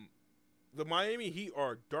 The Miami Heat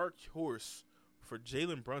are dark horse for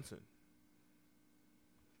Jalen Brunson.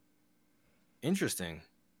 Interesting.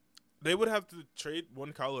 They would have to trade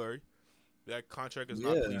one Kyle Lowry. That contract is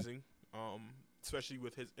not pleasing, especially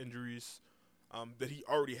with his injuries that he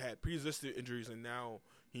already had, pre-existing injuries, and now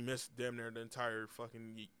he missed damn near the entire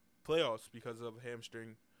fucking playoffs because of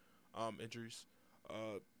hamstring injuries.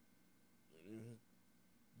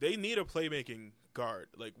 They need a playmaking guard.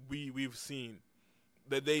 Like we've seen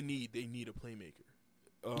that they need a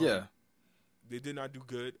playmaker. They did not do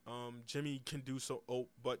good. Jimmy can do so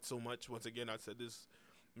much. Once again, I said this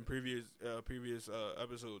in previous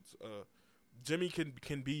episodes. Jimmy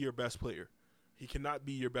can be your best player. He cannot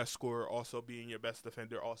be your best scorer, also being your best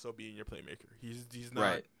defender, also being your playmaker. He's not.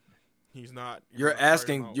 Right. He's not. You're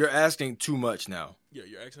asking too much now. Yeah,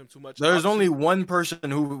 you're asking him too much. There's only one person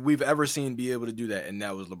who we've ever seen be able to do that, and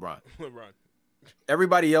that was LeBron.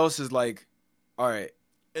 Everybody else is like, all right.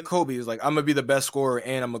 And Kobe is like, I'm gonna be the best scorer,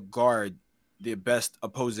 and I'm gonna guard the best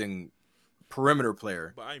opposing perimeter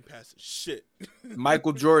player. But I ain't passing shit.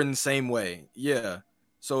 Michael Jordan, same way. Yeah.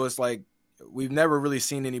 So it's like we've never really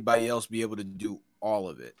seen anybody else be able to do all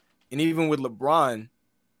of it. And even with LeBron,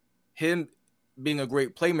 him being a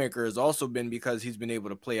great playmaker has also been because he's been able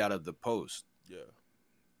to play out of the post. Yeah.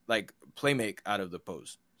 Like playmake out of the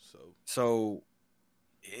post. So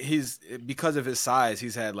he's, because of his size,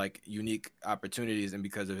 he's had like unique opportunities, and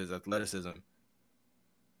because of his athleticism,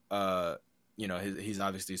 he's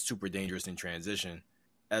obviously super dangerous in transition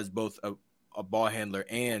as both a ball handler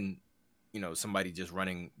and, somebody just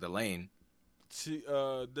running the lane. See,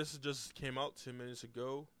 this just came out 10 minutes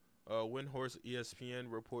ago. Windhorse ESPN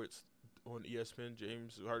reports on ESPN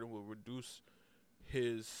James Harden will reduce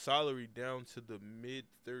his salary down to the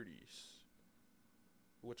mid-30s,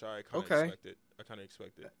 which I kind of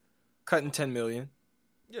expected. Cutting $10 million.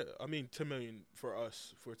 Yeah, I mean $10 million for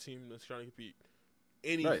us, for a team that's trying to compete.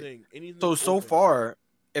 Anything. So far,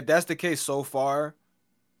 if that's the case, so far,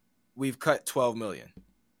 we've cut $12 million.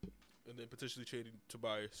 And then potentially trading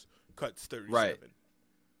Tobias cuts 37. Right.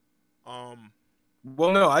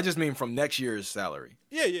 Well, no, I just mean from next year's salary.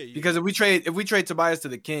 Yeah. Because if we trade Tobias to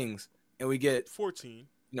the Kings and we get 14,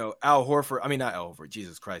 Al Horford. I mean, not Al Horford.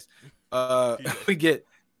 Jesus Christ. we get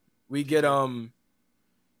who?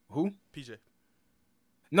 PJ.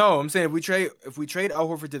 No, I'm saying if we trade Al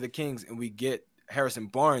Horford to the Kings and we get Harrison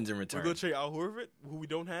Barnes in return. We're gonna trade Al Horford, who we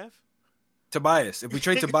don't have. Tobias. If we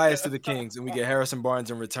trade Tobias to the Kings and we get Harrison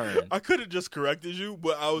Barnes in return. I could have just corrected you,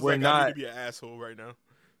 but I was I need to be an asshole right now.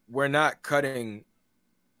 We're not cutting.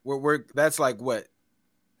 We're that's like what,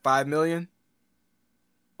 $5 million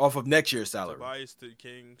off of next year's salary. Tobias to the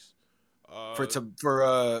Kings.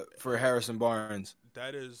 For Harrison Barnes.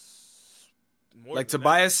 That is more like than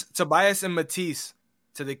Tobias and Matisse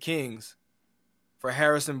to the Kings for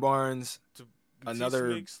Harrison Barnes. Another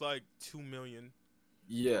makes like $2 million.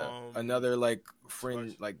 Yeah, another like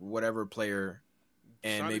fringe, like whatever player,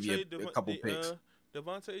 and maybe a couple picks.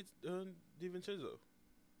 Devontae DiVincenzo.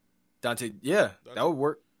 That would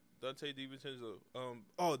work. Dante DiVincenzo.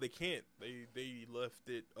 They can't. They left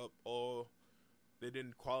it up all. They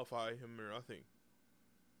didn't qualify him or nothing.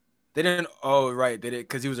 They didn't. Oh, right. They did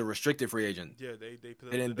because he was a restricted free agent. Yeah, they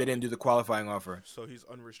didn't do the qualifying offer. So he's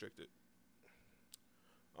unrestricted.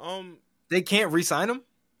 They can't re-sign him.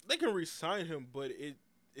 They can re-sign him, but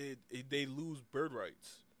they lose bird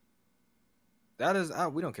rights. That is,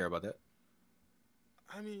 we don't care about that.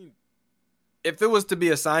 I mean, if it was to be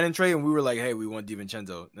a sign and trade and we were like, hey, we want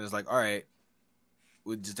DiVincenzo, then it's like, all right,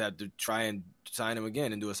 we just have to try and sign him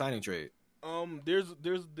again and do a signing trade. There's a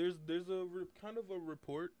kind of a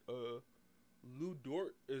report. Lou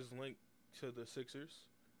Dort is linked to the Sixers.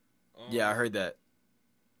 Yeah, I heard that.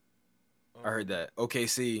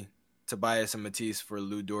 OKC, Tobias and Matisse for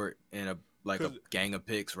Lou Dort and a gang of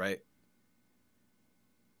picks, right?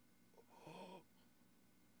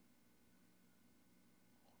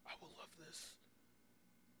 I will love this.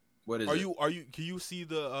 What is it? Are you? Can you see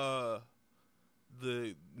the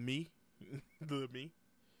me? The me?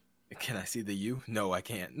 Can I see the you? No, I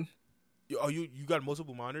can't. You got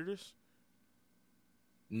multiple monitors?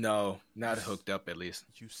 No, not hooked up at least.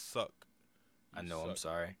 You suck. I know, I'm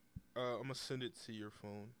sorry. I'm gonna send it to your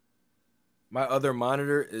phone. My other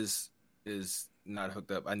monitor is not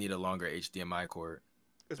hooked up. I need a longer HDMI cord.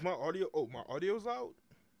 Is my audio? Oh, my audio's out?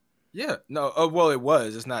 Yeah. No. Well, it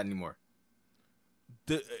was. It's not anymore.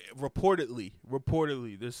 Reportedly,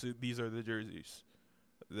 these are the jerseys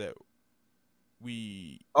that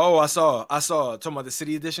we. Oh, I saw. Talking about the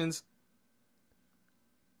city editions.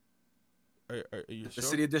 Are you the sure?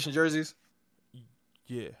 city edition jerseys?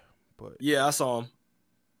 Yeah, but yeah, I saw them.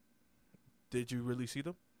 Did you really see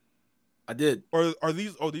them? I did. Or are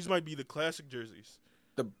these? Oh, these might be the classic jerseys.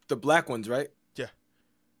 The black ones, right? Yeah.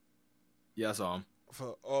 Yeah, I saw them.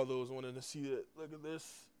 For all those wanting to see it, look at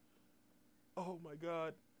this. Oh my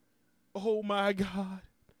god. Oh my god.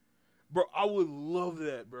 Bro, I would love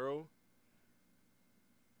that, bro.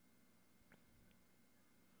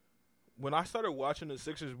 When I started watching the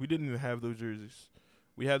Sixers, we didn't even have those jerseys.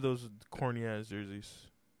 We had those corny ass jerseys.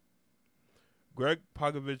 Greg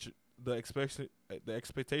Popovich, the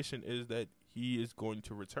expectation is that he is going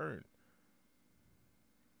to return.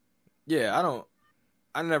 Yeah,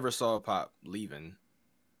 I never saw Pop leaving.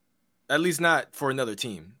 At least not for another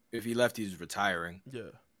team. If he left, he's retiring.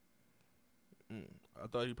 Yeah. I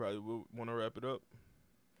thought he probably would want to wrap it up.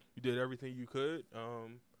 You did everything you could.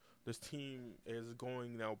 This team is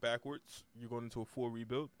going now backwards. You're going into a full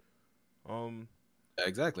rebuild.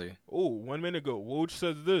 Exactly. Oh, 1 minute ago, Woj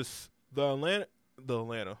says this: they are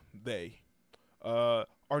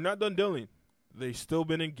not done dealing. They still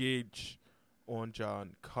been engaged on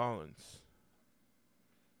John Collins.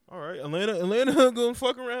 All right, Atlanta gonna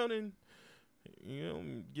fuck around and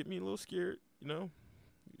get me a little scared.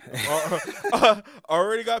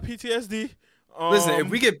 Already got PTSD. Listen,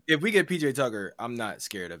 if we get P.J Tucker, I'm not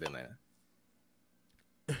scared of Atlanta.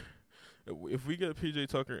 If we get P.J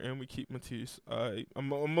Tucker and we keep Matisse,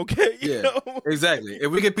 I'm okay. Yeah, exactly. If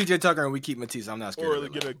we get P.J Tucker and we keep Matisse, I'm not scared of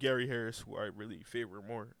Atlanta. Or get a Gary Harris, who I really favor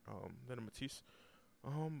more than a Matisse.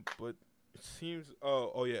 But it seems.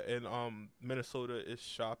 Oh yeah, and Minnesota is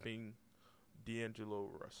shopping D'Angelo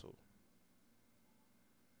Russell.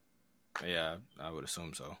 Yeah, I would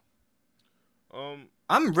assume so.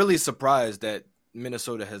 I'm really surprised that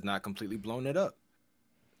Minnesota has not completely blown it up.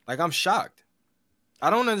 Like, I'm shocked. I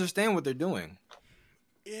don't understand what they're doing.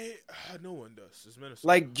 No one does. It's Minnesota.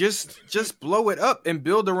 Like, just blow it up and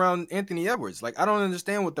build around Anthony Edwards. Like, I don't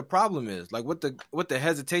understand what the problem is. Like, what the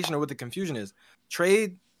hesitation or what the confusion is.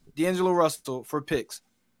 Trade D'Angelo Russell for picks.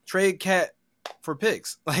 Trade Cat for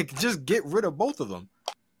picks. Like, just get rid of both of them.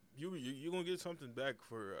 You're going to get something back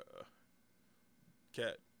for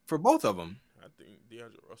Cat. For both of them. I think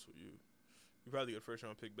D'Angelo Russell, you probably get a first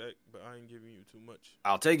round pick back, but I ain't giving you too much.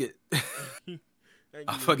 I'll take it.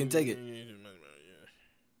 I'll fucking take it.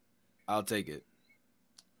 I'll take it.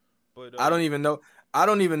 But I don't even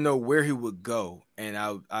know where he would go, and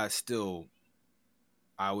I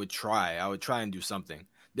would try. I would try and do something.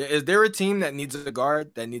 Is there a team that needs a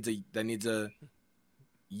guard that needs a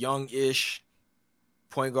young-ish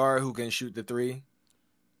point guard who can shoot the three?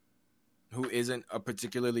 Who isn't a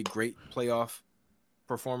particularly great playoff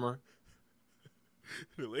performer?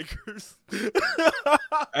 The Lakers.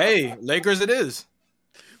 Hey, Lakers it is.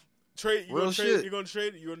 You're gonna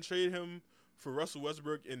trade him for Russell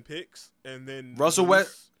Westbrook in picks, and then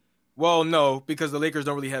Well, no, because the Lakers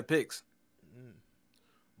don't really have picks.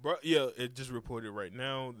 Yeah, it just reported right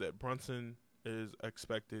now that Brunson is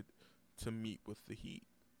expected to meet with the Heat.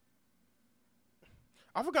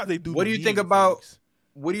 I forgot they do. What do you think about? Things.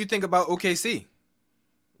 What do you think about OKC?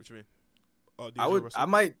 What you mean?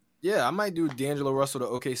 I might do D'Angelo Russell to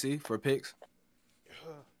OKC for picks.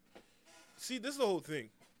 See, this is the whole thing,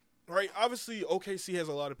 right? Obviously, OKC has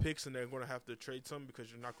a lot of picks, and they're going to have to trade some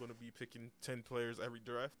because you're not going to be picking 10 players every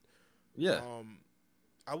draft. Yeah.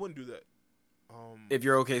 I wouldn't do that. If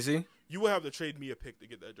you're OKC, you would have to trade me a pick to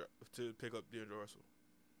get that draft to pick up D'Angelo Russell.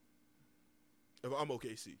 If I'm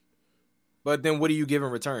OKC. But then, what do you give in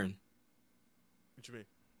return? What you mean?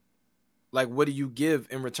 Like, what do you give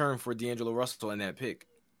in return for D'Angelo Russell in that pick?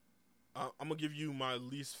 I'm going to give you my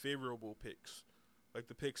least favorable picks. Like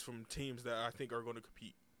the picks from teams that I think are going to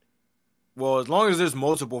compete. Well, as long as there's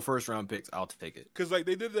multiple first-round picks, I'll take it. Because like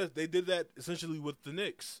they did that essentially with the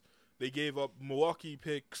Knicks. They gave up Milwaukee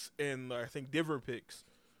picks and I think Denver picks.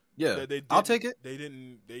 Yeah, I'll take it.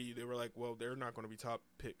 They were like, well, they're not going to be top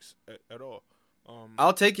picks at all.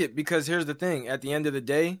 I'll take it because here's the thing. At the end of the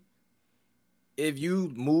day, if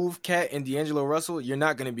you move Cat and D'Angelo Russell, you're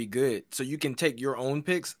not going to be good. So you can take your own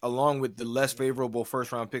picks along with the less favorable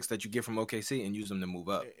first-round picks that you get from OKC and use them to move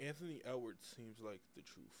up. Anthony Edwards seems like the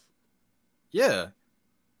truth. Yeah.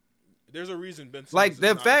 There's a reason Ben Simmons like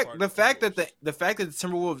the fact that the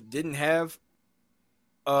Timberwolves didn't have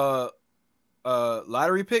a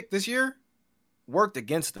lottery pick this year worked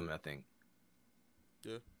against them, I think.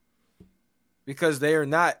 Yeah. Because they are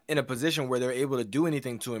not in a position where they're able to do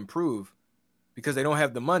anything to improve because they don't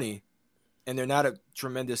have the money. and they're not a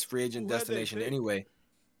tremendous free agent destination anyway.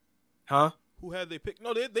 Huh? Who had they picked?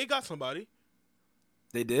 No, they got somebody.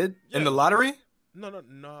 They did? Yeah. In the lottery? No.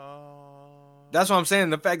 That's what I'm saying.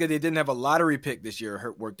 The fact that they didn't have a lottery pick this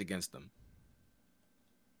year worked against them.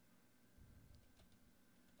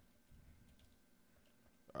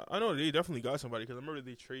 I know they definitely got somebody because I remember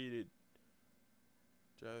they traded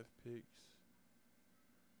draft picks.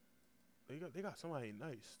 They got somebody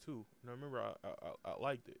nice too, and I remember I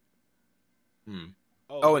liked it.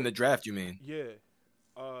 Oh, in the draft, you mean? Yeah.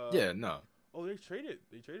 Yeah, no. Oh, they traded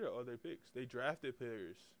all their picks. They drafted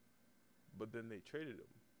players, but then they traded them.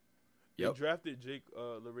 They drafted Jake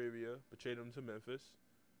LaRavia, but traded him to Memphis.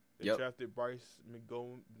 They drafted Bryce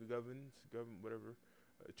McGovern, whatever.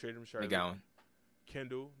 Traded him Charlotte. McGowan.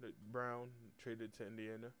 Kendall Brown traded to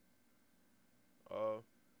Indiana.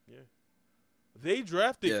 Yeah. They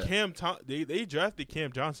drafted Cam. They drafted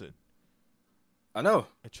Cam Johnson. I know.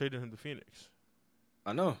 And traded him to Phoenix.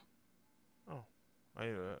 I know. Oh, I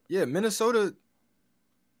know that. Yeah, Minnesota.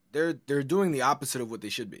 They're doing the opposite of what they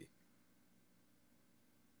should be.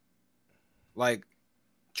 Like,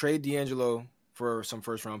 trade D'Angelo for some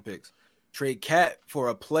first round picks. Trade Cat for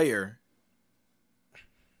a player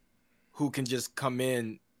who can just come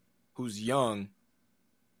in, who's young,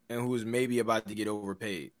 and who's maybe about to get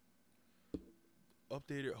overpaid.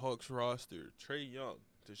 Updated Hawks roster: Trae Young,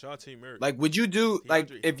 DeJounte Murray. Like, would you do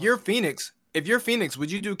DeAndre if you're Phoenix? If you're Phoenix,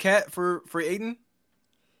 would you do Cat for Ayton?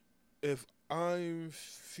 If I'm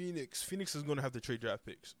Phoenix is going to have to trade draft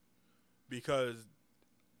picks because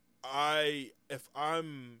if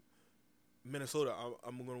I'm Minnesota,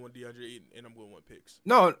 I'm going to want DeAndre Ayton and I'm going to want picks.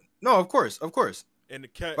 No, of course. And the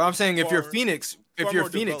Cat. But I'm saying if you're Phoenix, do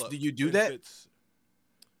you do that?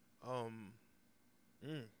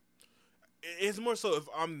 It's more so if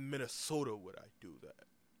I'm Minnesota, would I do that?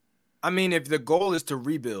 I mean, if the goal is to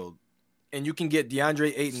rebuild, and you can get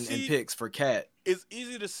DeAndre Ayton and picks for Cat. It's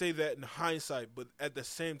easy to say that in hindsight, but at the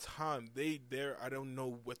same time, I don't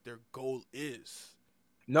know what their goal is.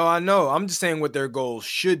 No, I know. I'm just saying what their goal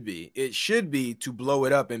should be. It should be to blow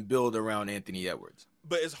it up and build around Anthony Edwards.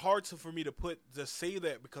 But it's hard for me to say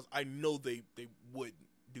that because I know they would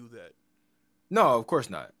do that. No, of course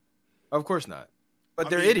not. But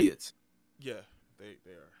they're idiots. Yeah, they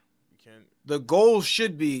are. You can't. The goal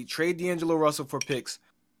should be trade D'Angelo Russell for picks,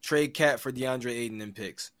 trade Cat for DeAndre Ayton and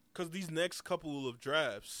picks. Because these next couple of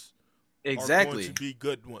drafts are going to be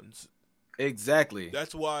good ones. Exactly.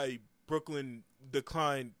 That's why Brooklyn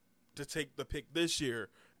declined to take the pick this year,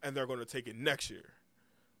 and they're going to take it next year.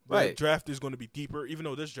 The draft is going to be deeper, even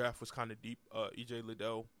though this draft was kind of deep. E.J.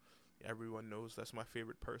 Liddell, everyone knows that's my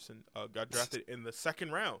favorite person, got drafted in the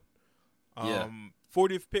second round.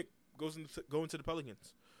 40th pick going to the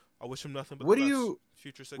Pelicans. I wish him nothing but the best.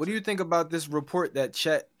 Future Sixer. What do you think about this report that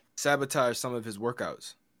Chet sabotaged some of his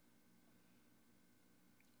workouts?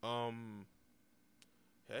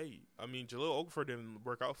 Hey, I mean, Jahlil Okafor didn't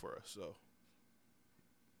work out for us, so.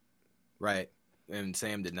 Right, and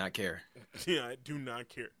Sam did not care. Yeah, I do not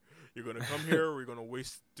care. You're going to come here, we're going to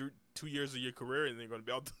waste 2 years of your career, and then you're going to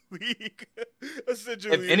be out the league.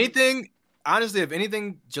 Essentially. If anything,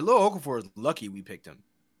 Jahlil Okafor is lucky we picked him.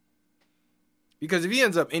 Because if he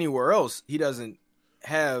ends up anywhere else, he doesn't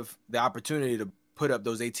have the opportunity to put up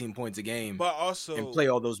those 18 points a game but also, and play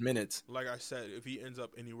all those minutes. Like I said, if he ends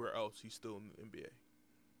up anywhere else, he's still in the NBA.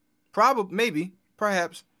 Probably, maybe,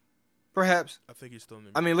 perhaps. I think he's still in the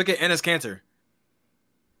NBA. I mean, look at Enes Kanter.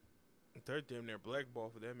 They're damn near blackball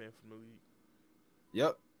for that man from the league.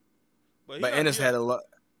 Yep. But Enes had a lot.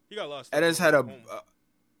 He got lost. Enes had a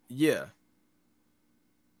yeah.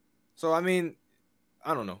 So I mean,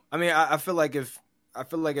 I don't know. I mean, I feel like if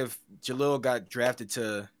Jahlil got drafted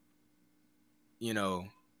to,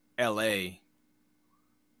 LA,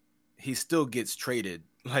 he still gets traded.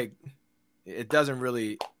 Like, it doesn't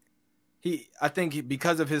really. I think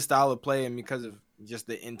because of his style of play and because of just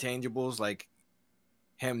the intangibles, like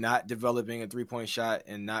him not developing a 3-point shot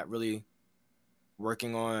and not really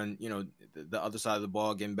working on, the other side of the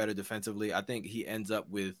ball, getting better defensively, I think he ends up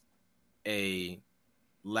with a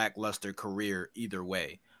lackluster career either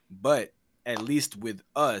way. But at least with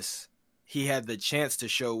us, he had the chance to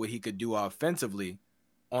show what he could do offensively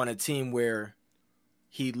on a team where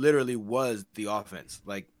he literally was the offense.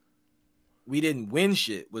 Like, we didn't win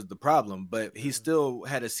shit was the problem, but he still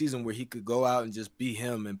had a season where he could go out and just be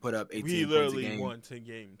him and put up 18 points a game. We literally won 10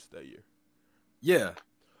 games that year. Yeah.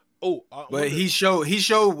 Oh, but he showed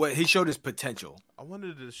his potential. I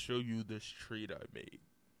wanted to show you this trade I made.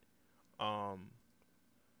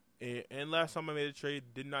 And last time I made a trade,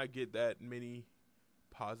 did not get that many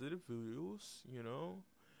positive views,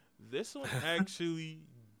 This one actually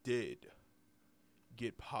did.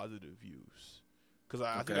 get positive views. Because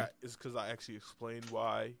I think it's because I actually explained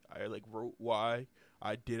why. I wrote why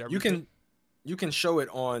I did everything. You can show it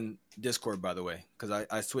on Discord, by the way, because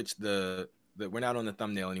I switched the we're not on the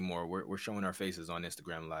thumbnail anymore. We're showing our faces on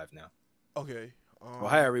Instagram Live now. Okay.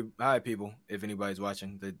 Well, hi people, if anybody's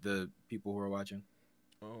watching, the people who are watching,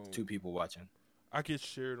 2 people watching. I can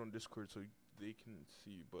share it on Discord so they can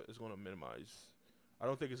see, but it's going to minimize. I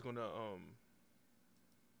don't think it's going to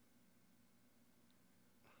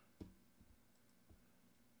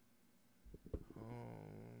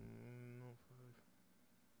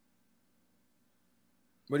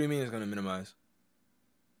What do you mean it's going to minimize?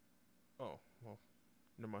 Oh, well,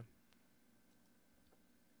 never mind.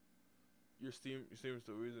 Your Steam is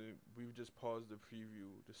the reason we've just paused the preview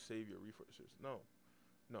to save your refreshes. No,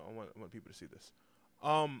 I want people to see this.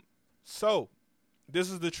 So this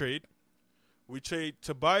is the trade. We trade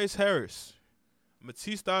Tobias Harris,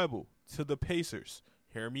 Matisse Thybulle to the Pacers.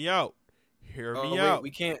 Hear me out. Wait,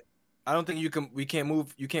 we can't. I don't think you can. We can't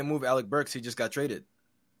move. You can't move Alec Burks. He just got traded.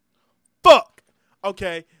 Fuck.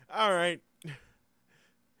 Okay. All right.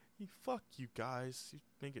 Fuck you guys. You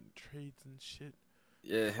making trades and shit.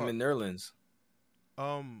 Yeah, him and Nerlens.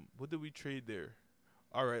 What did we trade there?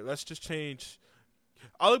 All right, let's just change.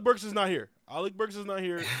 Alec Burks is not here.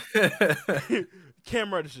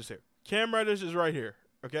 Cam Reddish is here. Cam Reddish is right here.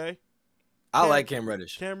 Okay. I like Cam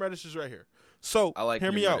Reddish. Cam Reddish is right here. So I like.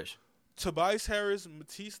 Hear me out. Tobias Harris,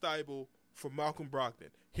 Matisse Thybulle for Malcolm Brogdon.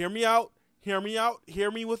 Hear me out. Hear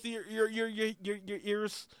me with your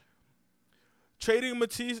ears. Trading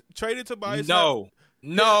Tobias. No.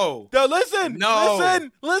 No, listen. No.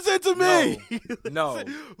 Listen to me. No.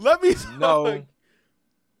 Let me talk. No.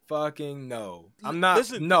 Fucking no. I'm not.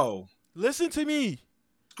 Listen. No. Listen to me.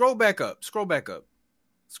 Scroll back up.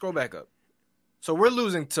 So we're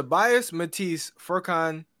losing Tobias, Matisse,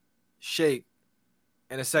 Furkan, Shake,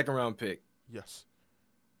 and a 2nd round pick. Yes.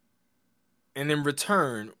 And in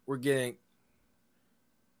return, we're getting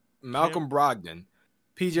Malcolm Brogdon,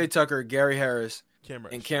 P.J. Tucker, Gary Harris,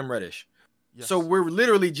 and Cam Reddish. Yes. So we're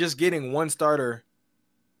literally just getting 1 starter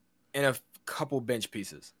and a couple bench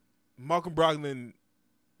pieces. Malcolm Brogdon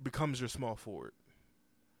becomes your small forward.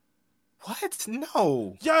 What?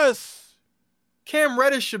 No. Yes. Cam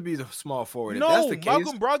Reddish should be the small forward. No, if that's the case,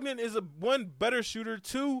 Malcolm Brogdon is one better shooter.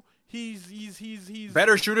 2, he's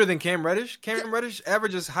better shooter than Cam Reddish. Reddish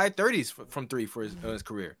averages high 30s from 3 for his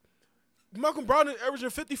career. Malcolm Brogdon averaging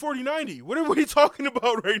 50, 40, 90. What are we talking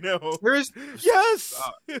about right now? Yes.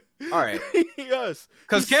 All right. Yes.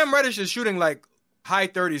 Because Cam Reddish is shooting like high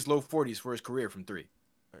 30s, low 40s for his career from 3.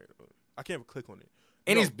 I can't even click on it.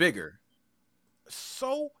 And he's bigger.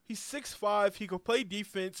 So he's 6'5". He could play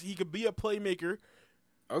defense. He could be a playmaker.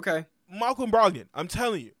 Okay. Malcolm Brogdon. I'm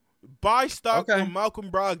telling you. Buy stock on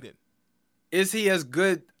Malcolm Brogdon. Is he as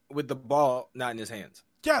good with the ball not in his hands?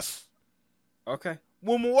 Yes. Okay.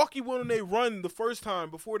 When Milwaukee went on a run the first time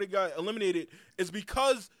before they got eliminated, it's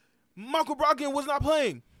because Malcolm Brogdon was not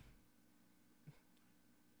playing.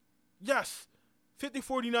 Yes. 50,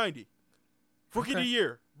 40, 90. Rookie of the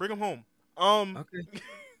year. Bring him home. Okay.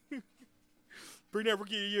 Bring that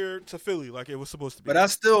rookie of the year to Philly like it was supposed to be. But I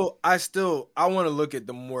want to look at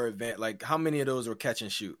the more advanced, like how many of those are catch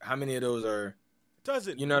and shoot? How many of those are...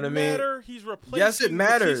 Doesn't you know what I mean? Matter. He's replacing yes, it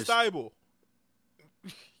matters. Matisse Thybulle.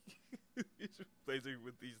 He's replacing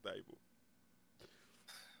with these Thybulle.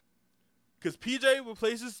 Because PJ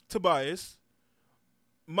replaces Tobias.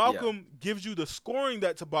 Malcolm gives you the scoring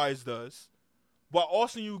that Tobias does, while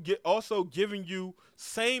also giving you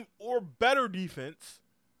same or better defense.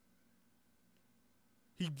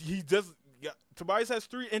 He does. Yeah, Tobias has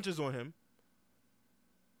 3 inches on him,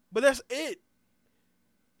 but that's it.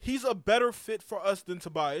 He's a better fit for us than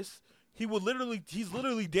Tobias. He's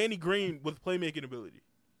literally Danny Green with playmaking ability.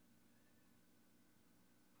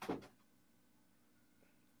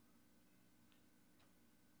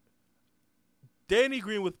 Danny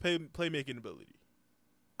Green with playmaking ability.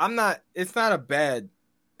 It's not a bad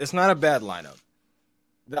lineup.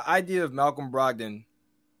 The idea of Malcolm Brogdon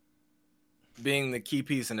being the key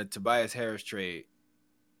piece in the Tobias Harris trade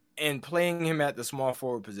and playing him at the small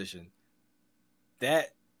forward position,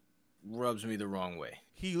 that rubs me the wrong way.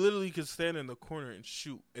 He literally could stand in the corner and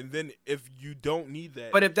shoot, and then if you don't need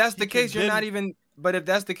that, but if that's the case, you're not even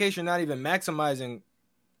maximizing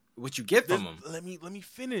what you get from him. Let me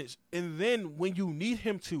finish, and then when you need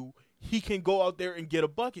him to, he can go out there and get a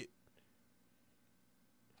bucket.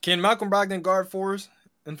 Can Malcolm Brogdon guard 4s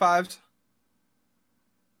and 5s?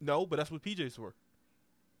 No, but that's what PJ's for.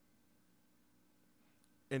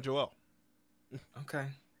 And Joel. Okay.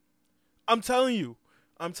 I'm telling you.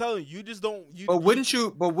 I'm telling you, you just don't. But wouldn't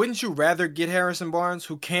you rather get Harrison Barnes,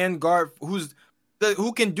 who can guard,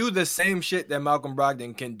 who can do the same shit that Malcolm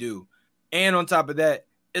Brogdon can do, and on top of that,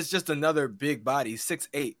 it's just another big body,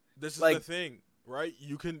 6'8". This is the thing, right?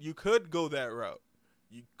 You could go that route.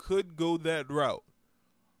 You could go that route,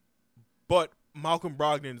 but Malcolm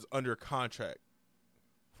Brogdon's under contract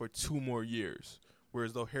for 2 more years.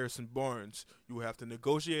 Whereas though Harrison Barnes, you would have to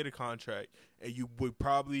negotiate a contract, and you would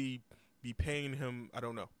probably be paying him. I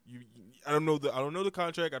don't know. I don't know the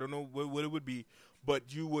contract. I don't know what it would be, but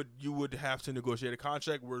you would have to negotiate a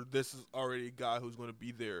contract where this is already a guy who's going to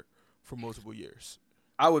be there for multiple years.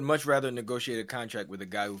 I would much rather negotiate a contract with a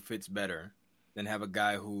guy who fits better than have a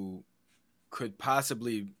guy who could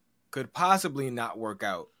possibly not work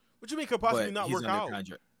out. What you mean could possibly not work out?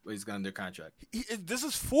 He's under contract. This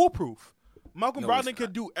is foolproof. Malcolm Brogdon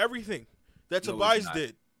can do everything that Tobias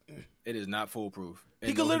did. It is not foolproof.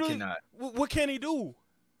 He can literally. Cannot. What can he do?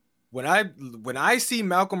 When I see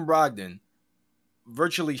Malcolm Brogdon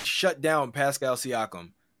virtually shut down Pascal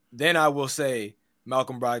Siakam, then I will say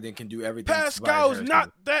Malcolm Brogdon can do everything. Pascal's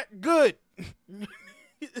not that good.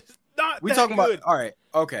 It's not. We talking about all right?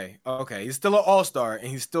 Okay. He's still an all-star, and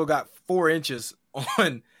he's still got 4 inches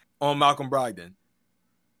on Malcolm Brogdon.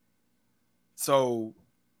 So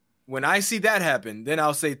when I see that happen, then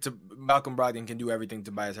I'll say Malcolm Brogdon can do everything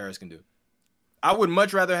Tobias Harris can do. I would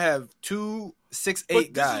much rather have 2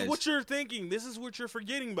 6'8" guys. This is what you're thinking. This is what you're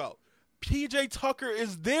forgetting about. P.J. Tucker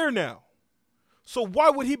is there now. So why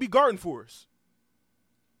would he be guarding for us?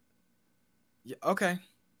 Yeah, okay.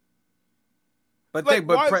 But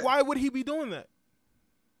why would he be doing that?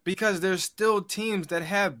 Because there's still teams that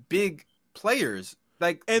have big players.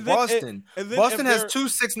 Like Boston. Boston has 2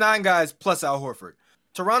 6'9" guys plus Al Horford.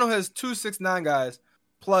 Toronto has 2 6'9" guys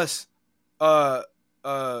plus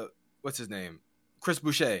what's his name? Chris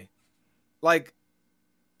Boucher. Like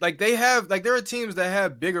they have, like, there are teams that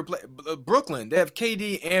have bigger play. Brooklyn, they have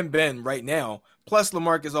KD and Ben right now, plus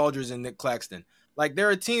LaMarcus Aldridge and Nick Claxton. Like, there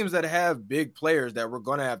are teams that have big players that we're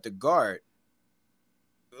gonna have to guard.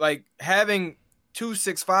 Like, having 2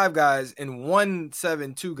 6'5" guys and 1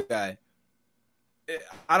 7'2" guy,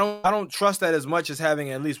 I don't trust that as much as having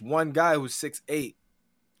at least one guy who's 6'8"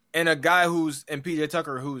 and a guy and PJ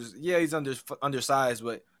Tucker who's he's undersized,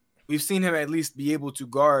 but we've seen him at least be able to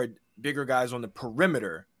guard bigger guys on the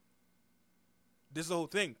perimeter. This is the whole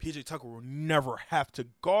thing. PJ Tucker will never have to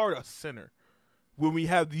guard a center when we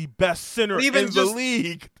have the best center in the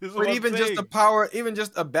league. Even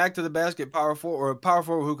just a back to the basket power forward, or a power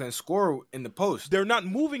forward who can score in the post. They're not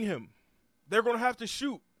moving him. They're going to have to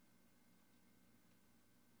shoot.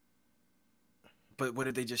 But what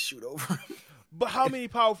if they just shoot over him? But how many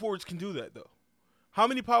power forwards can do that though? How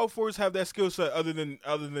many power forwards have that skill set other than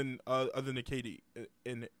KD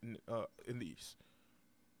in the East?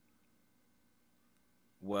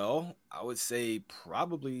 Well, I would say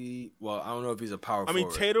probably. Well, I don't know if he's a power forward. I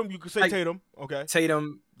mean, Tatum. You could say Tatum. Okay.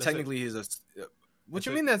 Tatum. Technically, he's a. What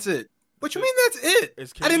you mean? That's it. What you mean? That's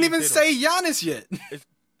it. I didn't even say Giannis yet.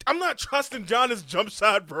 I'm not trusting Giannis' jump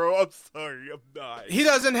shot, bro. I'm sorry. I'm not. He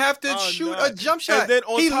doesn't have to shoot a jump shot.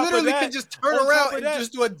 He literally can just turn around and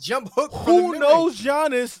just do a jump hook. Who knows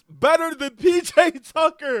Giannis better than P.J.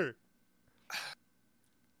 Tucker?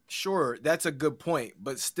 Sure, that's a good point,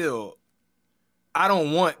 but still, I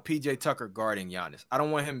don't want P.J. Tucker guarding Giannis. I don't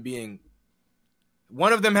want him being.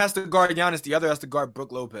 One of them has to guard Giannis. The other has to guard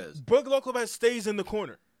Brook Lopez. Brook Lopez stays in the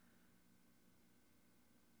corner.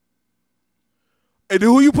 And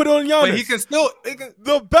who you put on Giannis? But he can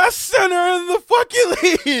the best center in the fucking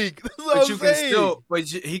league.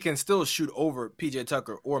 He can still shoot over PJ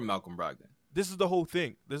Tucker or Malcolm Brogdon. This is the whole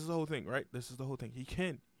thing. Right? This is the whole thing. He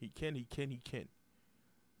can.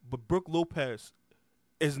 But Brook Lopez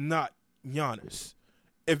is not Giannis.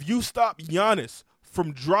 If you stop Giannis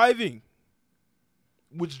from driving,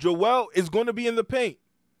 which Joel is going to be in the paint.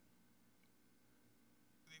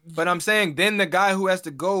 But I'm saying then the guy who has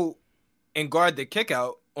to go and guard the kick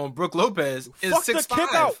out on Brook Lopez is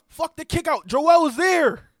 6'5". Fuck the kick out. Joel is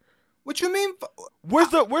there. What you mean? Where's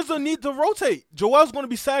the need to rotate? Joel's going to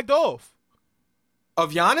be sagged off.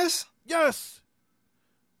 Of Giannis? Yes.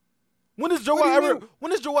 When has Joel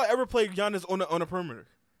ever played Giannis on a perimeter?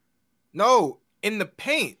 No, in the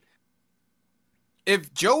paint.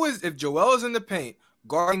 If Joel is in the paint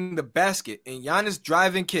guarding the basket and Giannis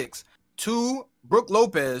driving kicks to Brook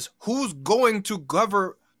Lopez, who's going to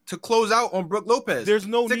cover to close out on Brook Lopez? There's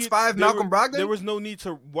no 6'5" Malcolm Brogdon? There was no need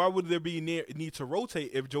to. Why would there be need to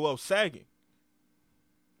rotate if Joel's sagging?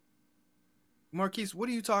 Marquise, what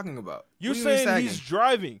are you talking about? You're saying he's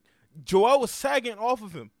driving. Joel was sagging off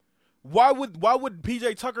of him. Why would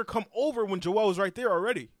P.J. Tucker come over when Joel was right there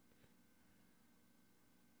already?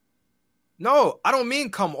 No, I don't mean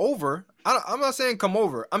come over. I'm not saying come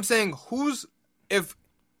over. I'm saying if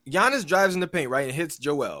Giannis drives in the paint, right, and hits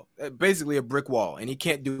Joel, basically a brick wall, and he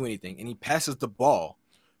can't do anything, and he passes the ball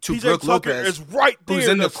to Brook Lopez, is right there who's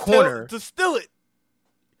in the corner to steal it.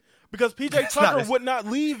 Because P.J. Tucker would not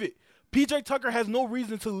leave it. P.J. Tucker has no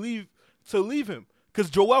reason to leave him because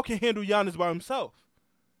Joel can handle Giannis by himself.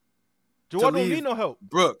 Joel don't need no help.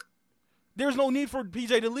 Brook. There's no need for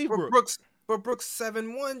P.J. to leave Brook. But Brook's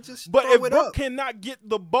 7-1, just but throw if it Brook up. Cannot get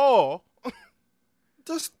the ball,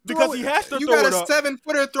 just because he has to you throw it up. You got a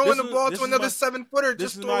 7-footer throwing the ball to another 7-footer.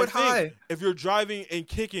 Just throw it high. If you're driving and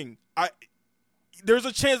kicking, there's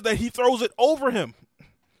a chance that he throws it over him.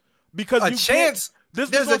 Because there's a chance. This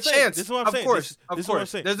is what I'm saying. Of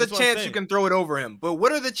course. There's a chance you can throw it over him. But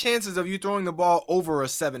what are the chances of you throwing the ball over a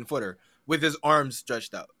 7-footer with his arms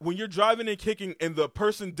stretched out? When you're driving and kicking and the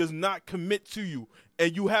person does not commit to you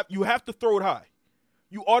and you have to throw it high.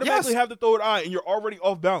 You automatically have to throw it high and you're already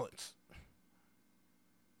off balance.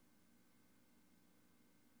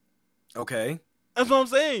 Okay. That's what I'm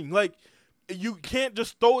saying. Like, you can't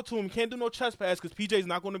just throw it to him. You can't do no chest pass because PJ's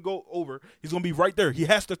not going to go over. He's going to be right there. He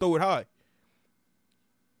has to throw it high.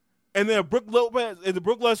 And then if Brook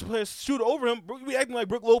Lopez shoot over him, Brook be acting like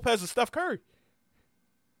Brook Lopez is Steph Curry.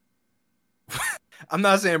 I'm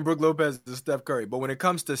not saying Brook Lopez is Steph Curry, but when it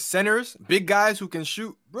comes to centers, big guys who can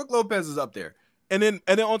shoot, Brook Lopez is up there. And then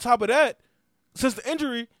on top of that, since the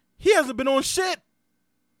injury, he hasn't been on shit.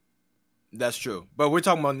 That's true. But we're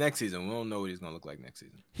talking about next season. We don't know what he's going to look like next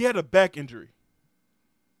season. He had a back injury.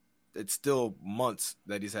 It's still months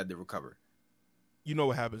that he's had to recover. You know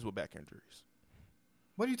what happens with back injuries.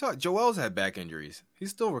 What are you talking? Joel's had back injuries.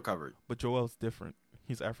 He's still recovered. But Joel's different.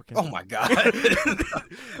 He's African. Oh, my God.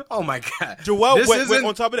 Oh, my God. Joel, wait,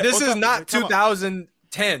 on top of that. This is not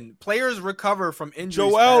 2010. Players recover from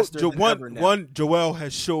injuries faster than ever now. Joel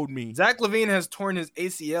has showed me. Zach LaVine has torn his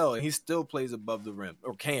ACL, and he still plays above the rim,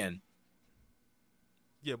 or can.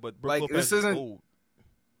 Yeah, but Brook Lopez is old.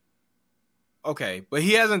 Okay, but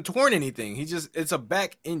he hasn't torn anything. It's a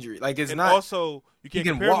back injury. Like, it's not. Also, you can't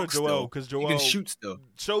compare him to Joel because Joel can shoot still.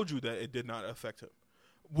 Showed you that it did not affect him.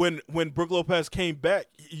 When Brook Lopez came back,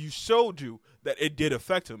 you showed you that it did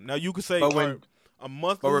affect him. Now you could say a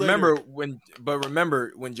month. But remember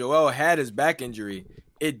when Joel had his back injury,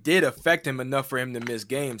 it did affect him enough for him to miss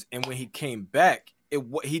games. And when he came back,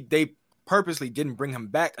 they purposely didn't bring him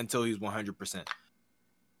back until he was 100%.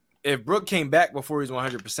 If Brook came back before he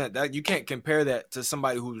was 100%, that you can't compare that to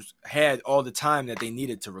somebody who's had all the time that they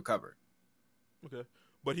needed to recover. Okay,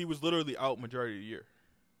 but he was literally out majority of the year.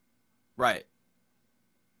 Right.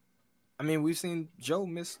 I mean, we've seen Joe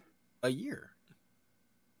miss a year.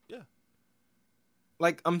 Yeah.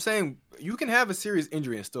 Like I'm saying, you can have a serious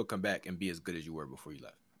injury and still come back and be as good as you were before you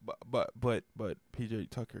left. But P.J.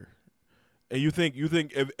 Tucker. And you think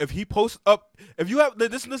if he posts up, if you have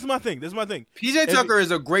this is my thing. P.J. Tucker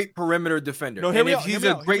is a great perimeter defender. No, he's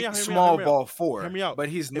a great small ball forward. Hear me out. But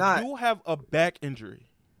he's not. If you have a back injury,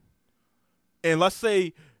 and let's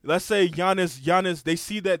say Giannis, they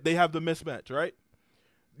see that they have the mismatch, right?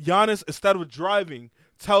 Giannis, instead of driving,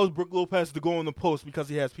 tells Brook Lopez to go on the post because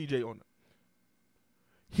he has PJ on him.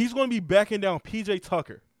 He's going to be backing down P.J.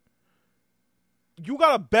 Tucker. You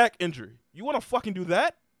got a back injury. You want to fucking do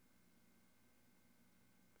that?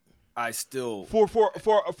 I still for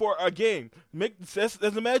a game. Let's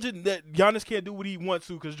imagine that Giannis can't do what he wants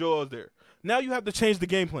to because Joel's there. Now you have to change the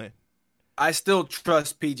game plan. I still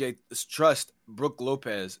trust Brook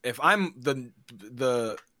Lopez. If I'm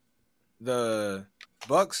the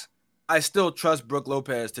Bucks, I still trust Brook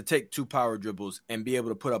Lopez to take 2 power dribbles and be able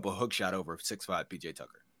to put up a hook shot over 6'5" P.J.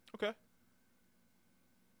 Tucker. Okay.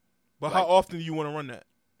 But how often do you want to run that?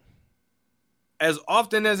 As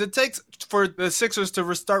often as it takes for the Sixers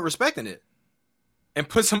to start respecting it and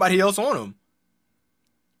put somebody else on them.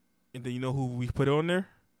 And then you know who we put on there?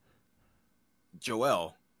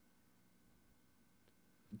 Joel.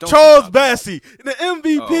 Charles Bassey, the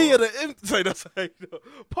MVP of the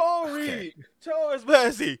Paul Reed, Charles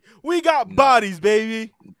Bassey. We got bodies,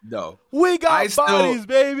 baby. No. We got bodies,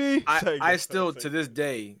 baby. I still, to this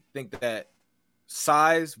day, think that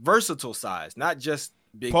size, versatile size, not just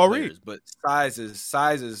big Paul players, Reed. but size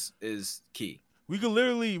is key. We could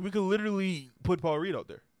literally put Paul Reed out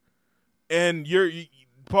there. And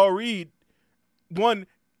Paul Reed, one,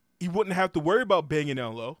 he wouldn't have to worry about banging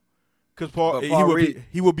down low. Because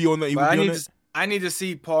he would be on the. I need to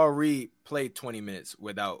see Paul Reed play 20 minutes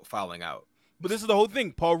without fouling out. But this is the whole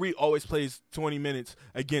thing. Paul Reed always plays 20 minutes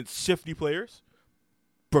against shifty players.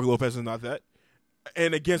 Brook Lopez is not that.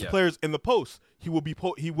 And against players in the post, he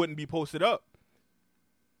wouldn't be posted up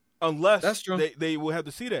unless that's true. They will have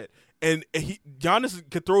to see that. And Giannis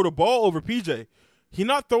could throw the ball over PJ. He's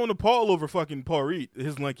not throwing the ball over fucking Paul Reed,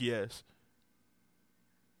 his lanky ass.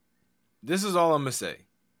 This is all I'm gonna say.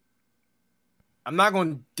 I'm not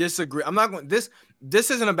going to disagree. I'm not going. This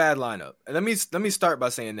isn't a bad lineup. Let me start by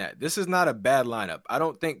saying that this is not a bad lineup. I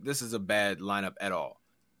don't think this is a bad lineup at all.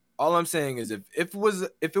 All I'm saying is if it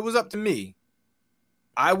was up to me,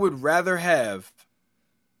 I would rather have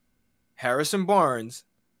Harrison Barnes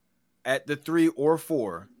at the 3 or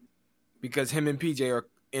 4 because him and PJ are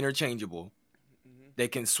interchangeable. Mm-hmm. They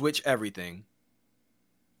can switch everything,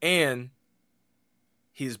 and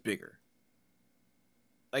he's bigger.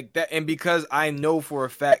 Like that, and because I know for a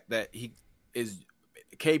fact that he is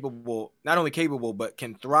capable, not only capable, but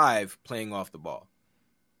can thrive playing off the ball.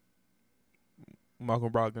 Malcolm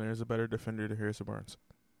Brogdon is a better defender than Harrison Barnes.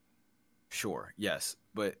 Sure, yes.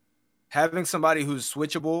 But having somebody who's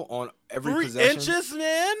switchable on every possession. 3 inches,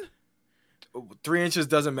 man? 3 inches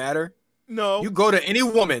doesn't matter. No. You go to any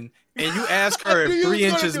woman and you ask her if 3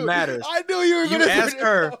 inches matters. I knew you were going to ask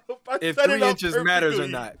her if 3 inches matters or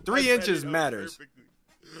not. 3 inches matters.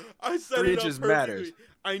 I said 3 inches matters.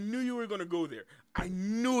 I knew you were going to go there. I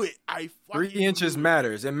knew it. 3 inches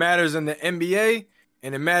matters. It matters in the NBA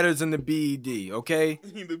and it matters in the BED, okay?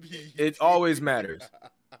 The BED. It always matters.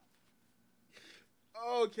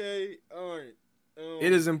 Okay, all right.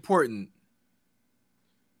 It is important.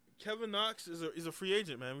 Kevin Knox is a free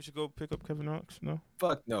agent, man. We should go pick up Kevin Knox. No?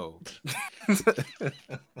 Fuck no.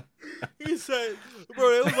 He said,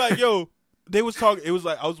 bro, it was like, yo, they was talking. It was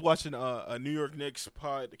like I was watching a New York Knicks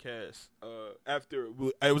podcast after.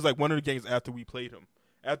 It was like one of the games after we played them.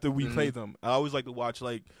 After we played them, I always like to watch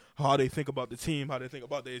like how they think about the team, how they think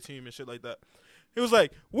about their team and shit like that. It was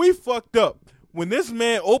like, we fucked up. When this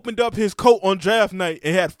man opened up his coat on draft night,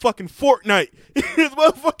 it had fucking Fortnite. His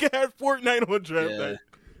motherfucker had Fortnite on draft night.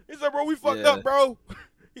 He said, bro, we fucked up, bro.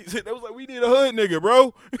 He said, that was like, we need a hood nigga,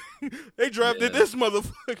 bro. They drafted this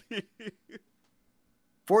motherfucker.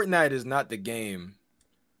 Fortnite is not the game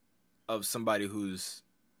of somebody who's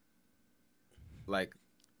like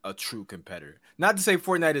a true competitor. Not to say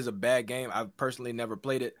Fortnite is a bad game. I've personally never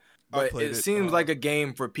played it. But it seems like a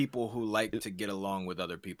game for people who like to get along with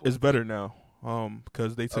other people. It's better now,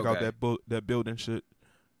 because they took out that building shit.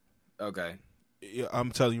 Okay. Yeah,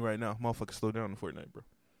 I'm telling you right now, motherfucker, slow down in Fortnite, bro.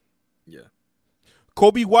 Yeah.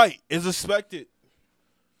 Kobe White is expected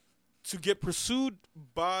to get pursued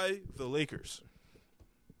by the Lakers.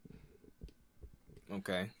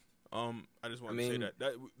 Okay. I just want to say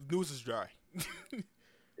that news is dry.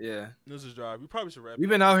 Yeah. News is dry. We probably should wrap. We've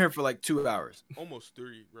been out here for like 2 hours. Almost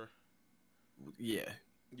 3, bro. Yeah.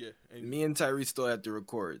 Yeah. And me and Tyree still have to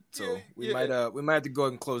record, so we might have to go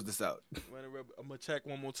ahead and close this out. I'm gonna check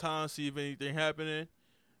one more time, see if anything happening,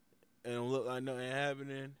 and it'll look like nothing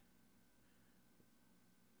happening.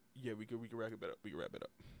 Yeah, we can wrap it up. We can wrap it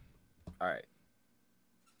up. All right.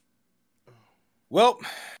 Well,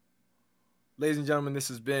 ladies and gentlemen, this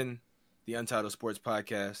has been the Untitled Sports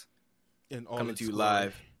Podcast, coming to you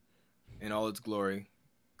live in all its glory.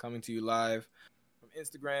 Coming to you live from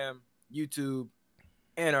Instagram, YouTube,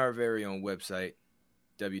 and our very own website,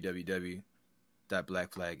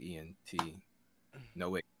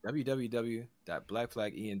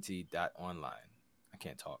 www.blackflagent.online. I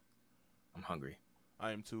can't talk. I'm hungry.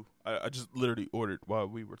 I am too. I just literally ordered while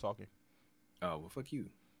we were talking. Oh, well, fuck you.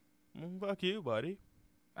 Fuck you, buddy.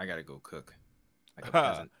 I gotta go cook. Like a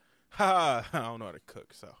peasant. I don't know how to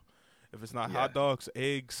cook, so if it's not hot dogs,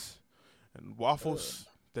 eggs, and waffles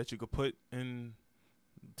that you could put in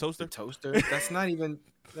toaster. The toaster? That's not even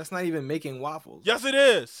making waffles. Yes, it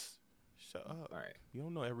is. Shut up. All right. You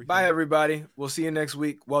don't know everything. Bye, everybody. We'll see you next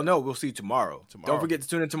week. Well, no, we'll see you tomorrow. Don't forget to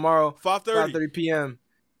tune in tomorrow. 5:30 p.m.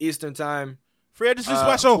 Eastern time. Free agency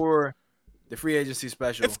special. For the free agency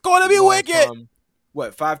special. It's going to be wicked.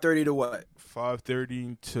 What, 5:30 to what?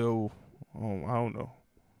 5:30 till, I don't know.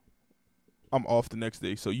 I'm off the next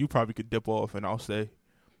day, so you probably could dip off and I'll stay.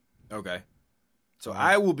 Okay. So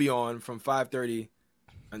I will be on from 5:30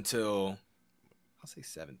 until, I'll say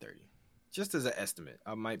 7:30. Just as an estimate.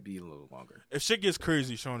 I might be a little longer. If shit gets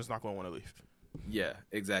crazy, Sean is not going to want to leave. Yeah,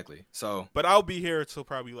 exactly. So, but I'll be here until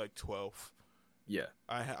probably like 12. Yeah.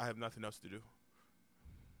 I have nothing else to do.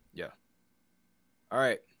 Yeah. All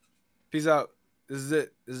right. Peace out. This is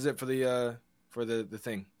it. This is it for the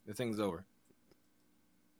thing. The thing's over.